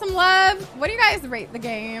and show some love. What do you guys rate the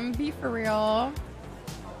game? Be for real.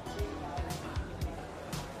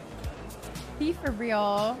 Be for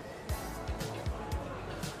real.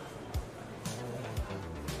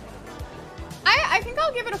 I think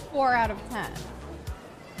I'll give it a 4 out of 10.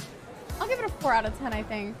 I'll give it a 4 out of 10, I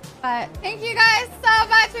think. But thank you guys so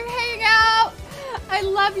much for hanging out. I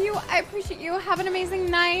love you. I appreciate you. Have an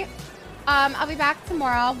amazing night. I'll be back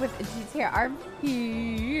tomorrow with GTA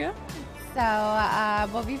RP.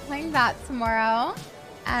 So we'll be playing that tomorrow.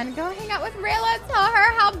 And go hang out with Rayla. Tell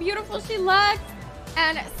her how beautiful she looks.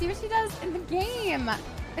 And see what she does in the game.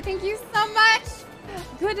 I thank you so much.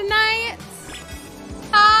 Good night.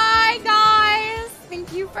 Bye, guys.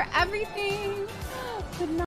 Thank you for everything. Good night.